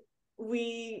like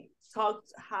we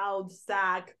talked how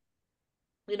Zach,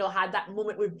 had that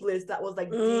moment with Bliss that was like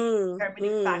the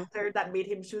determining factor that made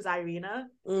him choose Irina.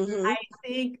 I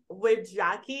think with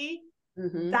Jackie,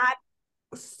 that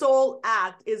soul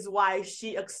act is why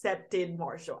she accepted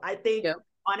Marshall. I think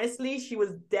honestly, she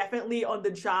was definitely on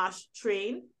the Josh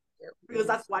train because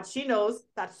that's what she knows,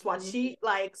 that's what she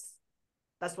likes,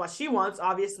 that's what she wants,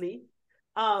 obviously.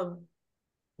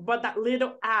 But that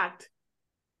little act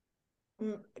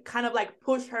kind of like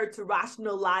pushed her to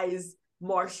rationalize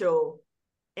Marshall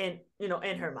in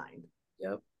her mind.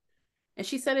 And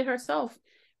she said it herself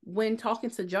when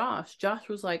talking to Josh. Josh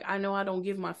was like, I know I don't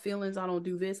give my feelings, I don't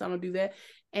do this, I don't do that.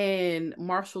 And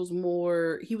Marshall's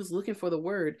more, he was looking for the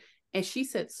word, and she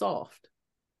said soft.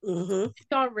 She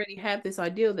already had this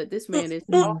idea that this man is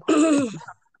soft.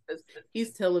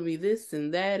 He's telling me this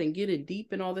and that and getting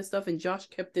deep and all this stuff, and Josh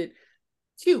kept it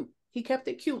cute. He kept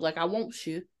it cute, like, I want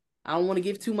you. I don't want to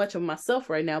give too much of myself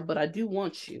right now, but I do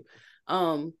want you.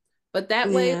 But that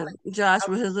way, like, Josh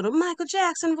with his little Michael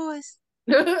Jackson voice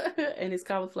and his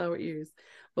cauliflower ears.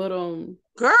 But girl,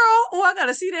 I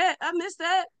gotta see that. I missed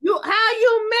that. How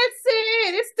you miss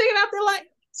it? It's sticking out there like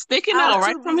sticking out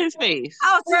right from his face.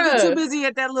 I was too busy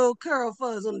at that little curl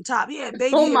fuzz on the top. He had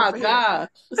baby hair. Oh my gosh.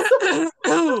 I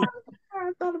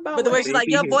thought about, but the way she's like,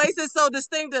 your voice is so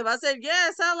distinctive. I said, yeah,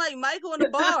 it sounds like Michael in the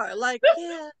bar. Like,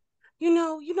 yeah, you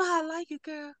know how I like it,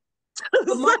 girl.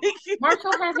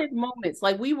 Marshall had his moments.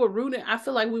 Like, we were rooting. I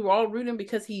feel like we were all rooting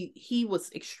because he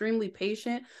was extremely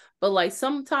patient. But like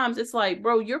sometimes it's like,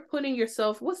 bro, you're putting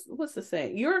yourself. What's the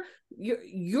saying? You're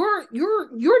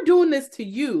doing this to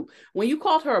you. When you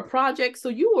called her a project, so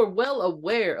you were well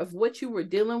aware of what you were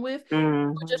dealing with.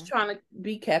 You were just trying to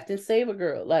be Captain Save a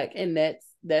Girl. Like, and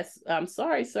that's I'm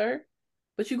sorry, sir,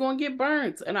 but you're gonna get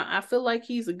burnt. And I feel like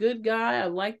he's a good guy. I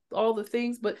like all the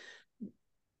things, but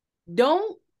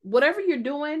whatever you're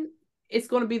doing, it's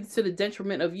going to be to the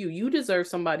detriment of you. You deserve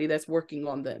somebody that's working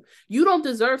on them. You don't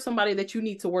deserve somebody that you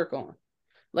need to work on.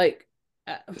 Like,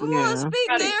 come on, speak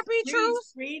therapy,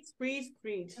 truth.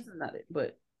 Preach. That's not it,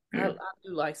 but I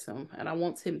do like him, and I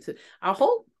want him to. I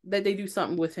hope that they do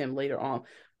something with him later on,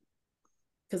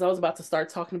 because I was about to start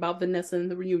talking about Vanessa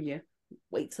and the reunion.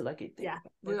 Wait till I get there. Yeah,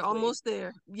 we're almost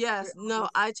there. Yes,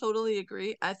 I totally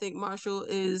agree. I think Marshall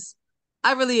is.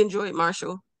 I really enjoyed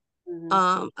Marshall.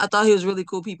 I thought he was really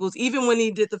cool peoples. Even when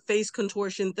he did the face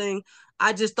contortion thing,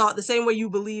 I just thought the same way you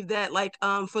believe that, like,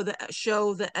 for the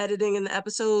show, the editing and the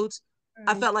episodes,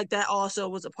 I felt like that also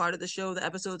was a part of the show, the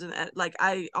episodes, and like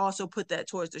I also put that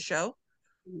towards the show.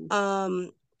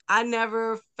 I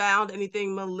never found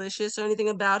anything malicious or anything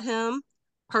about him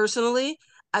personally.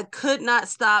 I could not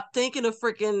stop thinking of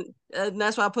freaking, and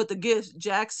that's why I put the gifts.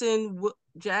 Jackson, what's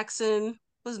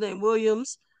his name,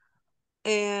 Williams,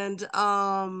 and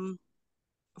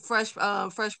Fresh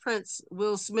Prince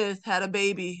Will Smith had a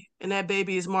baby, and that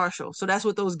baby is Marshall. So that's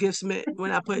what those gifts meant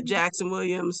when I put Jackson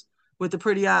Williams with the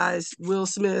pretty eyes, Will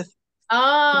Smith.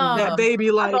 That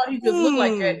baby, like, I thought he just looked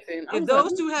like Jackson. If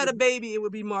those two had a baby, it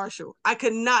would be Marshall. I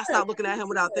could not stop looking at him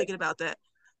without thinking about that.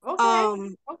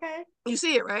 Okay. You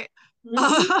see it, right? So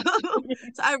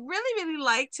I really, really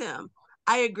liked him.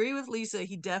 I agree with Lisa.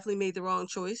 He definitely made the wrong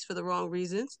choice for the wrong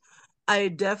reasons. I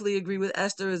definitely agree with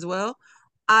Esther as well.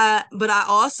 But I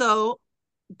also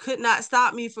could not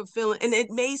stop me from feeling, and it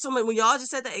made so much, when y'all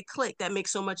just said that, it clicked. That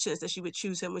makes so much sense that she would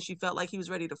choose him when she felt like he was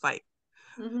ready to fight.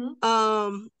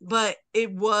 But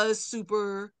it was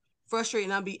super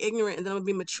frustrating. I'll be ignorant and then I'll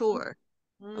be mature.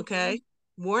 Okay.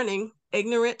 Warning,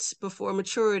 ignorance before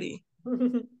maturity.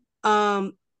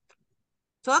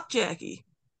 Fuck Jackie.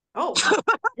 Oh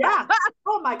yeah.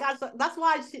 Oh my gosh. That's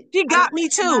why she got me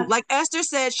too. Like Esther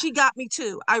said, she got me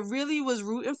too. I really was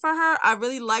rooting for her. I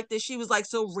really liked that she was like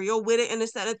so real with it in the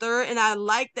set and third. And I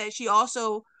liked that she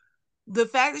also, the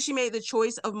fact that she made the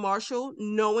choice of Marshall,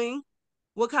 knowing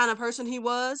what kind of person he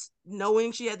was,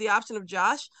 knowing she had the option of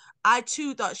Josh, I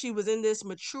too thought she was in this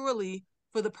maturely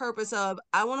for the purpose of,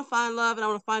 I want to find love and I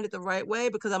want to find it the right way,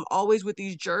 because I'm always with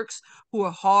these jerks who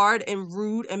are hard and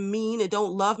rude and mean and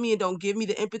don't love me and don't give me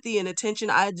the empathy and attention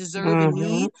I deserve and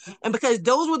need. And because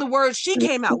those were the words she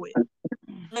came out with.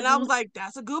 And I was like,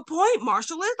 that's a good point.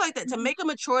 Marshall is like that. To make a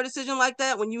mature decision like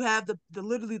that when you have the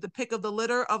literally the pick of the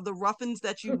litter of the ruffins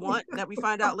that you want, that we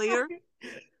find out later.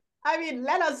 I mean,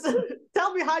 let us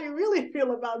tell me how you really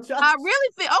feel about Josh. I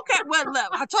really feel okay. Well,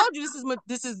 I told you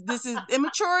this is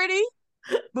immaturity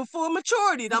before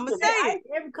maturity. I'm gonna say it.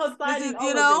 I am co-signing You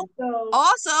all know. of it, so.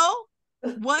 Also,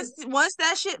 once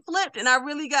that shit flipped, and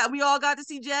we all got to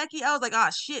see Jackie. I was like, oh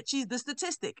shit, she's the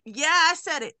statistic. Yeah, I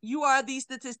said it. You are the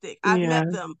statistic. I've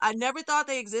met them. I never thought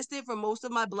they existed for most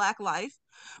of my Black life,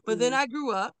 but then I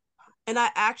grew up. And I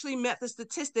actually met the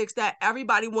statistics that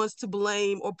everybody wants to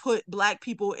blame or put Black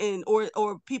people in,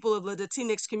 or people of the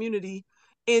Latinx community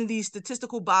in these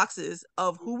statistical boxes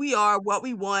of who we are, what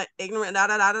we want, ignorant, da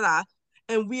da da da da.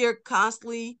 And we are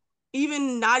constantly,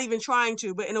 even not even trying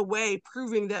to, but in a way,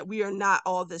 proving that we are not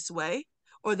all this way,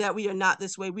 or that we are not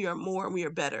this way. We are more and we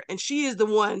are better. And she is the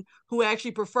one who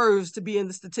actually prefers to be in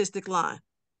the statistic lineup.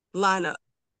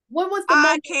 What was the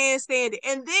moment? I can't stand it.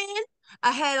 And then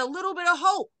I had a little bit of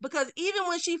hope, because even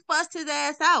when she fussed his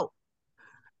ass out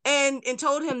and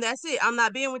told him, that's it, I'm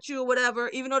not being with you or whatever,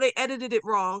 even though they edited it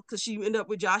wrong, because she ended up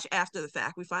with Josh after the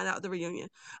fact, we find out at the reunion.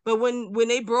 But when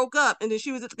they broke up, and then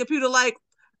she was at the computer like,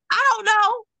 I don't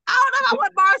know if I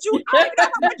want Marshall. I don't even know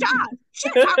if I want Josh.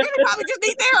 Shit, I really probably just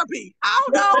need therapy. I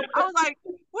don't know. I was like,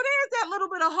 well, there's that little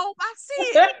bit of hope. I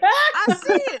see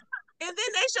it. And then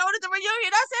they showed at the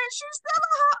reunion. I said, she's still a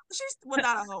hoe. She's, well,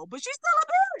 not a hoe, but she's still a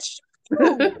bitch.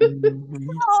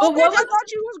 Oh, bitch, I thought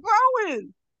she was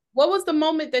growing. What was the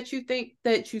moment that you think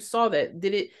that you saw that?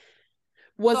 Did it,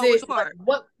 was Oh, it, like,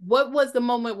 what was the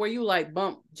moment where you like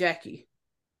bumped Jackie?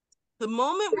 The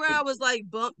moment where I was like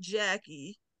bump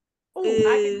Jackie is,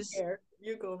 I can hear.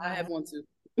 You go. I have one too.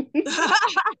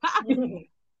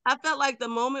 I felt like the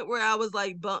moment where I was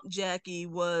like bump Jackie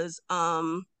was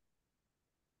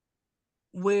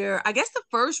where I guess the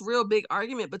first real big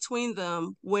argument between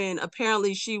them, when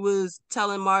apparently she was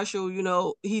telling Marshall, you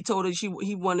know, he told her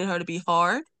he wanted her to be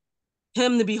hard,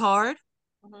 him to be hard,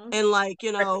 and like,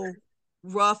 you know,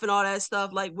 rough and all that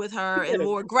stuff, like with her, and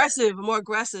more aggressive.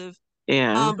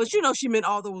 Yeah. But you know, she meant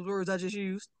all those words I just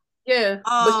used. Yeah.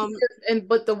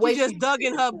 But the way she just dug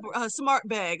in her smart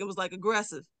bag and was like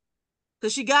aggressive,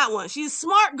 because she got one. She's a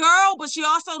smart girl, but she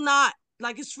also not.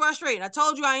 Like, it's frustrating. I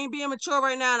told you I ain't being mature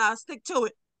right now, and I'll stick to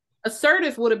it.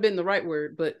 Assertive would have been the right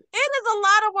word, but it is a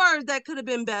lot of words that could have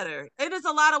been better. It is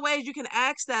a lot of ways you can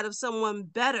ask that of someone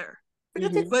better.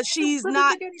 But she's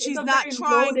not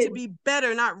trying to be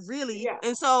better, not really. Yeah.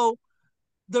 And so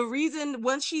the reason,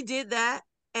 once she did that,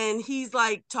 and he's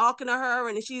like talking to her,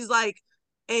 and she's like,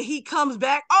 and he comes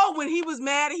back, oh, when he was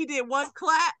mad, he did one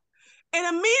clap, and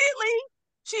immediately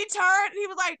she turned and he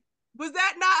was like, was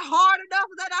that not hard enough?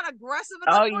 Was that not aggressive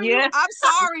enough for you? I'm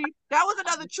sorry. That was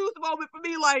another truth moment for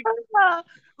me. Like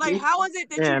how is it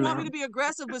that you want me to be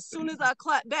aggressive, but as soon as I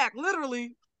clap back,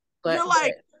 literally, you're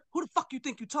like, who the fuck you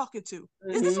think you're talking to?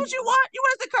 Is this what you want? You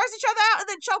want us to curse each other out and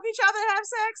then choke each other and have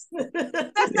sex?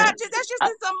 That's just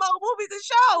in some movies and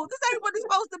shows. This ain't what it's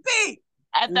supposed to be.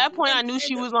 At that point, I knew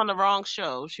she was on the wrong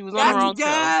show. She was on the wrong show.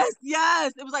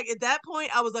 Yes. It was like, at that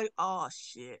point, I was like, oh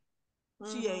shit.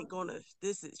 She ain't gonna,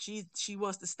 she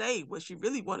wants to stay where she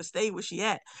really want to stay where she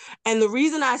at. And the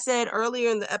reason I said earlier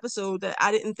in the episode that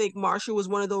I didn't think Marshall was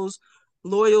one of those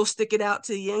loyal, stick it out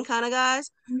to the end kind of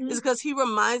guys is because he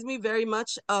reminds me very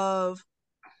much of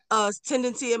a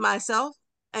tendency in myself,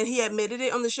 and he admitted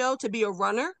it on the show, to be a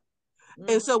runner.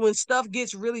 And so when stuff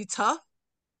gets really tough,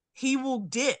 he will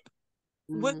dip.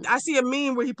 I see a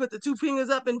meme where he put the two fingers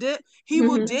up and dip. He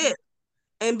will dip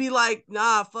and be like,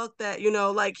 nah, fuck that, you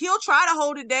know, like he'll try to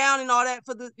hold it down and all that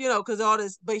for the, you know, because all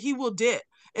this, but he will dip.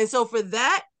 And so for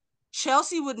that,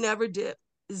 Chelsea would never dip.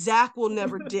 Zach will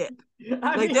never dip.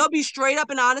 They'll be straight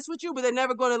up and honest with you, but they're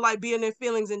never going to like be in their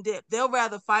feelings and dip. They'll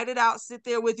rather fight it out, sit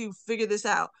there with you, figure this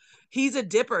out. He's a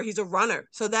dipper. He's a runner.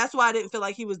 So that's why I didn't feel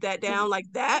like he was that down like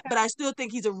that. But I still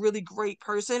think he's a really great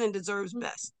person and deserves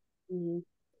best.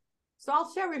 So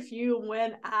I'll share with you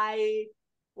when I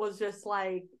was just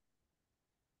like,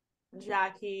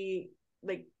 Jackie,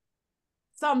 like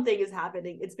something is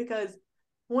happening. It's because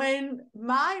when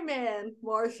my man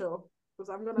Marshall, because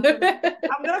I'm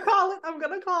gonna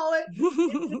call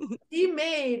it, he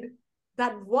made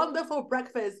that wonderful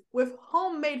breakfast with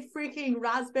homemade freaking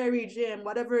raspberry jam,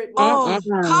 whatever it was.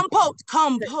 Compote.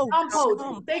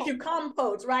 Thank you,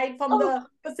 compote, right? From the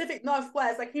Pacific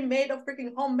Northwest. Like, he made a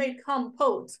freaking homemade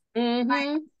compote.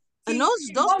 And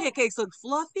those pancakes look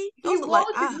fluffy. He woke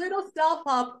his little self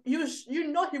up. You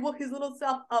know he woke his little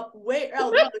self up way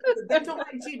early. The dental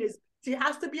hygienist. She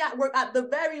has to be at work at the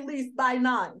very least by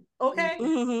 9. Okay?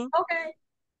 Okay.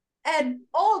 And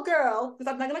old girl,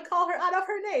 because I'm not gonna call her out of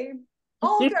her name,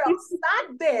 old girl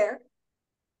sat there,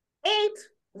 ate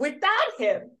without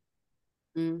him,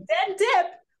 then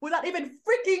dipped without even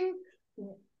freaking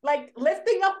like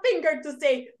lifting a finger to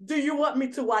say, "Do you want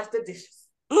me to wash the dishes?"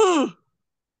 Mm.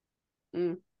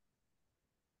 Mm.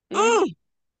 Mm.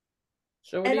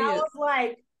 Sure And did. I was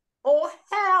like, "Oh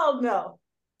hell no!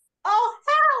 Oh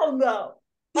hell no!"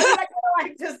 I mean,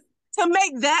 like just to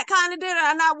make that kind of dinner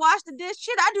and not wash the dish.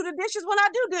 Shit, I do the dishes when I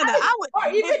do dinner. I would, or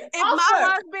even if my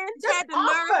husband had the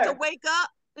nerve to wake up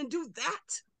and do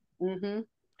that. Mm-hmm.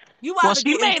 You well, either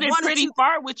she made it one pretty or two.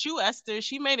 far with you, Esther.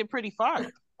 She made it pretty far.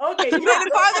 Okay, She made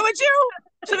it farther with you.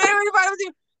 She made it really farther with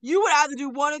you. You would either do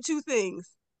one or two things.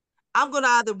 I'm gonna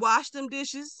either wash them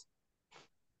dishes,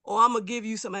 or I'm gonna give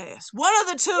you some ass. One of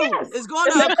the two is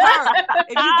gonna occur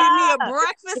if you give me a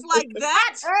breakfast like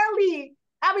that early.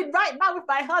 I mean, right now with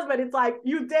my husband, it's like,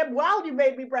 you damn well you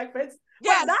made me breakfast.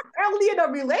 Yes. But not early in a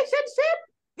relationship.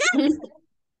 Yes.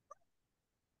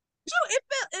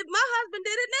 If my husband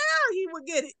did it now, he would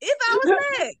get it. If I was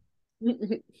mad,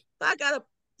 if I got a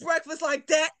breakfast like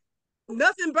that,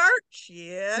 nothing burnt,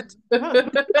 shit.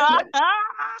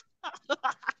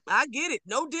 I get it.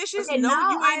 No dishes. Okay, no,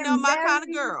 now you ain't know my kind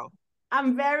of girl.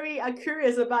 I'm very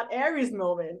curious about Aries'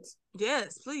 moment.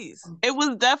 Yes, please. It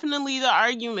was definitely the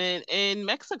argument in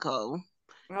Mexico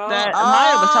that Oh.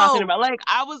 Maya was talking about. Like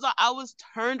I was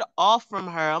turned off from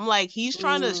her. I'm like, he's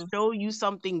trying to show you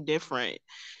something different,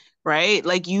 right?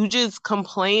 Like you just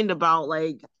complained about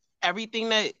like everything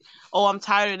that, oh, I'm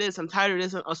tired of this, I'm tired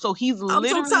of this. So he's literally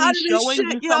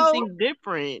showing you something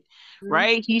different,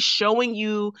 right? He's showing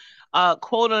you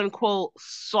quote unquote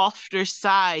softer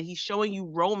side. He's showing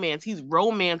you romance. He's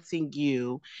romancing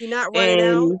you. You're not running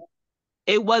out.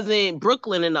 It wasn't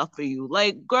Brooklyn enough for you.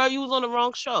 Like, girl, you was on the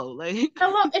wrong show. Like,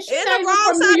 hello, and she's in not the even wrong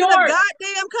from side New York. of the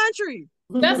goddamn country.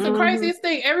 That's the craziest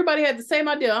thing. Everybody had the same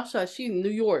idea. I'm sure she's in New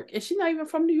York, and she's not even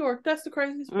from New York. That's the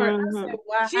craziest part. I said,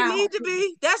 wow. She need to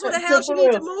be. That's where the hell she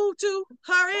need to move to.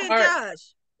 Her and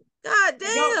Josh. God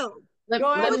damn.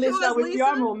 Go ahead, Lisa, with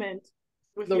your moment.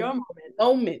 With your moment.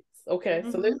 Moments. Okay,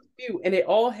 so there's a few, and it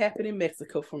all happened in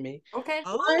Mexico for me. Okay.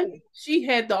 One, she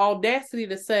had the audacity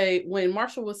to say, when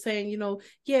Marshall was saying, you know,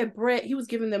 yeah, Brett, he was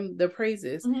giving them the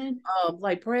praises.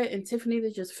 Like Brett and Tiffany,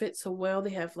 they just fit so well. They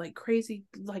have like crazy,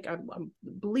 like I'm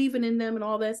believing in them and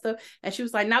all that stuff. And she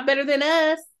was like, not better than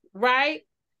us, right?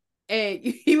 And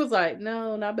he was like,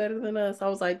 no, not better than us. I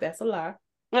was like, that's a lie.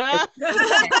 Come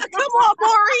on,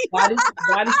 Maury. Why did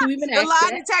you even ask The lie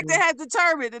that? detector has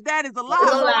determined that is a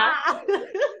lie.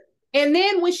 And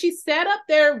then when she sat up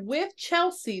there with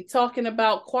Chelsea talking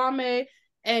about Kwame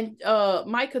and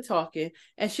Micah talking,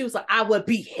 and she was like, I would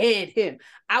behead him.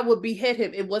 I would behead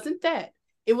him. It wasn't that.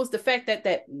 It was the fact that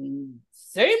that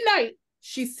same night,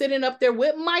 she's sitting up there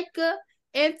with Micah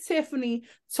and Tiffany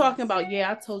talking about, yeah,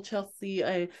 I told Chelsea,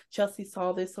 and Chelsea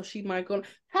saw this, so she might go.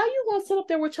 How you gonna sit up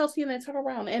there with Chelsea and then turn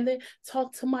around and then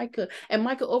talk to Micah, and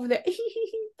Micah over there?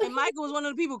 And Micah was one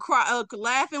of the people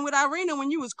laughing with Irina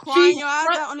when you was crying your eyes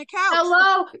out on the couch.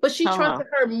 Hello, but she trusted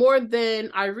her more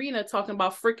than Irina talking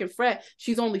about freaking frat.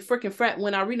 She's only freaking frat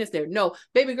when Irina's there. No,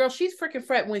 baby girl, she's freaking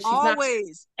frat when she's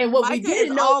always. Not. And what Micah we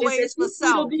didn't know always is that for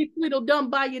self. Tweedledum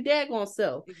by your daggone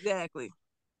self. Exactly.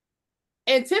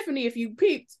 And Tiffany, if you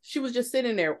peeped, she was just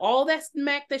sitting there. All that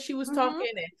smack that she was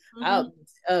talking, and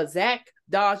Zach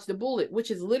dodged the bullet, which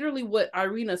is literally what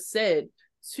Irina said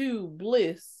to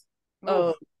Bliss,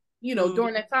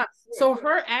 during that time. So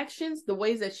her actions, the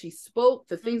ways that she spoke,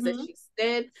 the things that she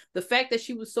said, the fact that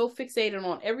she was so fixated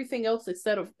on everything else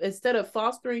instead of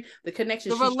fostering the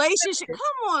connection, the relationship.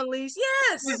 Come on, Lise.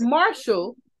 Yes. With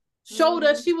Marshall. Showed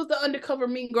us she was the undercover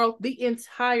mean girl the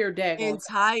entire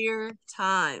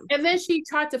time. And then she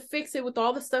tried to fix it with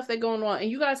all the stuff that going on.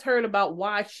 And you guys heard about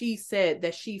why she said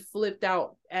that she flipped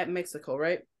out at Mexico,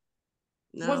 right?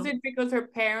 No. Was it because her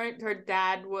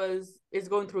dad is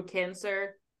going through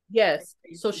cancer? Yes.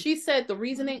 So she said the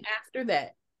reasoning after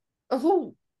that.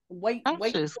 Oh, wait.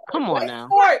 Come on now.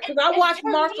 Because I watched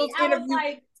Marshall's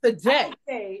interview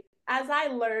today. As I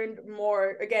learned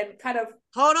more, again, kind of.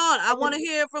 Hold on. I want to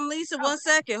hear from Lisa 1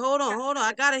 second. Hold on.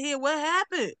 I got to hear what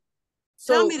happened.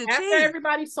 So tell me the after tea.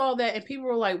 Everybody saw that and people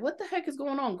were like, what the heck is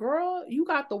going on? Girl, you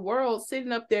got the world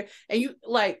sitting up there and you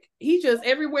like, he just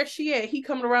everywhere she at, he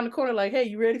coming around the corner like, hey,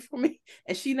 you ready for me?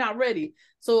 And she not ready.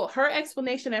 So her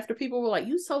explanation after people were like,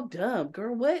 you so dumb,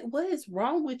 girl. What is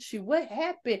wrong with you? What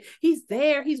happened? He's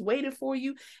there. He's waiting for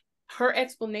you. Her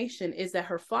explanation is that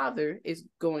her father is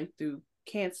going through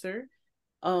cancer,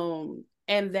 and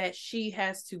that she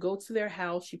has to go to their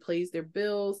house. She pays their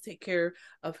bills, take care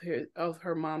of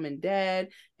her mom and dad,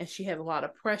 and she had a lot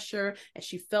of pressure, and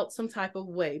she felt some type of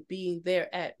way being there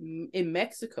in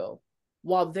Mexico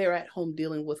while they're at home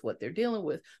dealing with what they're dealing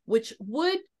with, which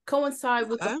would coincide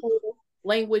with the whole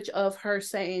language of her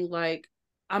saying like,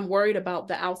 I'm worried about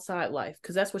the outside life,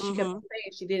 because that's what she kept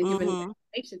saying. She didn't give any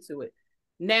explanation to it.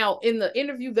 Now, in the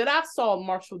interview that I saw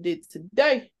Marshall did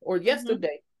today or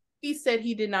yesterday, he said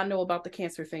he did not know about the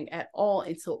cancer thing at all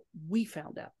until we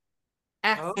found out.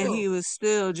 And he was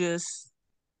still just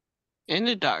in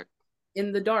the dark.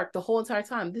 In the dark the whole entire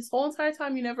time. This whole entire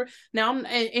time, you never. Now,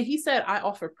 and he said, I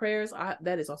offer prayers.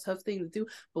 That is a tough thing to do.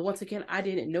 But once again, I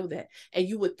didn't know that. And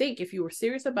you would think if you were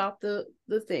serious about the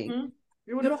thing,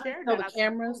 you don't have to tell the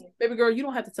cameras, baby girl. You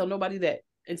don't have to tell nobody that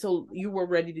until you were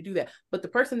ready to do that. But the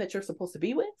person that you're supposed to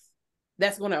be with,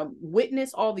 that's going to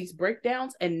witness all these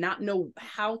breakdowns and not know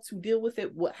how to deal with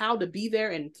it, how to be there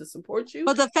and to support you.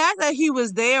 But the fact that he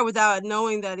was there without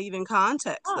knowing that even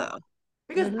context, though.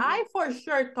 Because I for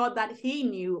sure thought that he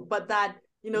knew, but that,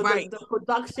 you know, the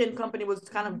production company was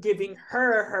kind of giving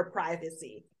her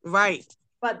privacy. Right.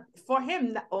 But for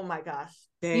him, oh my gosh.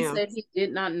 Damn. He said he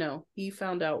did not know. He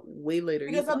found out way later.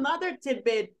 Because another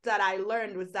tidbit that I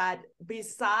learned was that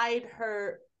beside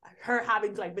her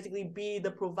having to like basically be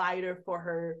the provider for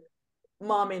her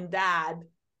mom and dad,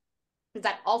 is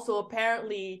that also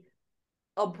apparently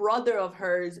a brother of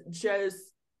hers just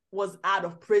was out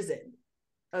of prison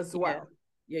as well.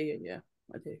 Yeah.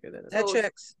 I take her that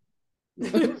checks.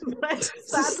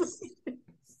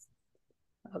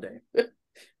 How dare.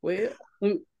 Well,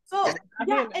 so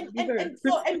yeah, and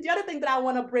the other thing that I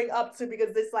want to bring up too,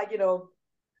 because this, like, you know,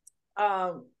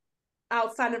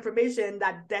 outside information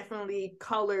that definitely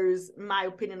colors my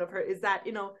opinion of her, is that,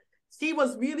 you know, she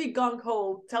was really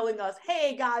gung-ho telling us,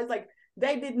 hey guys, like,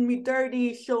 they did me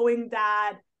dirty, showing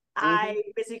that I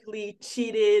basically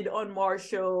cheated on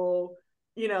Marshall,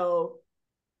 you know,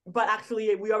 but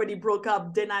actually we already broke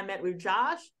up, then I met with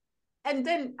Josh. And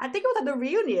then I think it was at the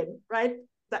reunion, right,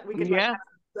 that we can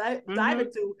dive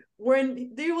into,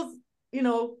 when they was, you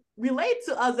know, relayed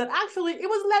to us that actually it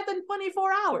was less than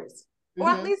 24 hours, or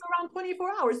at least around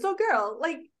 24 hours. So girl,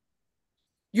 like,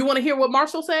 you want to hear what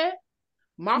Marshall said?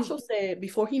 Marshall said,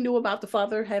 before he knew about the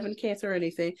father having cancer or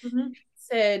anything,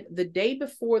 said the day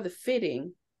before the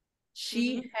fitting,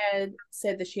 she had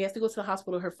said that she has to go to the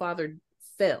hospital. Her father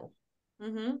fell.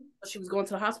 She was going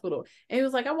to the hospital, and he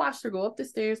was like, I watched her go up the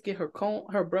stairs, get her comb,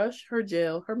 her brush, her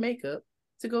gel, her makeup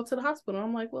to go to the hospital.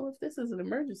 I'm like, well, if this is an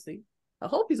emergency, I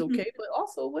hope he's okay, but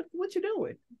also what you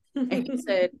doing? And he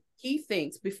said he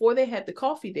thinks before they had the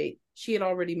coffee date, she had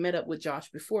already met up with Josh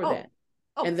before that.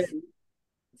 And then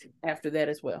after that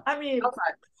as well. I mean,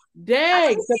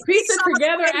 dang, the piece it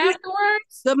together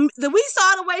afterwards. We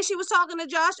saw the way she was talking to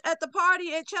Josh at the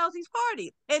party, at Chelsea's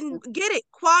party. And get it,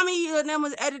 Kwame and them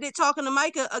was edited talking to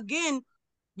Micah. Again,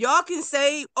 y'all can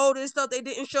say, oh, there's stuff they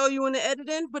didn't show you in the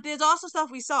editing, but there's also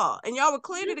stuff we saw. And y'all were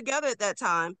clearly together at that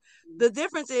time. The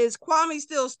difference is Kwame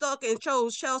still stuck and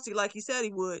chose Chelsea like he said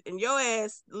he would. And your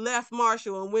ass left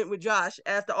Marshall and went with Josh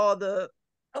after all the,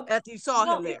 after you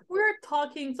saw him there. If we're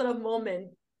talking sort of moment,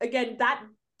 again, that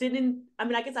didn't, I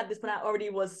mean, I guess at this point I already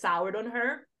was soured on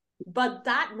her, but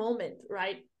that moment,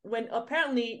 right, when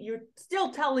apparently you're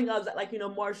still telling us that, like, you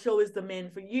know, Marshall is the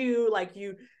man for you, like,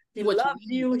 he loves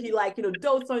you, he, like, you know,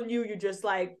 dotes on you, you just,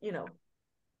 like, you know,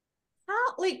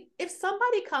 how, like, if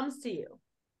somebody comes to you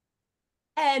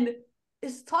and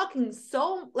is talking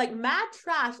so, like, mad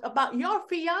trash about your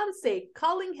fiance,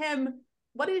 calling him,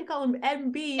 what did you call him,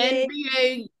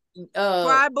 NBA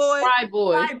Fry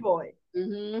boy.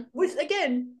 Which,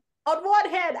 again, on one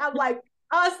hand, I'm like,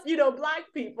 us, you know, Black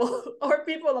people or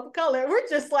people of color, we're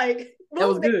just like,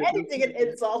 we'll make anything an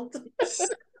insult.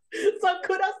 So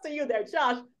kudos to you there,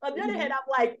 Josh. On the other hand, I'm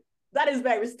like, that is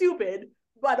very stupid,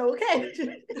 but okay.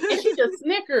 And she just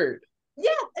snickered.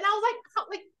 Yeah, and I was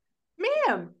like,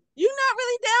 ma'am, you're not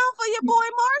really down for your boy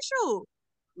Marshall.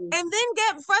 And then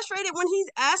get frustrated when he's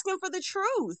asking for the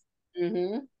truth.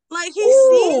 Like, he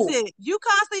sees it. You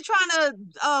constantly trying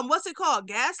to, what's it called?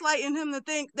 Gaslighting him to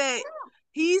think that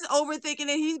he's overthinking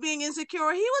it, he's being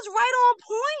insecure. He was right on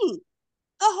point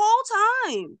the whole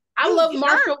time. I love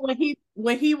Marshall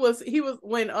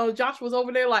when Josh was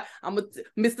over there like, I'm a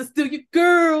Mr. Steal Your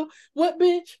Girl. What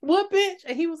bitch?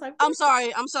 And he was like, I'm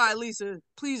sorry, Lisa.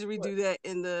 Please redo that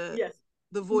in the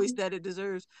voice that it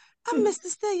deserves. I'm Mr.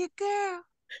 Steal Your Girl.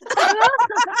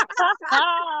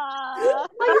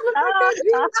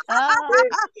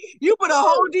 You put a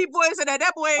whole deep voice in that.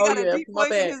 That boy ain't got a deep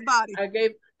voice in his body.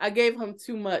 I gave him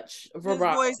too much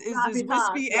vibrato. His voice is as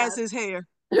wispy as his hair.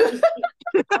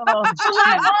 All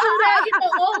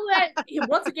that.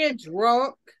 Once again,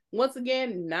 drunk. Once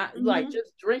again, not like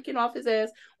just drinking off his ass.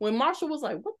 When Marshall was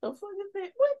like, "What the fuck is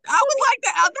that?" What? I was like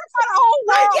that. That's how the whole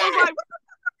world was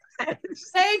like,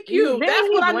 Thank you. Then That's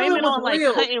he what I knew blaming it was on like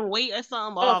real. cutting weight or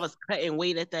something. Oh, I was cutting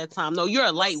weight at that time. No, you're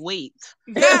a lightweight.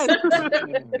 Yes.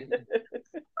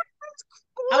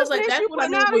 I was like, that's what I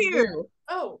knew it was real.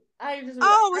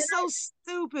 It's so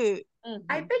stupid.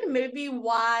 I think maybe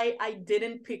why I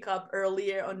didn't pick up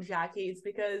earlier on Jackie is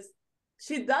because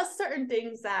she does certain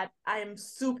things that I am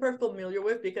super familiar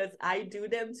with because I do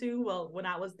them too. Well, when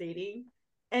I was dating,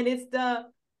 and it's this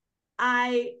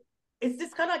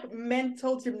kind of like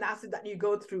mental gymnastics that you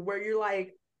go through where you're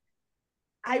like,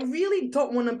 I really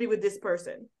don't want to be with this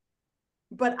person,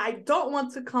 but I don't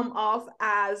want to come off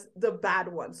as the bad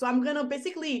one. So I'm gonna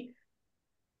basically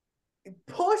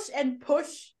push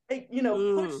push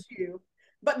you,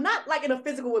 but not like in a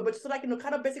physical way, but just like,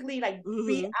 kind of basically like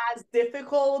be as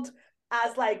difficult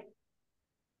as like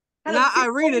not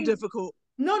Irina difficult.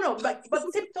 No, but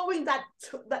tiptoeing that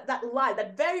line,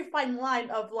 that very fine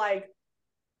line of like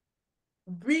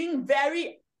being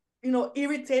very,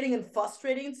 irritating and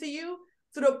frustrating to you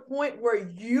to the point where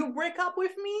you break up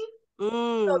with me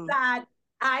so that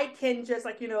I can just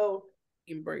like,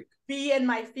 be in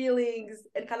my feelings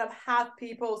and kind of have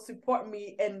people support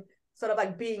me and sort of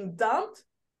like being dumped.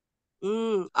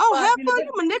 Oh, heifer,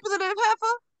 you manipulative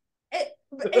heifer.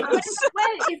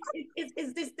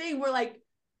 It's this thing where like,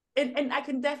 and I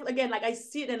can definitely, again, like I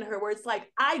see it in her where it's like,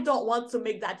 I don't want to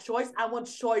make that choice. I want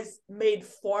choice made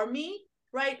for me,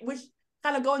 right? Which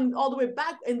kind of going all the way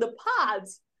back in the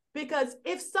pods, because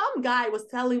if some guy was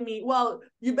telling me, well,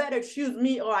 you better choose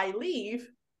me or I leave,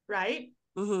 right?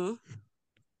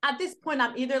 At this point,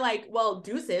 I'm either like, well,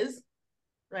 deuces,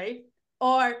 right?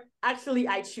 Or actually,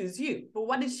 I choose you. But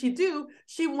what did she do?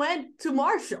 She went to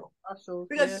Marshall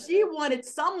because she wanted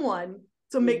someone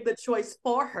to make the choice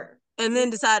for her. And then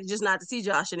decided just not to see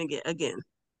Josh again.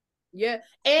 Yeah.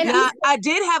 And now, I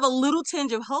did have a little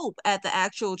tinge of hope at the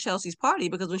actual Chelsea's party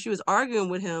because when she was arguing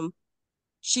with him,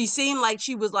 she seemed like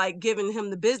she was like giving him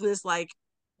the business, like,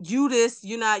 you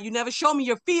never show me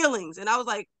your feelings. And I was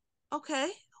like,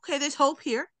 okay, there's hope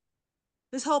here.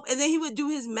 There's hope. And then he would do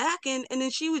his macking, and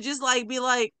then she would just like be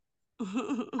like, and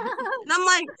I'm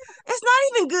like, it's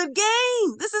not even good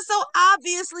game. This is so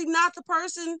obviously not the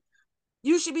person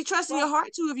you should be trusting your heart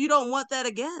to if you don't want that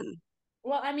again.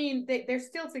 Well, I mean, they're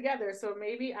still together, so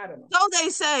maybe, I don't know. So they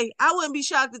say. I wouldn't be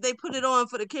shocked if they put it on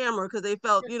for the camera because they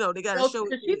felt, they got to show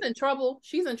it. She's in trouble.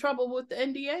 She's in trouble with the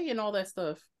NDA and all that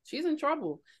stuff. She's in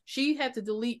trouble. She had to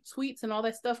delete tweets and all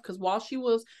that stuff because while she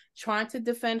was trying to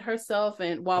defend herself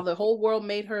and while the whole world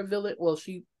made her a villain, well,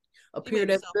 she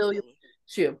appeared as the villain.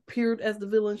 She appeared as the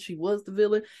villain. She was the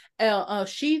villain.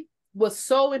 She was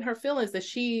so in her feelings that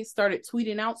she started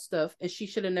tweeting out stuff, and she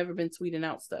should have never been tweeting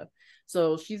out stuff.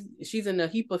 So she's in a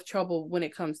heap of trouble when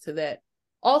it comes to that.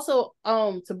 Also,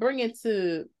 to bring it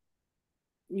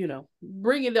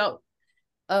up,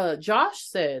 Josh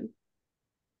said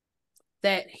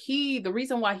that the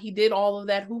reason why he did all of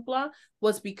that hoopla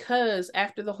was because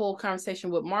after the whole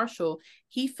conversation with Marshall,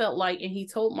 he felt like, and he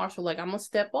told Marshall, like, I'm gonna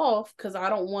step off because I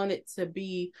don't want it to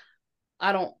be,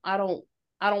 I don't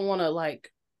want to like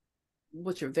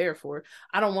what you're there for.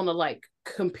 I don't want to like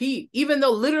compete, even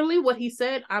though literally what he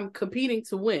said, I'm competing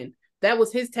to win. That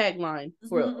was his tagline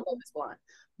for Love Is Blind.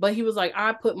 But he was like,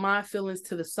 I put my feelings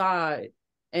to the side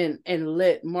and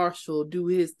let Marshall do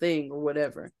his thing or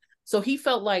whatever. So he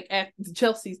felt like at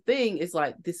Chelsea's thing is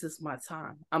like, this is my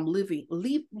time. I'm leaving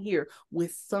here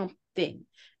with something.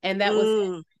 And that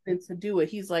was him to do it.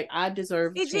 He's like, I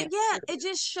deserve a chance. It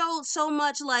just showed so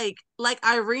much like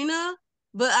Irina.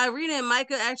 But Irina and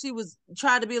Micah actually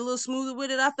tried to be a little smoother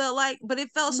with it, I felt like. But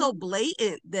it felt so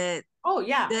blatant that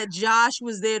that Josh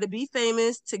was there to be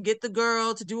famous, to get the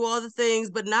girl, to do all the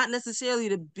things, but not necessarily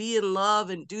to be in love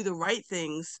and do the right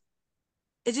things.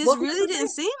 It just really didn't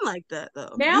seem like that,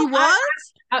 though. Now, he was?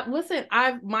 Listen,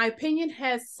 my opinion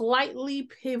has slightly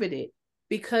pivoted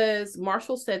because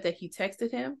Marshall said that he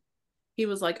texted him. He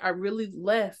was like, I really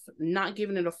left, not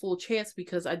giving it a full chance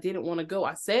because I didn't want to go.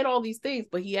 I said all these things,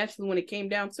 but he actually, when it came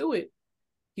down to it,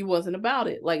 he wasn't about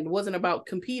it. Like, it wasn't about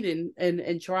competing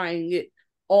and trying it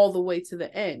all the way to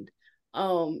the end.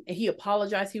 And he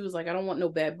apologized. He was like, I don't want no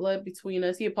bad blood between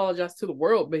us. He apologized to the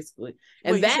world, basically.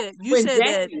 And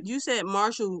you said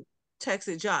Marshall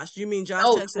texted Josh. You mean Josh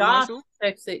texted Marshall?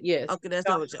 Texted, yes. Okay, that's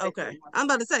not what okay. I'm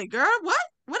about to say, girl, what?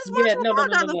 What is Marshall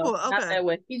apologizing for? Okay. Not that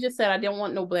way. He just said, I didn't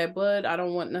want no bad blood. I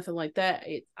don't want nothing like that.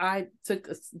 I took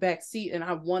a back seat and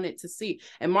I wanted to see.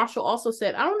 And Marshall also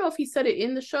said, I don't know if he said it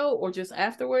in the show or just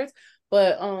afterwards,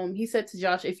 but he said to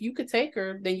Josh, if you could take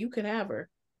her, then you can have her.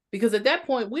 Because at that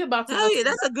point, we're about to. Oh yeah,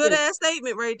 that's a good ass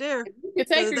statement right there. If you can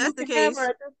take her, you can have her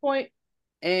at this point.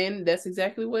 And that's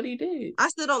exactly what he did. I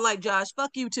still don't like Josh.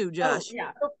 Fuck you too, Josh. Oh,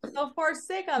 yeah. So for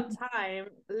sake of time,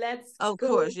 let's of go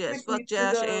course, yes. quickly Fuck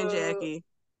Josh and Jackie.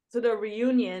 To the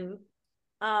reunion.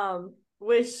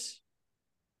 Which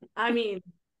I mean,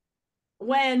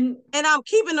 when and I'm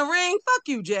keeping the ring. Fuck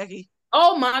you, Jackie.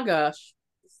 Oh my gosh.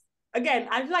 Again,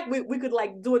 I feel like we could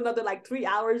like do another like 3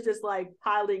 hours just like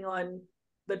piling on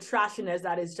the trashiness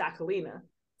that is Jacquelina.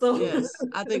 So yes,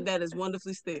 I think that is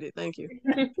wonderfully stated. Thank you.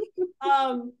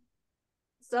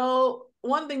 So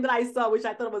one thing that I saw, which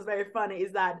I thought was very funny,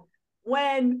 is that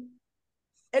when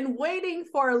and waiting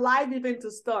for a live event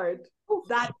to start,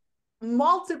 that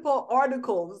multiple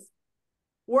articles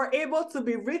were able to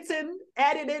be written,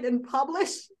 edited, and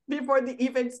published before the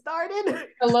event started.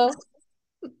 Hello.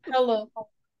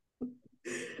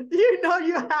 You know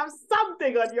you have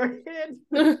something on your head.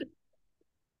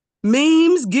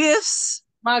 Memes, gifts.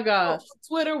 My gosh,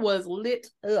 Twitter was lit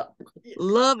up.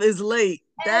 Love is late.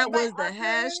 That was the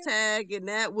hashtag, and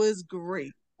that was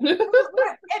great. And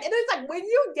it's like when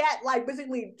you get like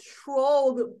basically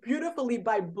trolled beautifully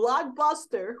by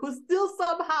Blockbuster, who still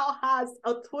somehow has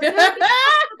a Twitter.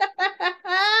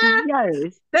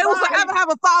 Yes, they will forever have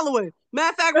a following.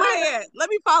 Matter of fact, where they at? Let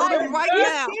me follow them right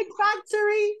now. Big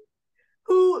Factory,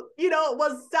 who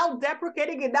was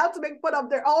self-deprecating and now to make fun of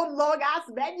their own long-ass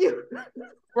menu.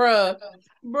 Bruh,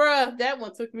 that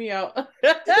one took me out.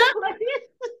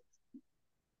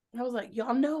 I was like,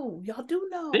 y'all do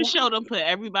know. This show done put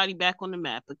everybody back on the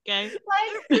map, okay?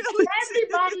 Like,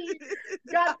 everybody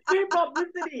got free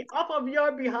publicity off of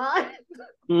your behind.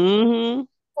 Mm-hmm.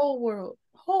 Whole world.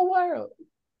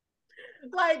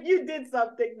 Like, you did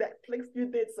something, Netflix,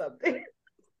 you did something.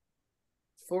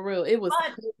 For real, it was.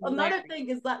 But another thing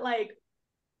is that, like,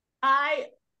 I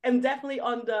am definitely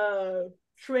on the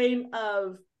train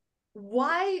of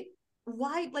why,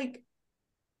 like,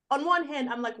 on one hand,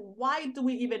 I'm like, why do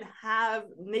we even have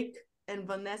Nick and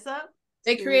Vanessa?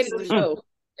 They created the show.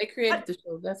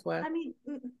 That's why. I mean,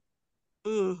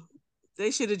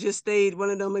 they should have just stayed one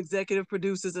of them executive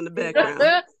producers in the background.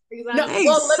 Exactly. They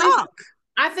suck.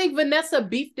 I think Vanessa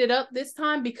beefed it up this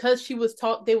time because she was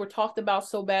they were talked about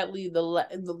so badly.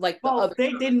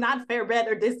 They did not fare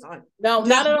better this time. No,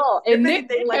 not at all. And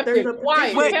Nick like there's a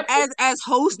quiet. Wait, as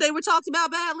hosts, they were talked about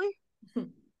badly.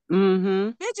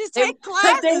 Mm-hmm. Bitches take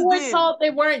classes. They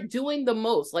weren't doing the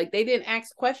most. Like they didn't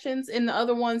ask questions in the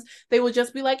other ones. They would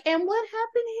just be like, "And what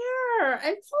happened here?" And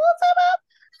tell us about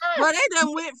Well, they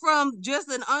done went from just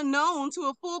an unknown to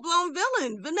a full-blown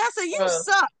villain. Vanessa, you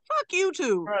suck. Fuck you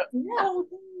too. Yeah.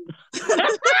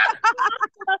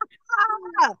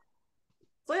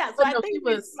 So I think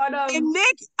and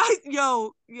Nick,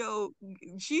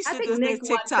 she sent us that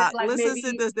TikTok. Lisa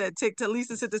sent us that TikTok.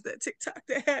 Lisa sent us that TikTok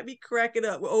that had me cracking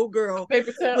up. Old girl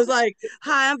was like,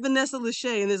 "Hi, I'm Vanessa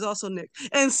Lachey, and there's also Nick."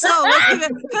 And so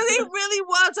because he really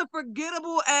was a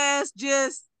forgettable ass,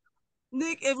 just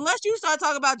Nick. Unless you start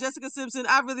talking about Jessica Simpson,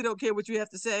 I really don't care what you have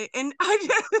to say. And I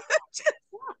just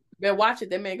better watch it.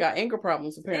 That man got anger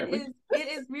problems apparently. It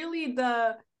is really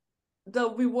the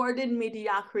rewarded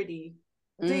mediocrity.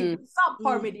 The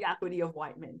subpar mediocrity of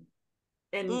white men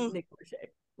and Nick Lachey.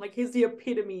 Like he's the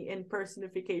epitome and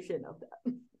personification of that.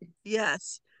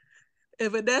 Yes.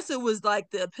 And Vanessa was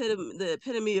like the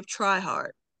epitome of try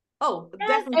hard. Oh,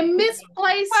 definitely. And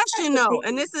misplaced. Question though,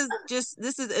 and this is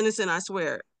innocent, I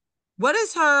swear. What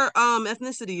is her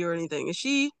ethnicity or anything?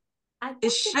 She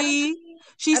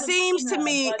seems to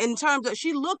me in terms of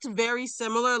she looked very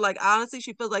similar. Like honestly,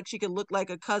 she feels like she could look like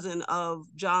a cousin of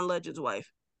John Legend's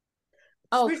wife.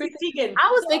 Oh, Chrissy Teigen. I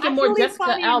was thinking more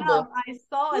Jessica Alba. I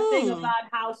saw a thing about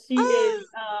how she is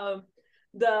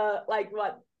the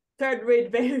third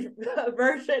rate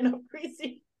version of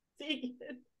Chrissy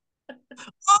Teigen.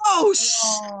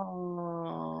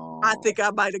 I think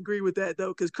I might agree with that though,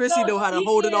 because Chrissy know how to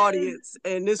hold an audience,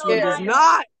 and this one does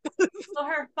not. So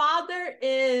her father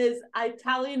is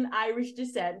Italian Irish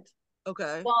descent.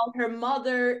 Okay. While her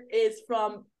mother is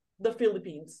from the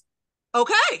Philippines.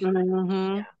 Okay.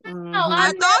 Mm-hmm. Yeah.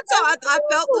 I thought so. I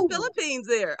felt the Philippines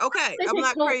there. Okay. I'm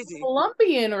not crazy.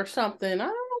 Colombian or something.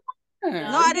 I don't know.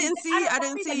 No, I didn't see that.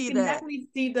 You can definitely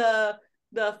see the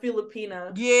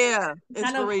Filipina. Yeah.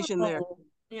 Inspiration there.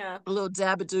 Yeah. A little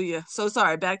dab to you. So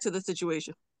sorry. Back to the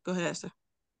situation. Go ahead, Esther.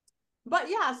 But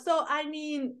yeah, so I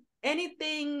mean,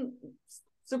 anything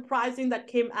surprising that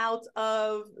came out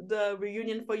of the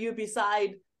reunion for you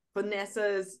beside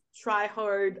Vanessa's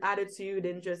try-hard attitude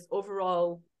and just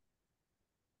overall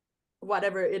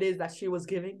whatever it is that she was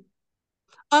giving?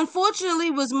 Unfortunately,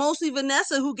 it was mostly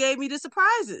Vanessa who gave me the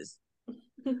surprises.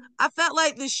 I felt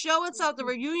like the show itself, the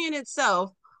reunion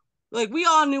itself, like we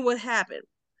all knew what happened.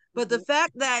 But the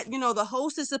fact that, the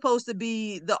host is supposed to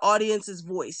be the audience's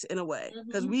voice in a way,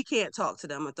 because we can't talk to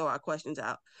them and throw our questions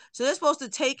out. So they're supposed to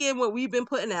take in what we've been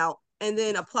putting out and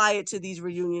then apply it to these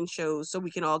reunion shows so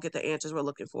we can all get the answers we're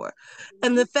looking for.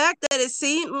 And the fact that it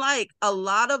seemed like a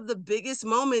lot of the biggest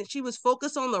moments, she was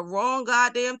focused on the wrong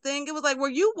goddamn thing. It was like, were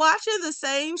you watching the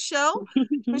same show?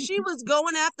 When she was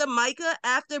going after Micah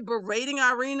after berating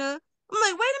Irina. I'm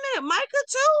like, wait a minute, Micah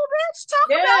too, bitch?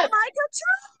 Talk about Micah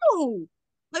too.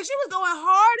 Like, she was going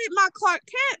hard at my Clark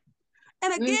Kent.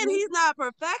 And again, he's not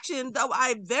perfection, though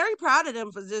I'm very proud of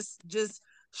him for just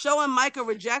showing Micah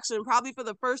rejection, probably for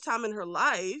the first time in her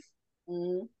life,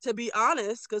 to be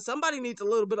honest, because somebody needs a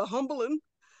little bit of humbling,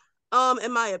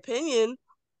 in my opinion.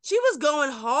 She was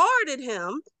going hard at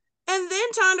him and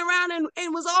then turned around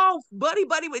and was all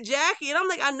buddy-buddy with Jackie. And I'm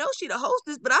like, I know she the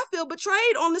hostess, but I feel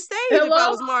betrayed on the stage if I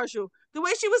was Marshall. The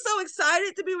way she was so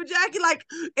excited to be with Jackie, like,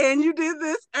 and you did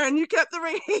this, and you kept the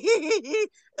ring. It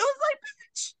was like,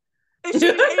 bitch. And she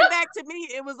came back to me.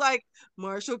 It was like,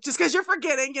 Marshall, just because you're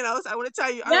forgetting, so I want to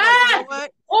tell you, I'm like, you know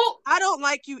what? Oh, I don't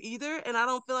like you either, and I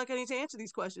don't feel like I need to answer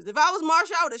these questions. If I was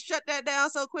Marshall, I would have shut that down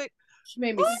so quick. She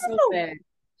made me so sad.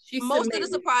 Most of the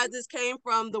surprises came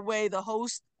from the way the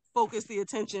host focused the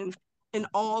attention in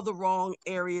all the wrong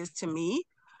areas to me.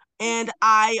 And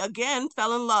I, again,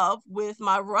 fell in love with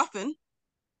my ruffin,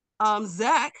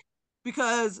 Zach,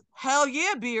 because hell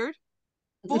yeah, beard,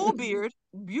 full beard,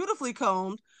 beautifully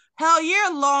combed. Hell yeah,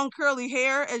 long curly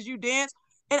hair as you dance.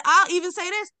 And I'll even say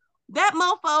this, that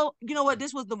mofo, you know what?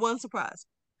 This was the one surprise.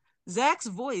 Zach's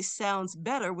voice sounds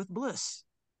better with Bliss.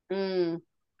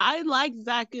 I like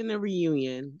Zach in the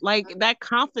reunion. Like, that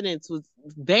confidence was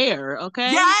there,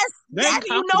 okay? Yes,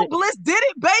 you know Bliss did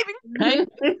it, baby.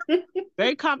 Okay?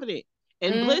 Very confident.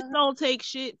 And Bliss don't take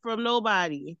shit from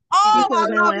nobody. Oh, I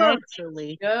love her.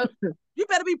 Actually. Yep. You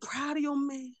better be proud of your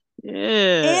man.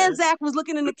 Yeah. And Zach was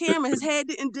looking in the camera. His head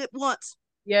didn't dip once.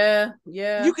 Yeah.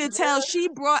 You could tell she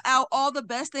brought out all the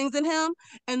best things in him.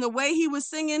 And the way he was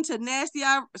singing to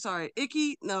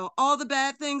all the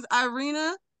bad things,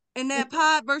 Irina, in that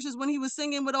pod versus when he was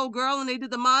singing with old girl and they did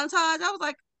the montage, I was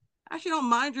like, I actually don't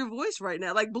mind your voice right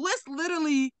now. Like, Bliss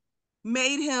literally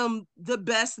made him the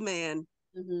best man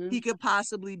he could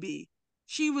possibly be.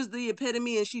 She was the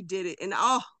epitome and she did it. And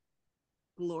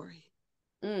glory.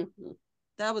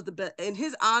 That was the best. And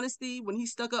his honesty when he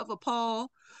stuck up for Paul,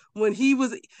 when he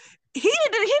needed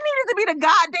to be the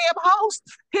goddamn host.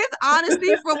 His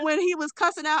honesty from when he was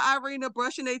cussing out Irina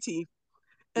brushing their teeth.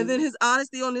 And then his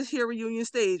honesty on this here reunion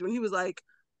stage when he was like,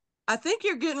 I think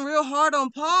you're getting real hard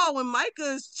on Paul when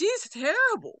she's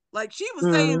terrible. Like, she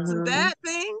was saying some bad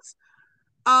things.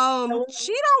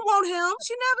 She don't want him.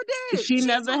 She never did. She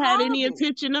never had any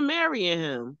intention of marrying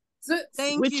him.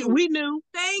 Thank you. We knew.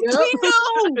 We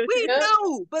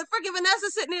knew. But freaking Vanessa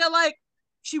sitting there like,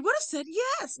 she would have said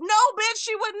yes. No, bitch,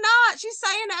 she would not. She's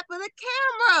saying that for the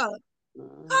camera.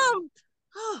 Oh,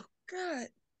 God.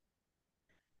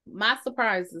 My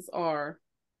surprises are,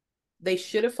 they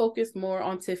should have focused more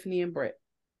on Tiffany and Brett.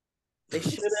 They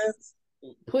should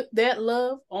have put that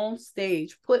love on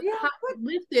stage.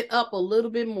 Lift it up a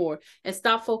little bit more and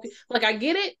stop focusing. Like, I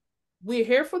get it. We're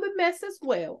here for the mess as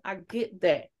well. I get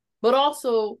that. But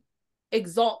also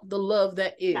exalt the love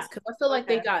that is. Because I feel like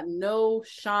they got no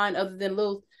shine other than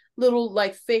little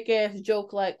like fake ass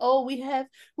joke like, oh, we have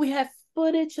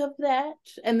footage of that,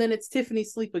 and then it's Tiffany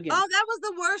sleep again. Oh, that was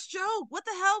the worst joke. What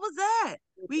the hell was that?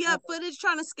 We got footage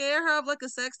trying to scare her of like a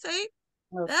sex tape.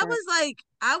 Okay. That was like,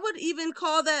 I would even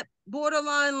call that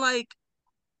borderline like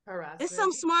harassment. It's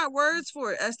some smart words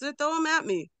for it, Esther. Throw them at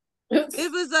me.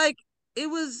 It was like, it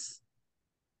was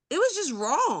just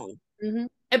wrong.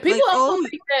 And people like, also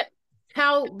think that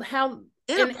how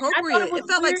inappropriate. It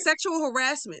felt like sexual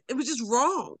harassment. It was just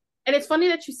wrong. And it's funny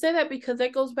that you say that because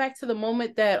that goes back to the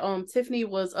moment that Tiffany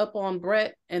was up on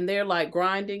Brett and they're like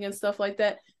grinding and stuff like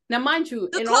that. Now, mind you,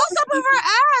 the close up of her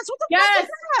ass. What the fuck is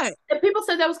that? And people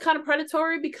said that was kind of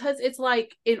predatory because it's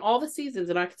like in all the seasons,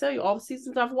 and I can tell you, all the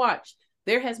seasons I've watched,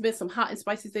 there has been some hot and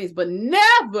spicy things, but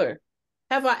never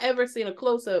have I ever seen a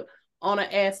close up on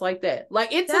an ass like that.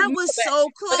 Like, that was so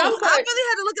close. Like, I really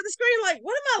had to look at the screen like,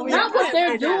 what am I looking at? Not what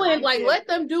they're doing. Like, let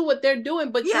them do what they're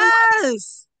doing. But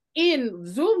yes.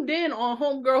 Zoomed in on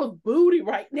homegirl's booty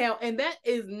right now, and that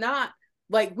is not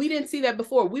like, we didn't see that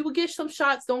before. We would get some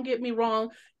shots, don't get me wrong,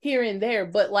 here and there,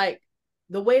 but like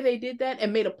the way they did that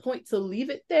and made a point to leave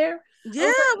it there,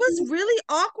 it was really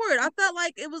awkward. I felt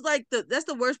like it was like that's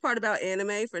the worst part about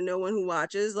anime for no one who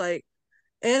watches. Like,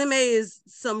 Anime is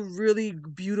some really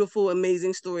beautiful,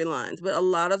 amazing storylines, but a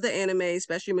lot of the anime,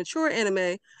 especially mature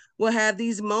anime, will have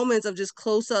these moments of just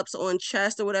close-ups on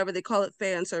chest or whatever. They call it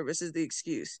fan service is the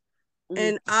excuse.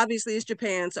 And obviously it's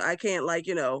Japan, so I can't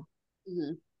we're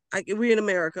in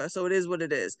America, so it is what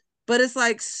it is. But it's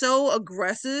like so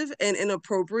aggressive and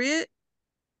inappropriate,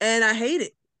 and I hate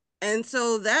it. And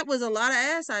so that was a lot of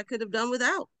ass I could have done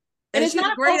without. And it's she's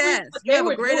not a great ass. You have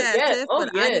a great ass, yes. Tiff, Oh,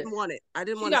 but yes. I didn't want it. I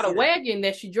didn't want to see She got a wagon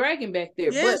that she dragging back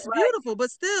there. Yeah, it's beautiful,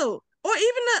 but still. Or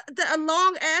even the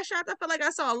long ass shot. I felt like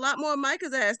I saw a lot more of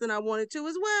Micah's ass than I wanted to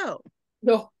as well.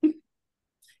 No.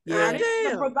 Yeah,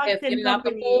 the production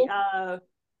company,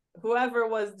 whoever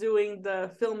was doing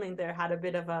the filming there had a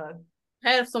bit of a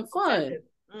had some fun.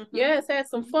 Yes, had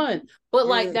some fun. But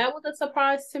like that was a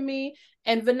surprise to me.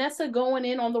 And Vanessa going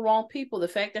in on the wrong people. The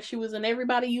fact that she was in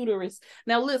everybody's uterus.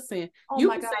 Now listen, you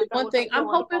can say one thing. I'm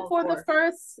hoping for the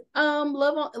first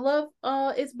love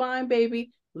is Mine, baby.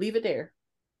 Leave it there.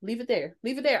 Leave it there.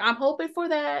 Leave it there. I'm hoping for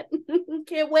that.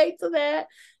 Can't wait to that.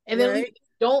 And then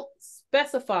don't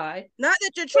specify. Not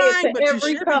that you're trying, but you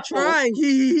should be trying.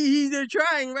 They're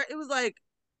trying, right? It was like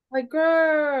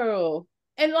girl.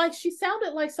 And like she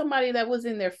sounded like somebody that was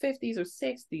in their 50s or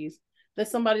 60s. That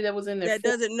somebody that was in their that 40s.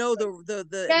 Doesn't know the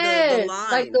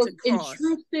line like those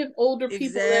intrusive older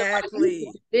people that like,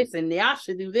 this and y'all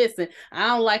should do this and I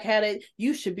don't like how that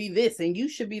you should be this and you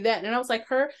should be that. And I was like,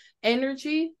 her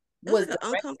energy was like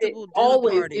uncomfortable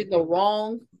always party. In the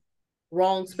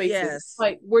wrong spaces. Yes.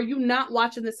 Like, were you not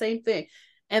watching the same thing?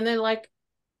 And then like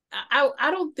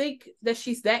I don't think that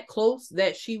she's that close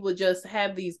that she would just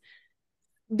have these.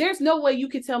 There's no way you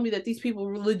can tell me that these people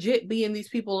legit be in these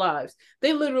people's lives.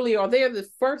 They literally are there the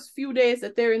first few days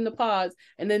that they're in the pods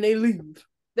and then they leave.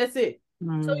 That's it.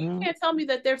 So you can't tell me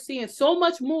that they're seeing so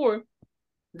much more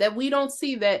that we don't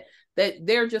see, that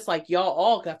they're just like, y'all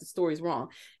all got the stories wrong.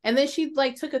 And then she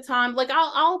like took a time, like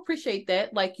I'll appreciate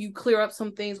that. Like you clear up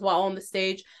some things while on the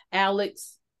stage.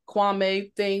 Alex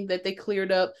Kwame thing that they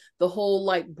cleared up, the whole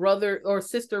like brother or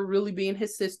sister really being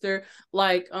his sister,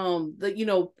 like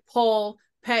Paul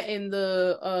patting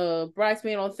the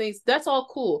bridesmaid on things. That's all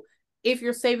cool if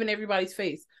you're saving everybody's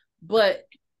face. But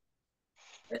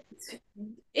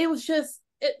it was just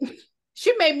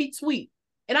she made me tweet,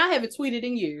 and I haven't tweeted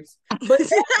in years. But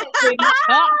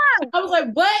I was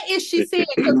like, what is she saying?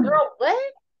 Because girl,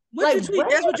 what? What you tweet?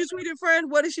 What? That's what you tweeted, friend.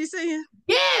 What is she saying?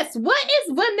 Yes. What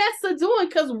is Vanessa doing?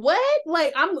 Because what?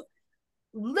 Like, I'm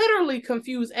literally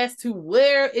confused as to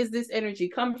where is this energy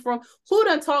coming from? Who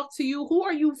done talked to you? Who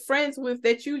are you friends with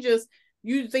that you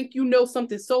think you know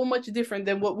something so much different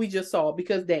than what we just saw?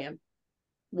 Because damn,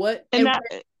 what? And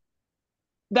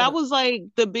that was like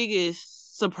the biggest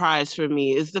surprise for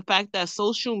me, is the fact that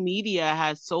social media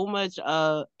has so much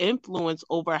influence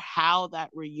over how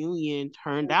that reunion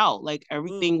turned out. Like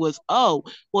everything was, oh,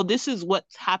 well, this is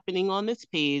what's happening on this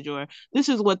page, or this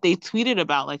is what they tweeted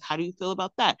about. Like, how do you feel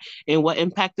about that? And what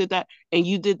impacted that? And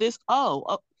you did this.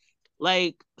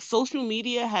 Like social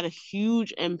media had a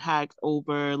huge impact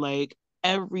over like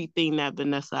everything that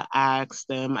Vanessa asked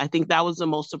them. I think that was the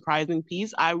most surprising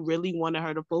piece. I really wanted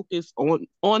her to focus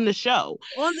on the show.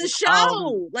 On the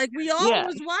show. Like we all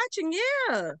was watching,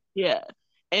 Yeah.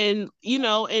 And,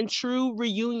 in true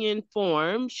reunion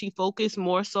form, she focused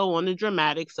more so on the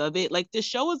dramatics of it. Like the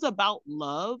show is about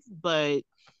love, but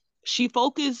she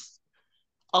focused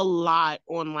a lot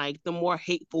on like the more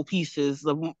hateful pieces,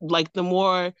 the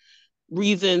more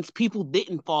reasons people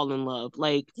didn't fall in love,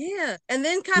 like and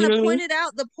then kind of pointed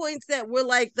out the points that were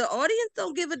like the audience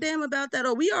don't give a damn about that,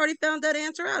 or we already found that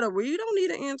answer out, or we don't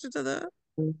need an answer to that.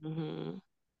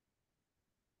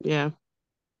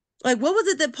 Like what was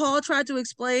it that Paul tried to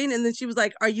explain, and then she was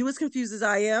like, are you as confused as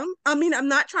I am? I mean, I'm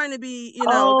not trying to be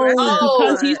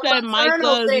because he said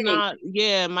Micah's not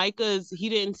he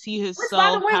didn't see himself.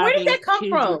 By the way, where did that come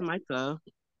from? Micah,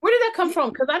 where did that come from?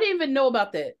 Because I didn't even know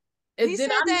about that. He said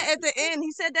that at the end.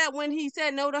 He said that when he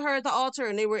said no to her at the altar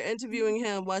and they were interviewing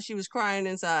him while she was crying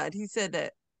inside. He said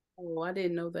that. Oh, I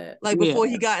didn't know that. Like before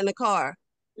he got in the car.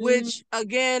 Which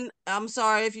again, I'm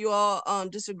sorry if you all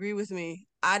disagree with me.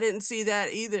 I didn't see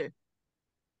that either.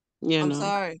 I'm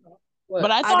sorry. But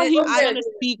I thought he was going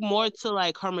to speak more to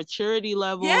like her maturity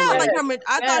level. Yeah, like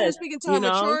I thought he was speaking to her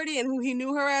maturity and who he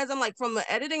knew her as. I'm like, from the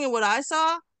editing and what I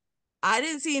saw, I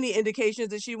didn't see any indications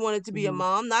that she wanted to be a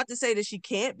mom. Not to say that she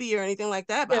can't be or anything like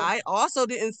that, but I also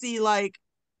didn't see like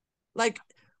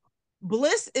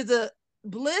Bliss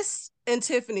and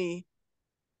Tiffany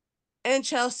and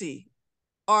Chelsea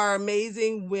are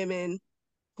amazing women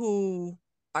who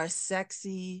are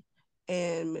sexy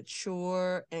and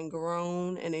mature and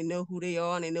grown, and they know who they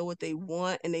are and they know what they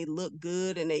want and they look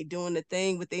good and they doing the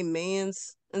thing with their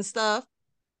mans and stuff,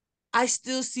 I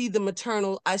still see the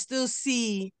maternal, I still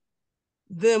see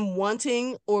them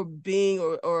wanting or being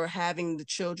or having the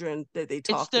children that they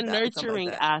talked the about and stuff like nurturing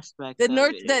that. aspect The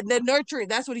of it. the nurturing,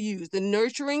 that's what he used. The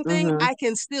nurturing thing, I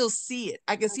can still see it.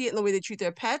 I can see it in the way they treat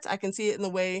their pets. I can see it in the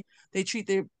way they treat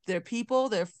their people,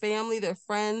 their family, their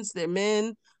friends, their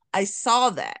men. I saw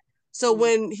that. So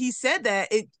when he said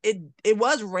that, it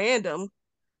was random,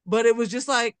 but it was just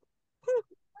like,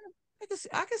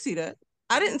 I can see that.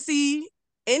 I didn't see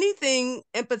anything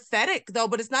empathetic though,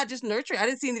 but it's not just nurturing. I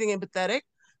didn't see anything empathetic,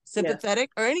 sympathetic,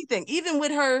 or anything. Even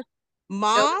with her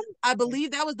mom, I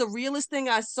believe that was the realest thing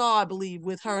I saw, I believe,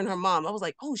 with her and her mom. I was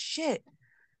like, oh shit.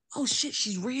 Oh shit,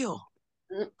 she's real.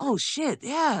 Oh shit,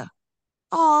 yeah.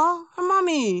 Aw, her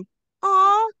mommy.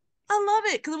 Aw, I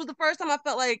love it. Cause it was the first time I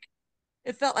felt like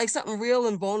it felt like something real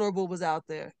and vulnerable was out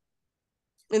there.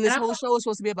 And this whole show was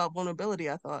supposed to be about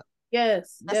vulnerability, I thought.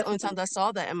 Yes, that's definitely. the only time I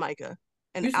saw that in Micah.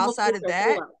 And You're outside of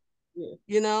that,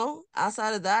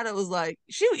 outside of that, it was like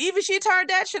she turned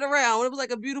that shit around. It was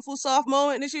like a beautiful soft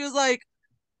moment. And she was like,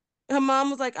 her mom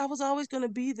was like, I was always gonna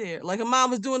be there. Like her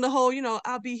mom was doing the whole,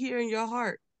 I'll be here in your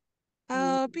heart.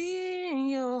 I'll be in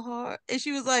your heart. And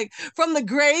she was like, from the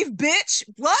grave, bitch.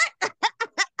 What?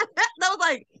 That was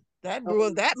like, that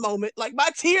ruined that moment. Like my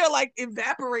tear like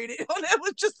evaporated. It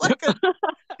was just like a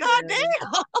goddamn.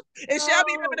 And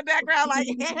Shelby up in the background, like,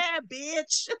 yeah,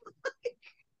 bitch.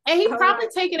 And he probably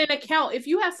taken into account, if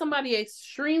you have somebody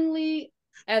extremely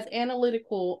as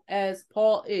analytical as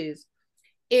Paul is,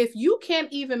 if you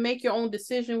can't even make your own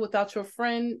decision without your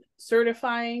friend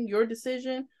certifying your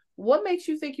decision, what makes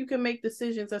you think you can make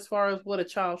decisions as far as what a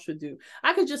child should do?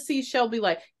 I could just see Shelby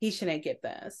like, he shouldn't get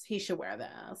this. He should wear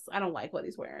this. I don't like what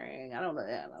he's wearing. I don't know.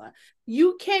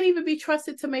 You can't even be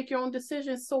trusted to make your own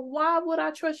decisions. So why would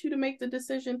I trust you to make the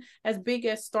decision as big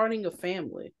as starting a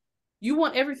family? You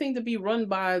want everything to be run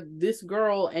by this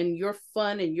girl and your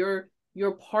fun and your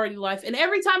party life. And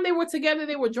every time they were together,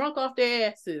 they were drunk off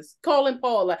their asses, calling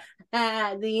Paul like,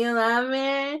 do you love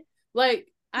me? Like,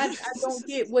 I don't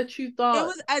get what you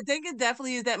thought. I think it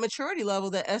definitely is that maturity level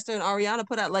that Esther and Ariana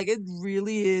put out. Like, it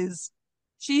really is.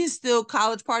 She's still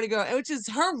college party girl, which is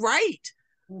her right.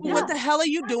 Yeah. What the hell are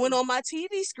you doing on my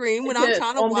TV screen when I'm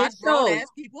trying to watch grown ass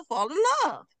people fall in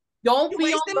love? Don't be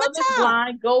on Love Is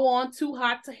Blind. Go on Too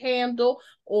Hot to Handle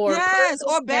or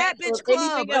or Bad Bitch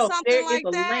Club or something like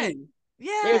that. Lane.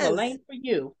 Yes. There's a lane for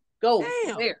you. Go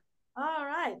there. All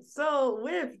right. So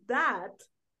with that,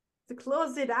 to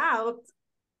close it out,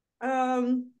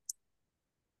 I'll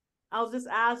just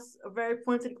ask a very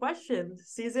pointed question.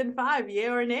 Season 5, yay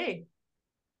or nay?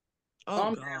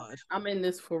 Oh God. I'm in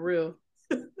this for real.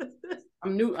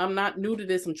 I'm not new to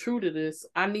this. I'm true to this.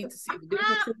 I need to see the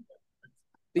differences.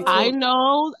 I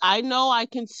know I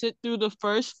can sit through the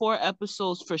first 4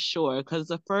 episodes for sure, because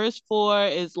the first 4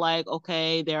 is like,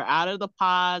 okay, they're out of the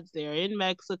pods, they're in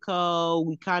Mexico,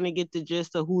 we kind of get the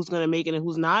gist of who's going to make it and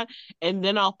who's not, and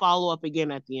then I'll follow up again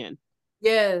at the end.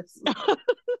 Yes.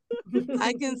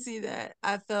 I can see that.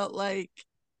 I felt like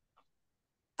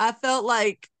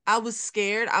I was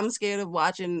scared. I'm scared of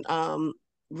watching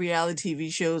reality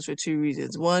TV shows for 2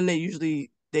 reasons. One, they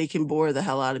can bore the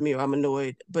hell out of me or I'm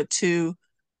annoyed, but 2,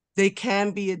 they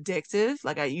can be addictive.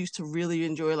 Like I used to really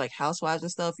enjoy like Housewives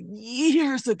and stuff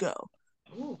years ago.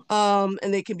 And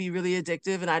they can be really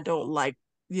addictive and I don't like,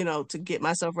 to get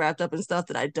myself wrapped up in stuff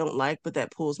that I don't like, but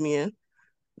that pulls me in.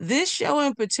 This show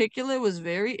in particular was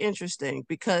very interesting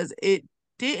because it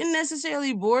didn't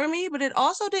necessarily bore me, but it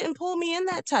also didn't pull me in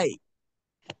that tight.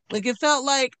 Like it felt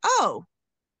like, oh,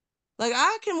 like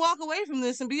I can walk away from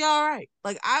this and be all right.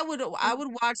 Like I would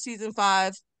watch season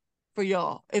 5 for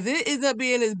y'all. If it ends up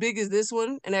being as big as this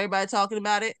one and everybody talking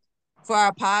about it for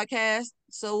our podcast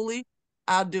solely,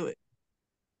 I'll do it.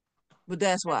 But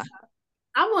that's why.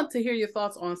 I want to hear your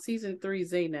thoughts on season 3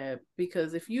 Zaynab,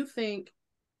 because if you think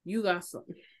you got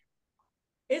something.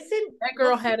 That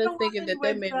girl had us thinking that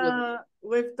that man was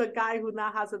with the guy who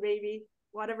now has a baby,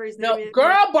 whatever his name is.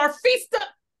 Girl, Barfista.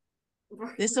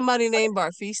 There's somebody named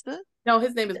Barfista? No,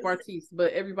 his name is Bartise,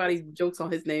 but everybody jokes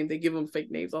on his name. They give him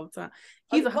fake names all the time.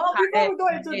 He's before we go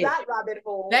into that rabbit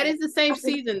hole. That is the same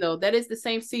season, though. That is the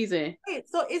same season. Wait,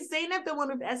 so is Zaynab the one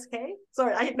with SK?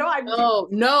 Sorry, I know I'm.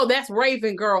 No, that's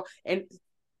Raven Girl. And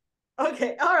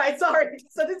okay, all right, sorry.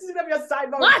 So this is gonna be a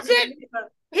sidebar. Watch it.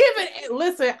 Even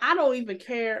listen, I don't even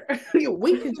care.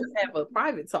 We can just have a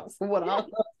private talk for what I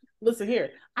listen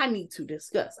here. I need to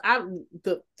discuss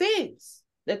the things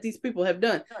that these people have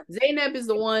done. Zaynab is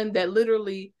the one that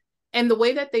literally, and the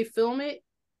way that they film it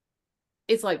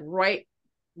it's like right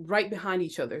behind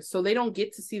each other, so they don't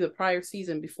get to see the prior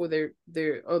season before their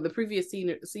or the previous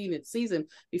season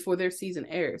before their season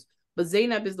airs. But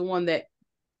Zaynab is the one that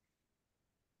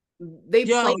they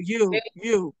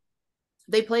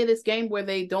play this game where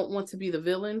they don't want to be the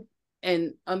villain,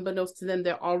 and unbeknownst to them,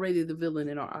 they're already the villain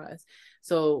in our eyes.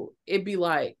 So it'd be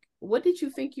like, what did you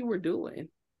think you were doing?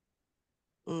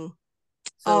 So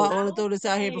I want to throw this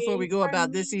out here before we go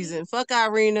about this season. Fuck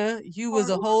Irina, you was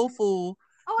a whole fool.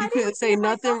 You couldn't say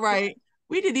nothing right.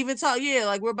 We didn't even talk. Yeah,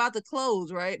 like we're about to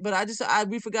close, right? But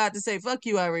we forgot to say fuck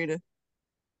you, Irina.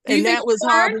 And that was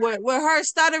horrible. With her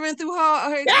stuttering through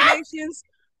her explanations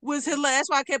was hilarious. That's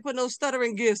why I kept putting those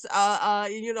stuttering gifts.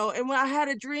 You know, and when I had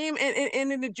a dream, and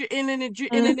in the dream,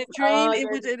 it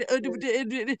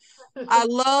was. I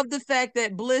love the fact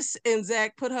that Bliss and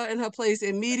Zach put her in her place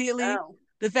immediately. Oh.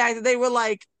 The fact that they were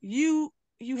like, you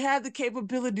have the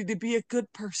capability to be a good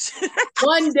person.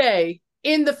 One day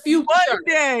in the future. One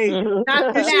day. Not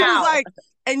and now. She was like,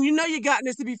 and you know you got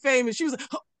this to be famous. She was like,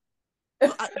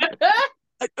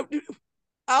 that's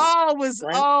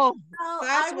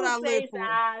what I live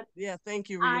for. Yeah, thank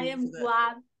you. I am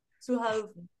glad to have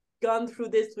gone through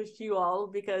this with you all,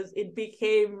 because it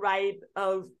became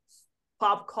a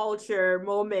pop culture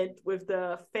moment with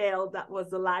the fail that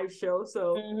was the live show.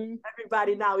 So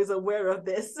everybody now is aware of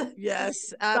this.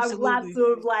 Yes, absolutely.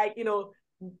 So I'm glad to have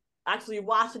actually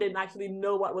watch it and actually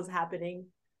know what was happening.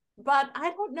 But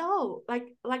I don't know,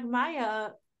 like Maya,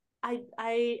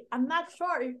 I'm not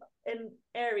sure if, and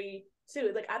Ari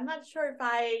too, like I'm not sure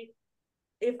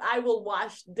if I will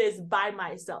watch this by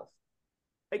myself.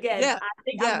 Again, yeah, I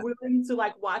think I'm willing to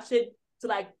watch it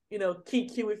to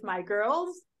kiki with my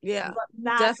girls. Yeah,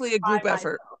 definitely a group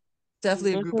effort.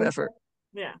 Definitely a group effort.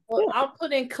 Yeah. Well, I'll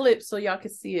put in clips so y'all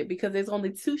can see it, because there's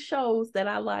only 2 shows that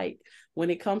I like when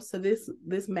it comes to this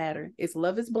matter. It's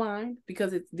Love is Blind,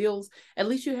 because it deals, at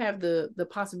least you have the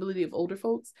possibility of older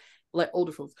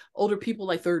people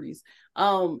like 30s.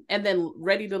 And then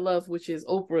Ready to Love, which is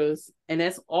Oprah's, and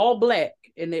that's all Black,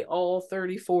 and they all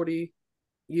 30, 40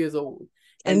 years old.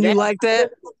 And you like that?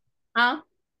 Huh?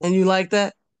 And you like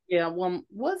that? Yeah.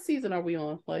 What season are we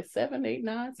on? Like 7, 8,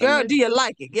 9? Girl, do you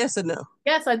like it? Yes or no?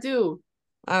 Yes, I do.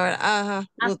 All right.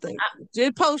 We'll think.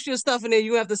 Just post your stuff in there.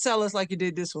 You have to sell us like you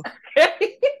did this one. Is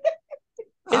it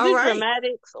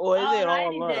dramatics or is it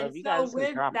all love? You so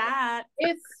with that,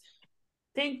 it's.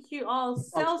 Thank you all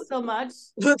so much.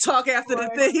 We'll talk after the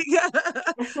thing.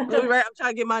 I'm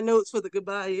trying to get my notes for the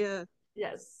goodbye. Yeah.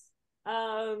 Yes.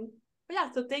 So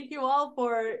thank you all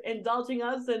for indulging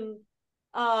us in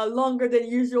longer than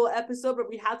usual episode, but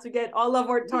we had to get all of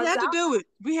our thoughts out. We had to do it.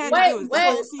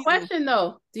 Wait, question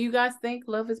though. Do you guys think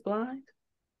Love is Blind?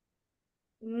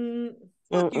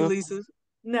 Fuck you, Lisa.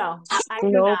 No, I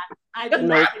do not. I do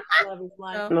not think Love is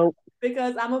Blind. Nope.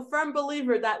 Because I'm a firm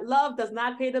believer that love does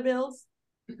not pay the bills.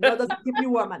 Love doesn't keep you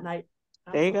warm at night.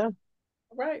 There you go.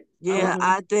 Right. Yeah,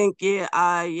 I think,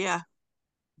 I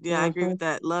agree with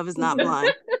that. Love is not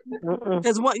blind.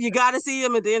 Because you got to see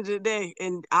him at the end of the day.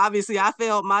 And obviously, I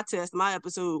failed my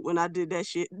episode when I did that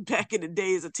shit back in the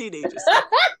day as a teenager. So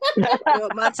I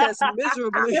failed my test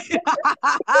miserably.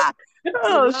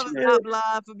 Love is not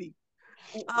blind for me.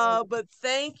 But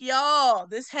thank y'all.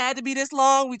 This had to be this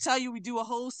long. We tell you we do a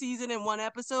whole season in one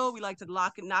episode. We like to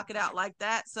knock it out like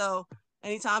that. So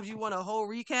anytime you want a whole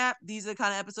recap, these are the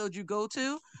kind of episodes you go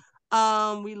to.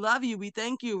 We love you. We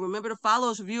thank you. Remember to follow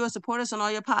us, review us, support us on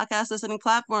all your podcast listening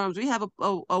platforms. We have a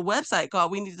website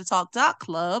called We Need to Talk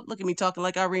Club. Look at me talking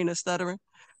like Irina, stuttering.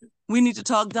 We Need to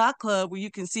Talk Club, where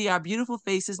you can see our beautiful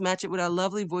faces, match it with our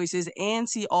lovely voices, and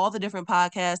see all the different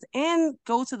podcasts, and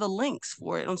go to the links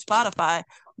for it on Spotify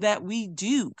that we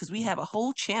do, because we have a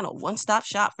whole channel, one-stop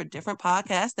shop for different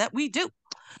podcasts that we do.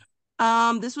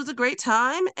 This was a great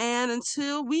time, and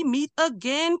until we meet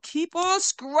again, keep on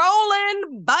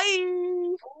scrolling.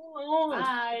 Bye.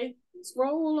 Bye.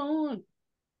 Scroll on.